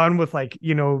he's done with, like,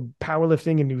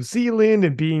 powerlifting in New Zealand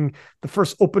and being the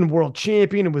first open world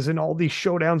champion and was in all these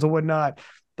showdowns and whatnot.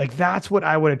 Like, that's what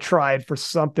I would have tried for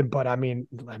something. But I mean,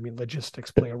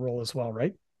 logistics play a role as well,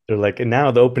 right? They're like, and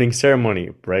now the opening ceremony,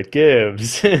 Brett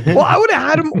Gibbs. Well, I would have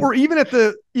had him, or even at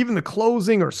the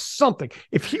closing or something.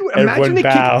 If he imagine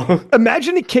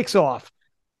it kicks off.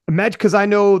 Imagine, because I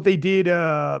know they did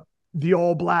the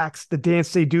All Blacks, the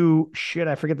dance they do. Shit,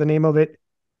 I forget the name of it.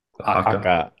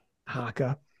 Haka.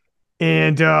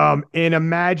 And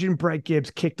imagine Brett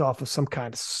Gibbs kicked off with some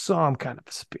kind of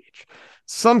a speech,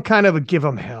 some kind of a give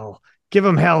him hell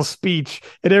speech,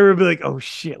 and everybody like, oh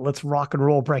shit, let's rock and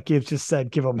roll. Brett Gibbs just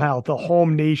said, give him hell, the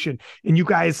home nation. And you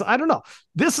guys, I don't know.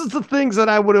 This is the things that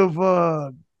I would have,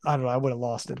 I would have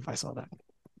lost it if I saw that.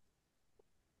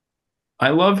 I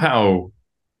love how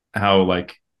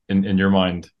like in your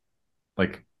mind,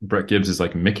 like, Brett Gibbs is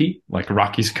like Mickey, like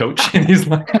Rocky's coach, and he's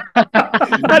like,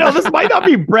 I know this might not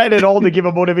be Brett at all to give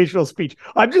a motivational speech.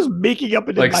 I'm just making up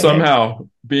like somehow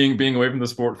being away from the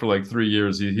sport for like 3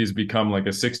 years, he's become like a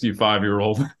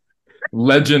 65-year-old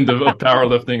legend of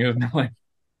powerlifting. And like,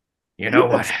 you know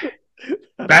what?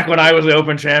 Back when I was the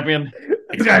Open champion,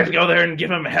 these guys go there and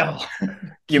give him hell.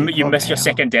 You miss your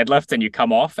second deadlift and you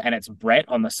come off, and it's Brett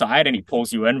on the side, and he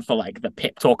pulls you in for like the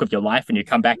pep talk of your life, and you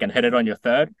come back and hit it on your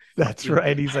third. That's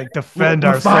right. He's like, defend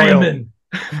our firemen.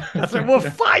 That's right. We're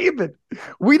firemen.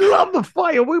 We love the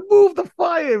fire. We move the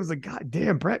fire. It was like, God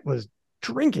damn, Brett was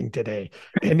drinking today,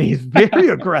 and he's very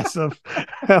aggressive.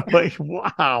 I'm like,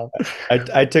 wow.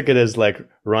 I took it as like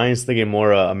Ryan's thinking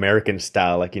more American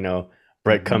style, like,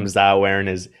 Brett comes out wearing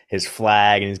his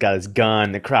flag and he's got his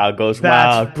gun. The crowd goes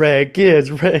wild. Brett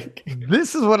Gibbs.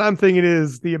 This is what I'm thinking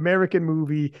is the American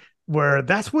movie where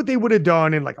that's what they would have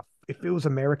done in, like, if it was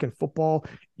American football,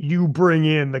 you bring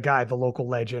in the guy, the local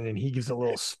legend, and he gives a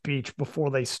little speech before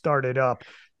they start it up.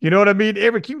 You know what I mean?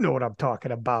 Eric, you know what I'm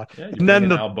talking about. Yeah, and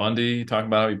then Al Bundy, talking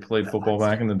about how he played football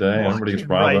back in the day. Everybody gets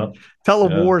riled up. Tell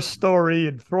a war story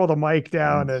and throw the mic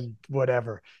down and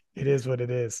whatever. It is what it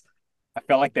is. I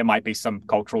feel like there might be some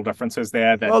cultural differences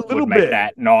there that would make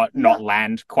that not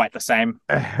land quite the same.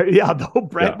 Though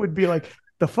Brett would be like,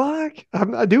 the fuck?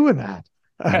 I'm not doing that.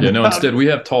 Instead we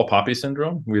have tall poppy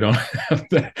syndrome. We don't have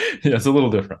that. Yeah, it's a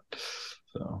little different.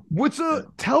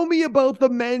 So tell me about the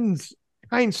men's,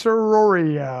 kind Sir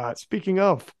Rory. Speaking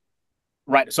of.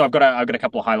 Right. So I've got a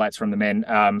couple of highlights from the men.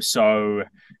 So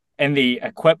in the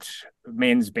equipped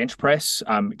men's bench press,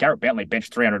 Garrett Bentley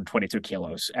benched 322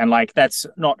 kilos, and like, that's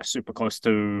not super close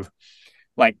to,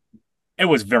 like, it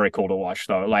was very cool to watch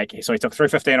though. Like, so he took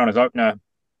 315 on his opener,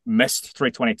 missed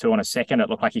 322 on his second.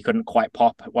 It looked like he couldn't quite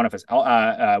pop one of his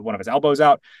elbows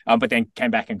out, but then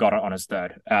came back and got it on his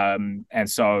third. And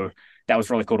so that was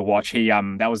really cool to watch. He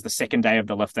that was the second day of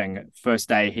the lifting. First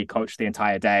day he coached the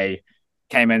entire day,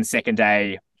 came in second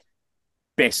day,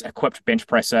 best equipped bench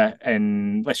presser,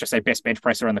 and let's just say best bench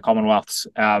presser in the Commonwealths.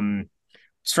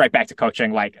 straight back to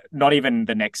coaching, like not even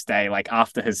the next day, like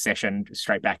after his session,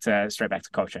 straight back to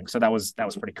coaching. So that was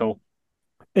pretty cool.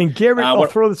 And Garrett, I'll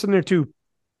throw this in there too.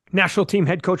 National team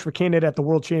head coach for Canada at the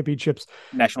World Championships.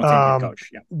 National team head coach.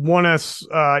 Yeah. Won us,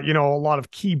 a lot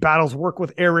of key battles. Work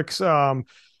with Eric's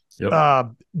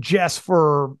Jess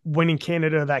for winning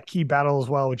Canada that key battle as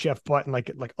well with Jeff Button,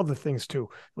 like other things too.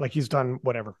 Like he's done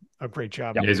a great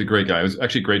job. Yeah, he's a great guy. It was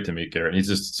actually great to meet Garrett. He's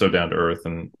just so down to earth,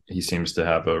 and he seems to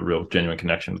have a real genuine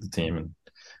connection with the team. And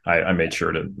I made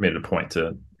it a point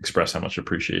to express how much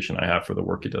appreciation I have for the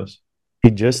work he does. He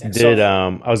just did.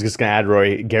 I was just going to add,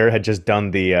 Roy, Garrett had just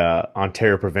done the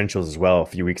Ontario Provincials as well a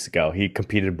few weeks ago. He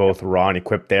competed both raw and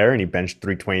equipped there, and he benched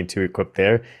 322 equipped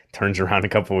there. Turns around a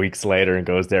couple of weeks later and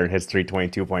goes there and hits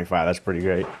 322.5. That's pretty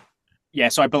great. Yeah,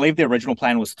 so I believe the original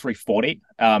plan was 340,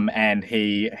 and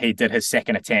he did his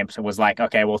second attempt and was like,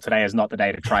 okay, well, today is not the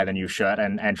day to try the new shirt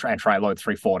and try load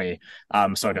 340.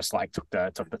 So just like took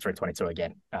the 322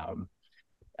 again.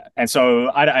 And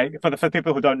so for the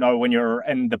people who don't know, when you're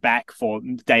in the back for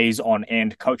days on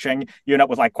end coaching, you end up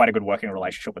with like quite a good working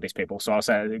relationship with these people. So I'll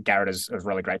say Garrett is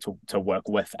really great to work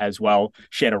with as well.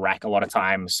 Shared a rack a lot of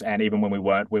times. And even when we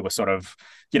weren't, we were sort of,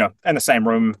 in the same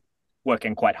room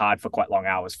working quite hard for quite long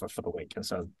hours for the week. And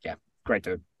so, yeah, great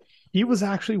dude. He was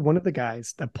actually one of the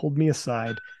guys that pulled me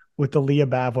aside with the Leah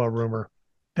Bava rumor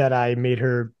that I made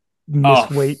her miss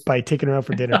weight by taking her out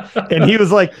for dinner. And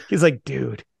he's like,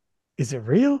 dude, is it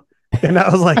real? And I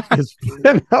was like,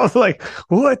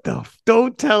 what the?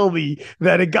 Don't tell me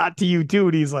that it got to you too.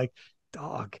 And he's like,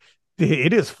 dog,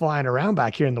 it is flying around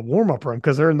back here in the warm-up room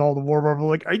because they're in all the warm-up room.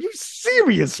 Like, are you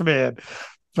serious, man?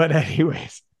 But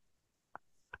anyways.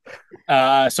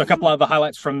 So a couple of the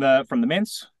highlights from the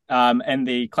men's. And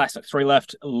the classic 3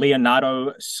 lift,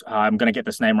 Leonardo, I'm going to get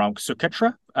this name wrong,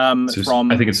 Sukitra. I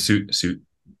think it's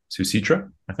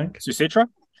Susitra, I think. Susitra.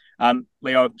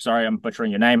 Leo, sorry, I'm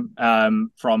butchering your name,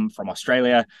 from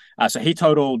Australia. So he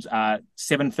totaled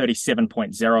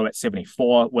 737.0 at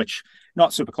 74, which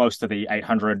not super close to the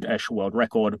 800-ish world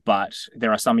record, but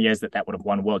there are some years that would have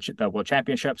won the world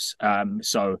championships.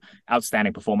 So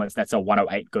outstanding performance. That's a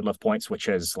 108 good lift points, which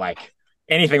is like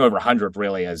anything over 100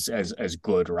 really is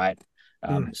good, right?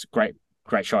 It's great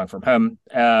showing from him.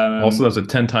 Also, there's a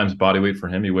 10 times body weight for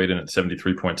him. He weighed in at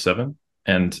 73.7.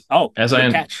 And as I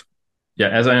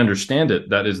understand it,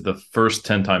 that is the first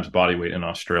 10 times body weight in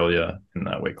Australia in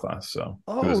that weight class. So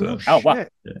wow, yeah.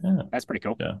 That's pretty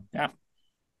cool. Yeah.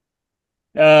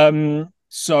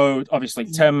 So obviously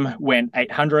Tim went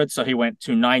 800, so he went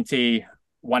 290,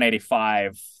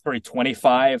 185,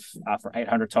 325 for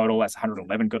 800 total. That's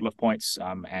 111 good lift points,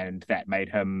 and that made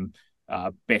him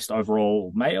best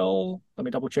overall male. Let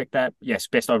me double check that. Yes,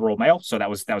 best overall male. So that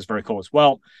was very cool as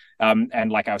well.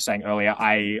 And like I was saying earlier,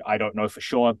 I don't know for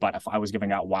sure, but if I was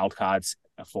giving out wild cards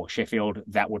for Sheffield,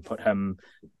 that would put him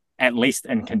at least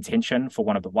in contention for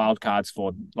one of the wild cards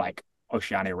for like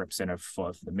Oceania representative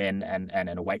for the men and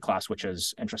in a weight class, which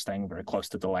is interesting, very close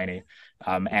to Delaney,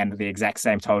 and the exact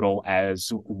same total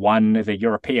as one of the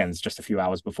Europeans just a few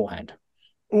hours beforehand.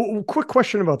 Well, quick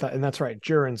question about that. And that's right.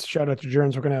 Jurens, shout out to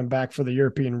Jurens. We're going to have him back for the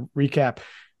European recap.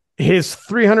 His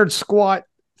 300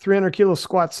 kilo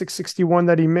squat, 661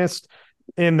 that he missed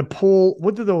in the pull.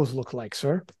 What do those look like,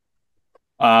 sir?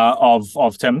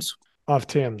 Of Tim's. Of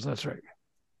Tim's. That's right.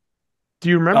 Do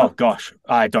you remember? Oh gosh,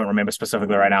 I don't remember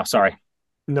specifically right now. Sorry.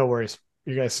 No worries.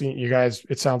 You guys,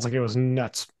 it sounds like it was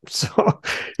nuts. So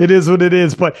it is what it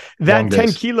is. But that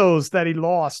 10 kilos that he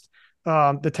lost,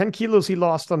 the 10 kilos he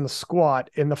lost on the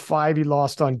squat and the 5 he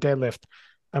lost on deadlift.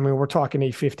 I mean, we're talking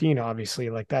 815,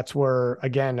 obviously. Like that's where,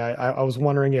 again, I was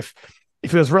wondering if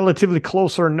it was relatively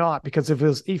close or not, because if it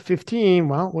was 815,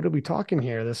 well, what are we talking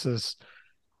here? This is,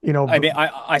 I mean,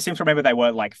 I seem to remember they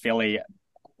were like fairly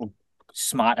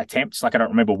smart attempts. Like I don't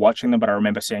remember watching them, but I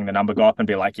remember seeing the number go up and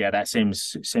be like, yeah, that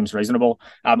seems reasonable.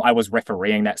 I was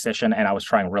refereeing that session and I was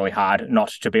trying really hard not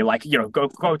to be like,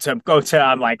 go to.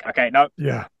 I'm like, okay, no,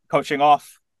 yeah, coaching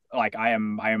off. Like I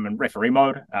am in referee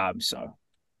mode. So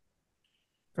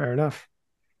fair enough.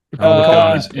 I'll look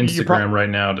on his Instagram right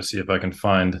now to see if I can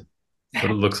find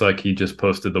what it looks like. He just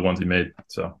posted the ones he made.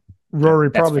 So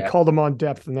Rory probably called him on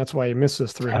depth, and that's why he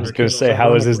misses 300. I was going to say,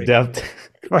 how is his depth?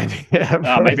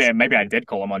 Maybe I did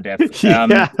call him on depth.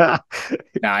 I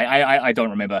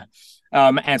don't remember.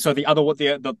 And so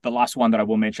the last one that I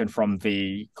will mention from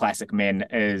the classic men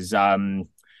is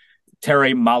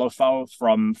Terry Malofo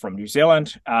from New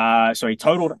Zealand. So he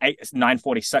totaled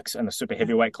 946 in the super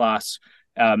heavyweight class.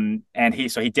 And he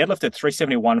deadlifted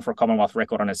 371 for a Commonwealth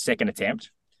record on his second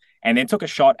attempt, and then took a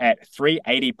shot at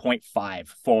 380.5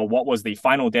 for what was the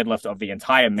final deadlift of the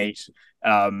entire meet.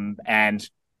 And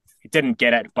didn't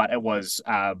get it, but it was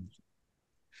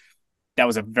that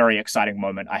was a very exciting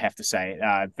moment, I have to say.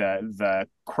 The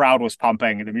crowd was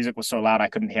pumping, the music was so loud I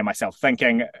couldn't hear myself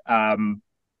thinking.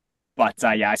 But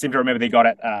I seem to remember they got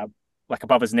it like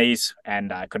above his knees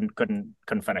and couldn't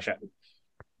finish it.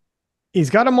 He's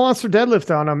got a monster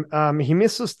deadlift on him. He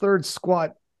missed his third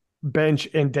squat, bench,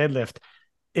 and deadlift.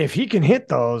 If he can hit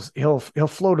those, he'll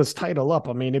float his title up.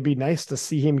 I mean, it'd be nice to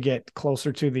see him get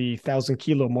closer to the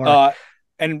 1,000-kilo mark.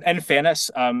 And in fairness,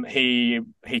 he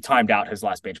timed out his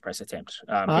last bench press attempt. He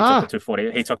took the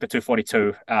 240. He took the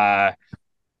 242.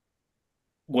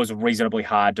 Was reasonably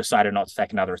hard. Decided not to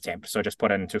take another attempt, so just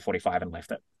put in 245 and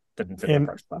left it. Didn't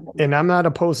approach the platform. And I'm not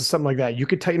opposed to something like that. You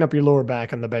could tighten up your lower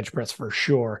back on the bench press for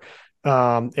sure,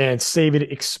 and save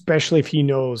it, especially if he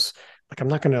knows, like, I'm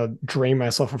not going to drain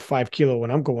myself for 5 kilo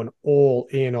when I'm going all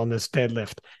in on this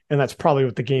deadlift. And that's probably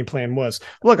what the game plan was.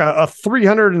 Look, a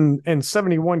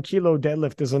 371 kilo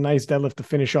deadlift is a nice deadlift to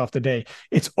finish off the day.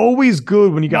 It's always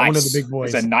good when you got one of the big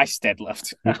boys. It's a nice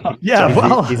deadlift. Yeah.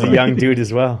 So he's a young dude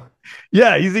as well.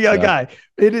 Yeah, he's a young guy.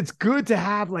 And it's good to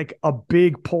have like a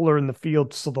big puller in the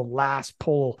field. So the last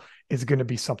pull is going to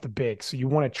be something big. So you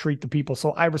want to treat the people.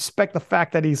 So I respect the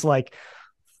fact that he's like,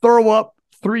 throw up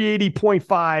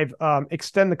 380.5,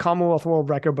 extend the Commonwealth World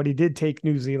Record, but he did take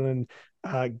New Zealand,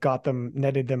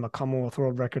 netted them a Commonwealth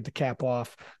World Record to cap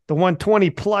off the 120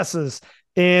 pluses.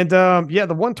 And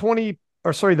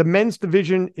the men's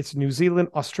division, it's New Zealand,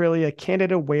 Australia,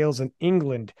 Canada, Wales, and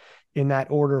England in that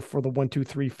order for the 1, 2,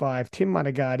 3, 5. Tim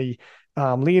Manigatti,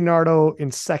 Leonardo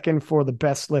in second for the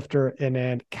best lifter, and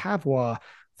then Kavwa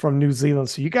from New Zealand.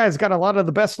 So you guys got a lot of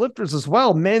the best lifters as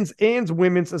well, men's and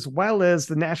women's, as well as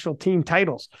the national team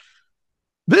titles.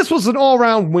 This was an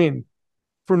all-round win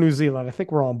for New Zealand. I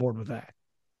think we're on board with that.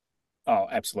 Oh,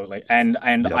 absolutely. And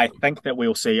I think that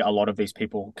we'll see a lot of these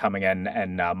people coming in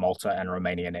Malta and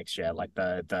Romania next year, like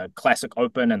the Classic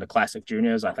Open and the Classic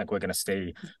Juniors. I think we're going to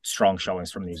see strong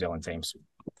showings from New Zealand teams.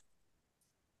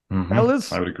 Mm-hmm.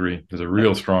 I would agree. There's a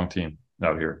real strong team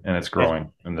out here, and it's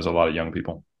growing, and there's a lot of young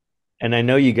people. And I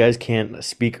know you guys can't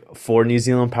speak for New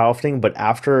Zealand powerlifting, but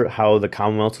after how the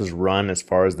Commonwealth was run, as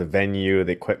far as the venue,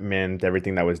 the equipment,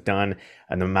 everything that was done,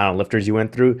 and the amount of lifters you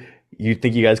went through, you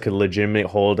think you guys could legitimately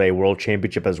hold a world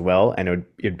championship as well, and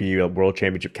it'd be a world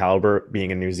championship caliber being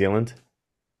in New Zealand?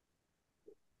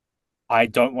 I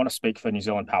don't want to speak for New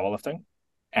Zealand powerlifting,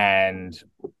 and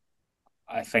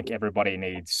I think everybody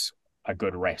needs a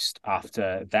good rest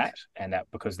after that, and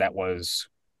because that was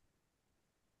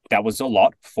a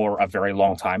lot for a very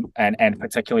long time, and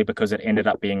particularly because it ended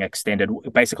up being extended.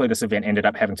 Basically, this event ended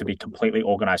up having to be completely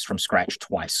organized from scratch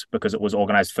twice, because it was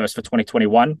organized first for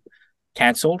 2021,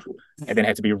 cancelled, and then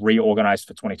had to be reorganized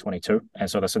for 2022.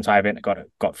 And so this entire event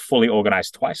got fully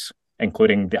organized twice,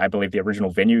 including I believe the original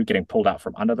venue getting pulled out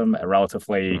from under them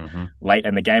relatively late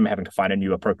in the game, having to find a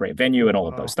new appropriate venue and all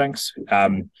of those things.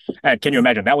 And can you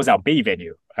imagine, that was our B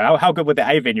venue? How good would the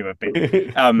A venue have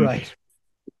been? Right.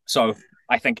 So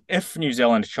I think if New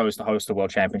Zealand chose to host the World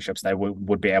Championships, they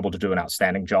would be able to do an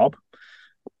outstanding job.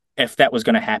 If that was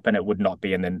going to happen, it would not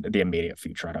be in the immediate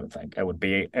future. I don't think it would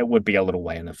be a little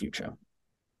way in the future.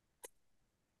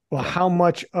 Well, how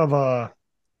much of a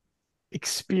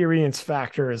experience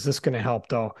factor is this going to help,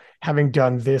 though, having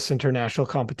done this international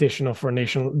competition for a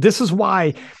nation? This is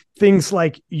why things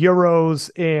like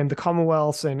Euros and the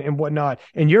Commonwealths and whatnot,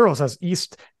 and Euros has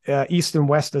East and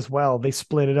West as well. They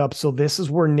split it up. So this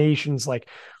is where nations like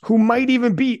who might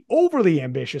even be overly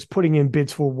ambitious putting in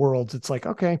bids for worlds. It's like,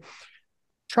 okay,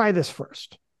 try this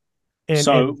first.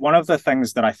 And one of the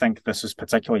things that I think this is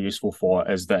particularly useful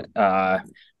for is that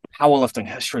powerlifting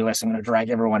history lesson. I'm going to drag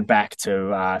everyone back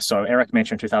to, so Eric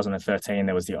mentioned 2013,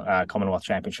 there was the Commonwealth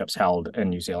Championships held in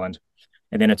New Zealand.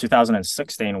 And then in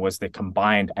 2016 was the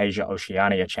combined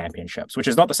Asia-Oceania Championships, which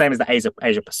is not the same as the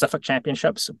Asia-Pacific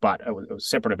Championships, but it was a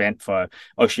separate event for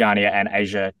Oceania and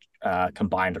Asia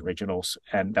combined regionals.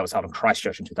 And that was held in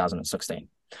Christchurch in 2016.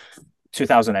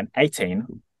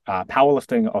 2018,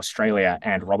 Powerlifting Australia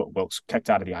and Robert Wilkes kicked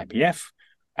out of the IPF.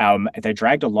 They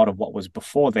dragged a lot of what was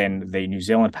before then the New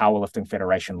Zealand Powerlifting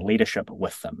Federation leadership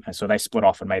with them. And so they split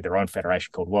off and made their own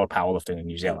federation called World Powerlifting in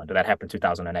New Zealand. And that happened in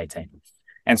 2018.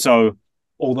 And so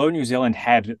although New Zealand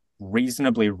had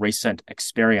reasonably recent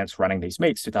experience running these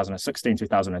meets, 2016,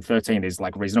 2013, these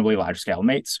like reasonably large scale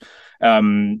meets,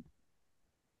 the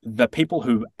people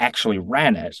who actually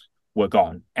ran it were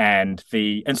gone and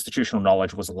the institutional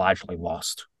knowledge was largely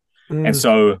lost. And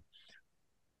so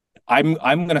I'm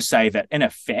going to say that in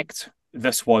effect,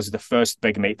 this was the first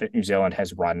big meet that New Zealand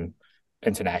has run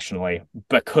internationally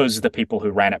because the people who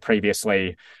ran it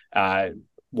previously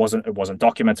wasn't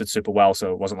documented super well,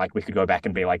 so it wasn't like we could go back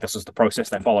and be like, this is the process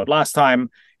they followed last time,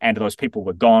 and those people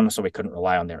were gone, so we couldn't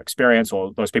rely on their experience,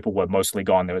 or those people were mostly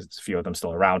gone, there was a few of them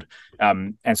still around,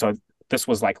 and so this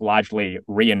was like largely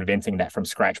reinventing that from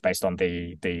scratch based on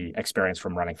the experience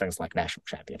from running things like national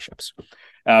championships.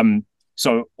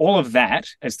 So all of that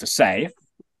is to say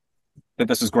that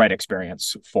this is great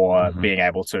experience for being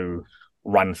able to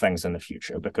run things in the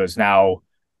future, because now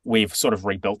we've sort of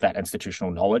rebuilt that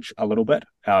institutional knowledge a little bit.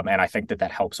 And I think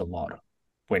that helps a lot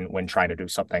when trying to do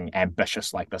something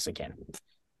ambitious like this again.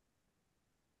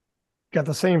 Got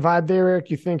the same vibe there,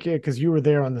 Eric? You think, because you were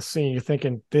there on the scene, you're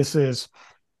thinking this is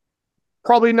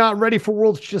probably not ready for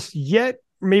Worlds just yet,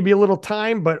 maybe a little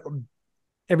time, but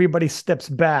everybody steps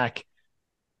back,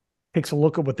 takes a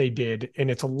look at what they did, and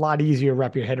it's a lot easier to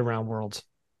wrap your head around Worlds.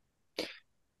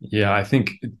 Yeah, I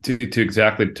think to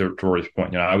exactly to Rory's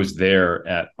point, I was there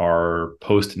at our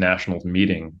post-nationals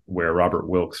meeting where Robert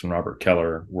Wilks and Robert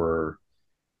Keller were,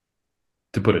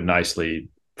 to put it nicely,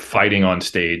 fighting on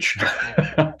stage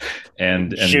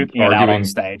and shooting arguing on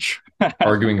stage,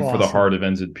 arguing awesome. For the heart of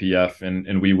NZPF,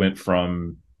 and we went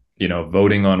from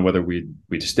voting on whether we'd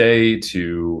stay,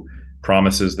 to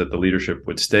promises that the leadership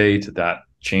would stay, to that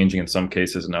changing in some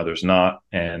cases and others not,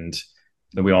 and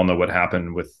then we all know what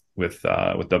happened with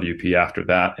WP after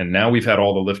that. And now we've had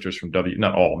all the lifters from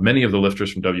many of the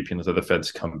lifters from WP and those other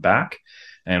feds come back,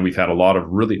 and we've had a lot of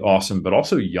really awesome but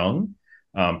also young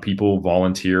people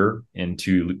volunteer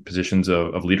into positions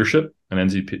of leadership in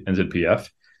NZPF,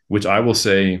 which I will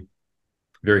say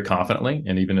very confidently,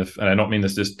 and I don't mean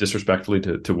this disrespectfully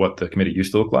to what the committee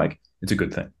used to look like, it's a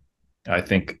good thing. I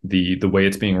think the way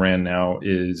it's being ran now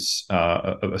is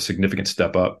a significant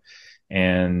step up,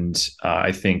 and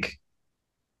I think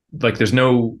like there's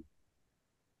no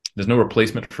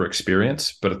replacement for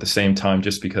experience, but at the same time,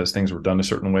 just because things were done a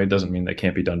certain way doesn't mean they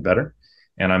can't be done better.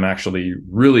 And I'm actually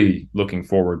really looking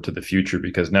forward to the future,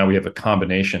 because now we have a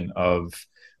combination of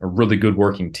a really good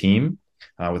working team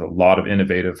with a lot of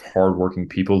innovative, hardworking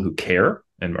people who care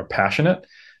and are passionate.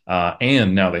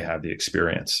 And now they have the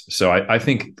experience. So I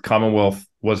think Commonwealth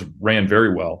ran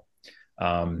very well.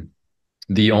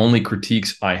 The only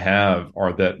critiques I have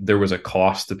are that there was a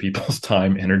cost to people's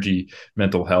time, energy,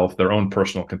 mental health, their own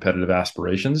personal competitive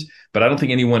aspirations. But I don't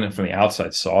think anyone from the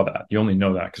outside saw that. You only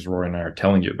know that because Rory and I are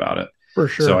telling you about it. For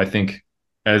sure. So I think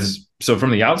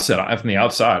from the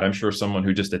outside, I'm sure someone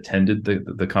who just attended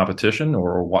the competition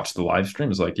or watched the live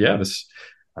stream is like, yeah,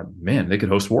 they could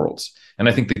host Worlds. And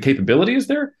I think the capability is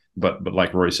there. But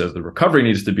like Rory says, the recovery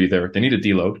needs to be there. They need to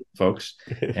deload, folks.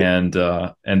 and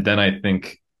then I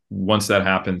think once that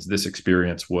happens, this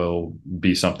experience will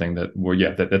be something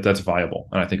that's viable.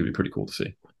 And I think it'd be pretty cool to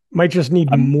see. Might just need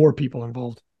more people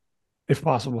involved, if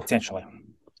possible. Potentially.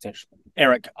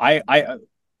 Eric, I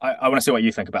want to see what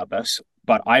you think about this,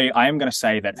 but I am going to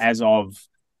say that as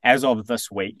of this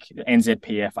week,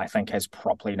 NZPF, I think, has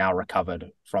properly now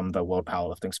recovered from the World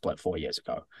Powerlifting split 4 years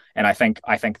ago. And I think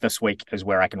this week is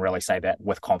where I can really say that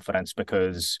with confidence,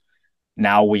 because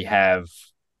now we have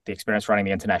the experience running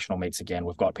the international meets again.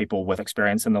 We've got people with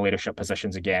experience in the leadership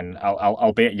positions again,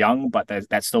 albeit young, but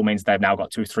that still means they've now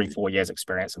got 2, 3, 4 years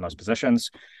experience in those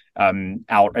positions.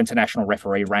 Our international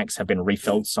referee ranks have been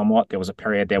refilled somewhat. There was a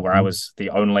period there where I was the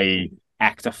only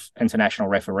active international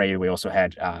referee. We also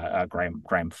had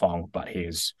Graham Fong, but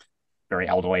he's very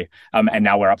elderly. And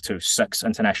now we're up to 6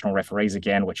 international referees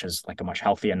again, which is like a much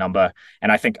healthier number.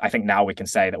 And I think now we can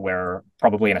say that we're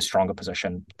probably in a stronger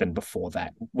position than before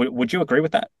that. Would you agree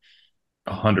with that?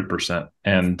 100%.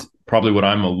 And probably what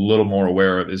I'm a little more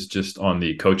aware of is just on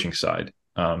the coaching side.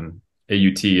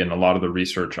 AUT and a lot of the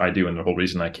research I do, and the whole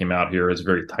reason I came out here, is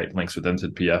very tight links with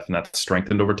NZPF, and that's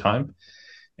strengthened over time.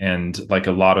 And like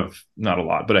not a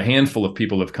lot, but a handful of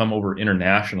people have come over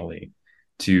internationally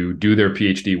to do their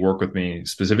PhD work with me,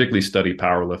 specifically study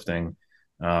powerlifting.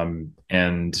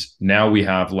 And now we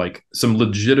have like some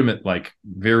legitimate, like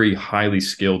very highly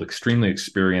skilled, extremely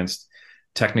experienced,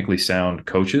 technically sound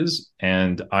coaches.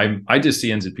 And I just see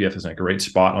NZPF as a great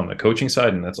spot on the coaching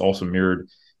side. And that's also mirrored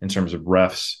in terms of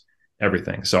refs,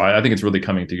 everything. So I think it's really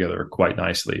coming together quite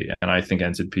nicely. And I think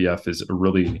NZPF is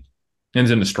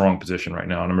in a strong position right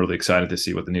now. And I'm really excited to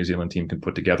see what the New Zealand team can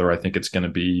put together. I think it's going to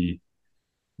be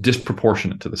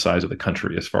disproportionate to the size of the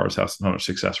country as far as how much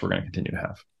success we're going to continue to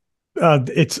have.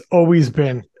 It's always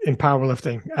been in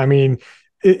powerlifting. I mean,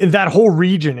 in that whole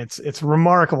region, it's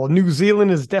remarkable. New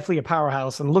Zealand is definitely a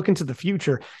powerhouse, and look into the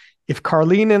future. If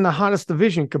Carlina in the hottest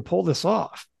division could pull this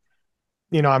off,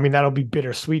 I mean, that'll be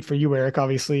bittersweet for you, Eric,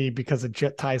 obviously, because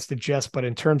it ties to Jess. But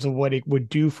in terms of what it would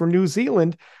do for New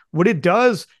Zealand, what it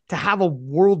does to have a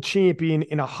world champion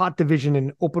in a hot division,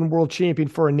 an open world champion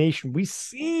for a nation, we've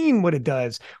seen what it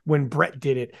does when Brett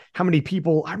did it. How many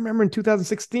people, I remember in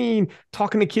 2016,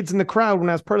 talking to kids in the crowd when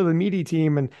I was part of the media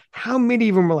team, and how many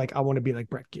of them were like, I want to be like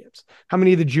Brett Gibbs. How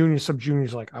many of the juniors,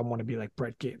 sub-juniors, like, I want to be like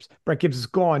Brett Gibbs. Brett Gibbs is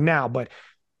gone now, but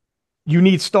you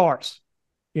need stars.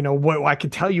 What I can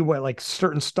tell you what like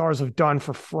certain stars have done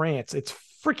for France. It's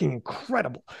freaking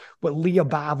incredible what Leah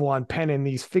Bavois and Penn and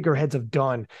these figureheads have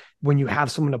done when you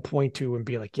have someone to point to and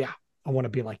be like, yeah, I want to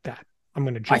be like that. I'm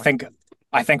going to join.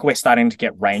 I think we're starting to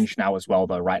get range now as well,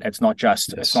 though, right? It's not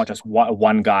just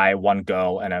one guy, one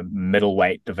girl in a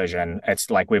middleweight division. It's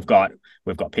like we've got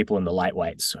people in the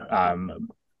lightweights.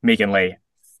 Megan Lee,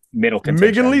 middle contention.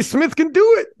 Megan Lee Smith can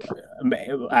do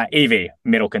it. Evie,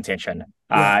 middle contention.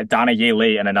 Dana Yi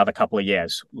Lee in another couple of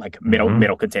years, like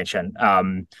middle contention.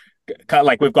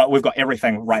 Like we've got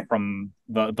everything right from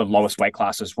the lowest weight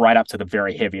classes right up to the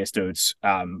very heaviest dudes,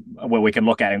 where we can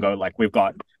look at and go like we've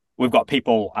got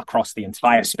people across the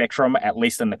entire spectrum, at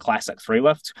least in the classic 3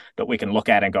 lift, that we can look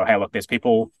at and go, hey, look, there's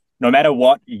people, no matter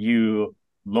what you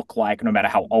look like, no matter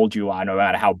how old you are, no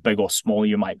matter how big or small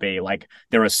you might be, like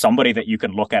there is somebody that you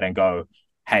can look at and go,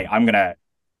 hey, I'm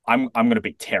gonna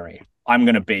beat Terry. I'm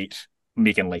gonna beat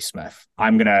Megan Lee Smith.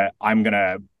 I'm gonna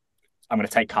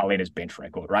take Carlina's bench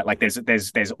record, right? Like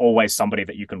there's always somebody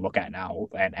that you can look at now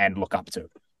and look up to,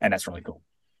 and that's really cool.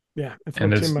 Yeah,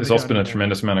 and there's also been a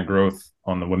tremendous amount of growth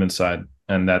on the women's side,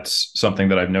 and that's something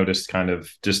that I've noticed. Kind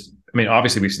of just, I mean,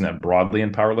 obviously we've seen that broadly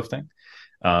in powerlifting,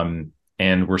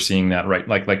 and we're seeing that right.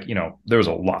 Like there was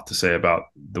a lot to say about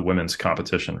the women's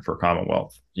competition for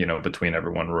Commonwealth, between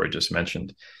everyone Rory just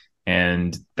mentioned,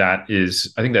 and that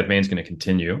is, I think that vein is going to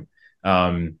continue.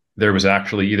 There was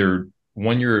actually either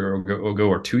 1 year ago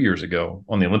or 2 years ago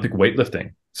on the Olympic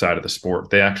weightlifting side of the sport,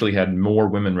 they actually had more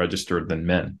women registered than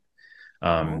men.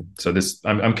 So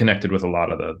I'm connected with a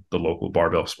lot of the local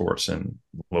barbell sports and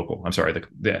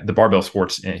the barbell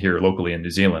sports here locally in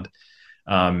New Zealand.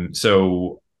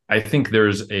 So I think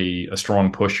there's a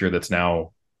strong push here that's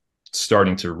now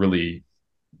starting to really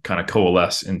kind of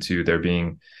coalesce into there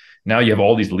being, now you have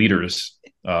all these leaders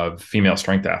of female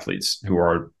strength athletes who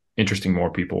are interesting more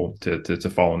people to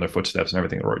follow in their footsteps and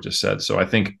everything that Roy just said. So I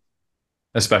think,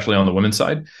 especially on the women's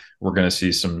side, we're going to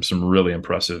see some really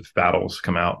impressive battles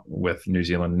come out with New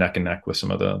Zealand neck and neck with some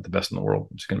of the best in the world.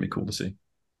 It's going to be cool to see.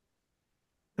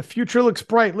 The future looks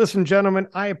bright. Listen, gentlemen,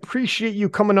 I appreciate you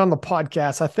coming on the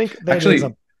podcast. I think that actually,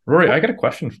 Rory, I got a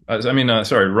question.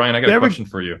 Sorry, Ryan, I got a question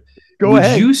for you. Go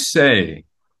ahead. Would you say,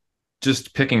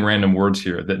 just picking random words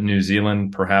here, that New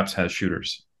Zealand perhaps has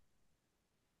shooters?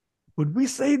 Would we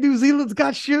say New Zealand's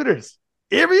got shooters?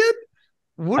 Arian?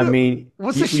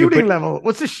 What's the shooting level?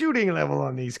 What's the shooting level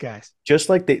on these guys? Just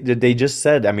like they just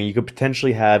said, I mean, you could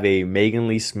potentially have a Megan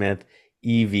Lee Smith,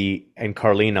 Evie, and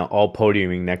Carlina all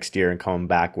podiuming next year and coming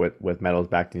back with medals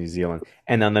back to New Zealand.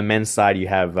 And on the men's side, you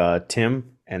have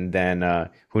Tim, and then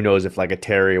who knows if like a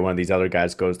Terry or one of these other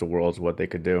guys goes to Worlds, what they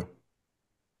could do.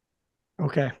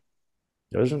 Okay.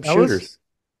 Those are shooters.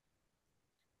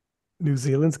 New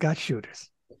Zealand's got shooters.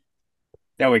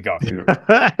 There we go.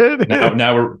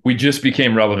 now we just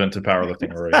became relevant to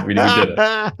powerlifting already. We did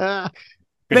it.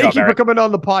 Thank you for coming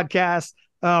on the podcast.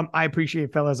 I appreciate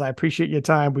it, fellas. I appreciate your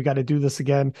time. We got to do this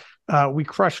again. We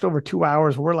crushed over 2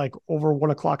 hours. We're like over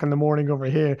 1 o'clock in the morning over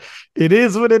here. It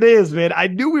is what it is, man. I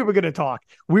knew we were going to talk.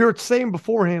 We were saying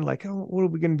beforehand, like, oh, what are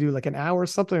we going to do? Like an hour or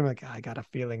something? I'm like, I got a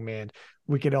feeling, man,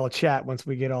 we could all chat once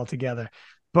we get all together.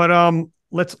 But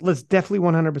let's definitely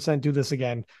 100% do this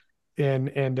again.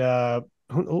 And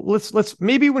let's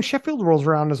maybe when Sheffield rolls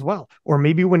around as well, or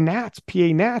maybe when PA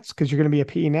Nats, because you're going to be a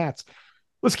PA Nats.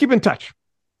 Let's keep in touch.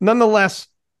 Nonetheless,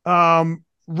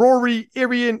 Rory,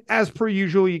 Arian, as per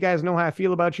usual, you guys know how I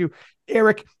feel about you.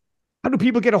 Eric, how do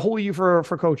people get a hold of you for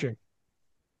coaching?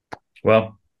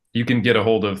 Well, you can get a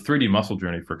hold of 3D Muscle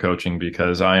Journey for coaching,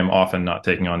 because I am often not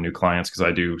taking on new clients because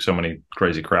I do so many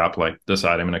crazy crap, like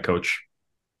decide I'm going to coach,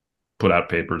 put out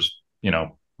papers,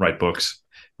 write books,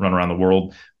 run around the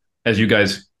world. As you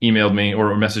guys emailed me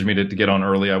or messaged me to get on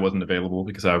early, I wasn't available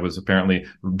because I was apparently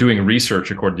doing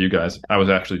research. According to you guys, I was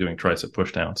actually doing tricep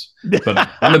pushdowns. But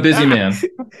I'm a busy man.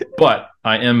 But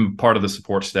I am part of the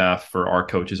support staff for our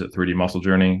coaches at 3D Muscle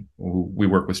Journey. We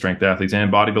work with strength athletes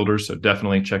and bodybuilders, so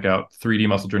definitely check out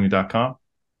 3dmusclejourney.com.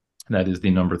 That is the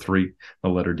number 3, the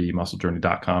letter D,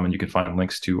 musclejourney.com. And you can find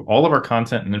links to all of our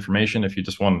content and information if you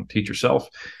just want to teach yourself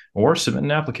or submit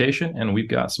an application. And we've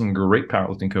got some great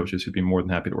powerlifting coaches who'd be more than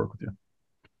happy to work with you.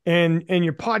 And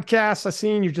your podcast, I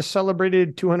seen you just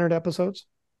celebrated 200 episodes.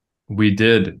 We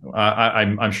did.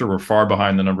 I'm sure we're far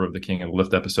behind the number of the King of the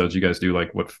Lift episodes. You guys do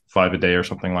like what 5 a day or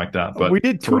something like that. But we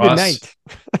did 2 for tonight.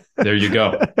 There you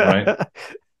go. Right.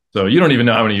 So you don't even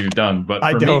know how many you've done. But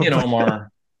for me and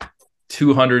Omar,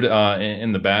 200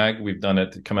 in the bag. We've done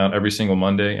it to come out every single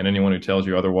Monday. And anyone who tells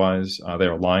you otherwise, they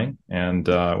are lying. And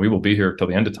we will be here till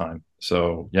the end of time.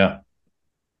 So yeah.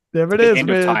 There it is. End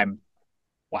of time.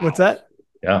 Wow. What's that?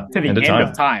 Yeah. To the end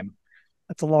of time.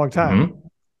 That's a long time.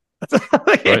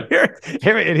 Right.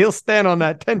 And he'll stand on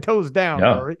that 10 toes down.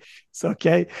 Yeah. Rory. It's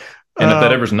okay. And if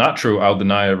that ever's not true, I'll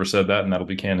deny I ever said that, and that'll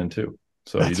be canon too.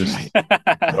 So you just right.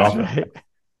 That's right.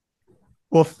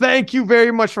 Well, thank you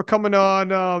very much for coming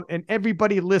on, and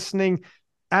everybody listening.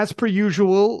 As per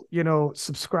usual,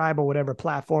 subscribe or whatever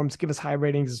platforms. Give us high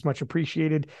ratings; it's much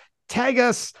appreciated. Tag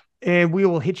us, and we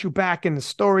will hit you back in the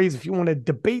stories. If you want to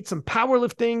debate some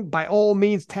powerlifting, by all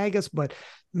means, tag us. But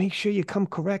make sure you come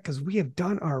correct, because we have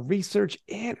done our research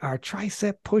and our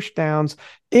tricep push downs.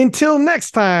 Until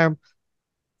next time,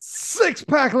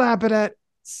 6-pack Lapidat,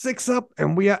 6 up,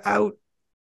 and we are out.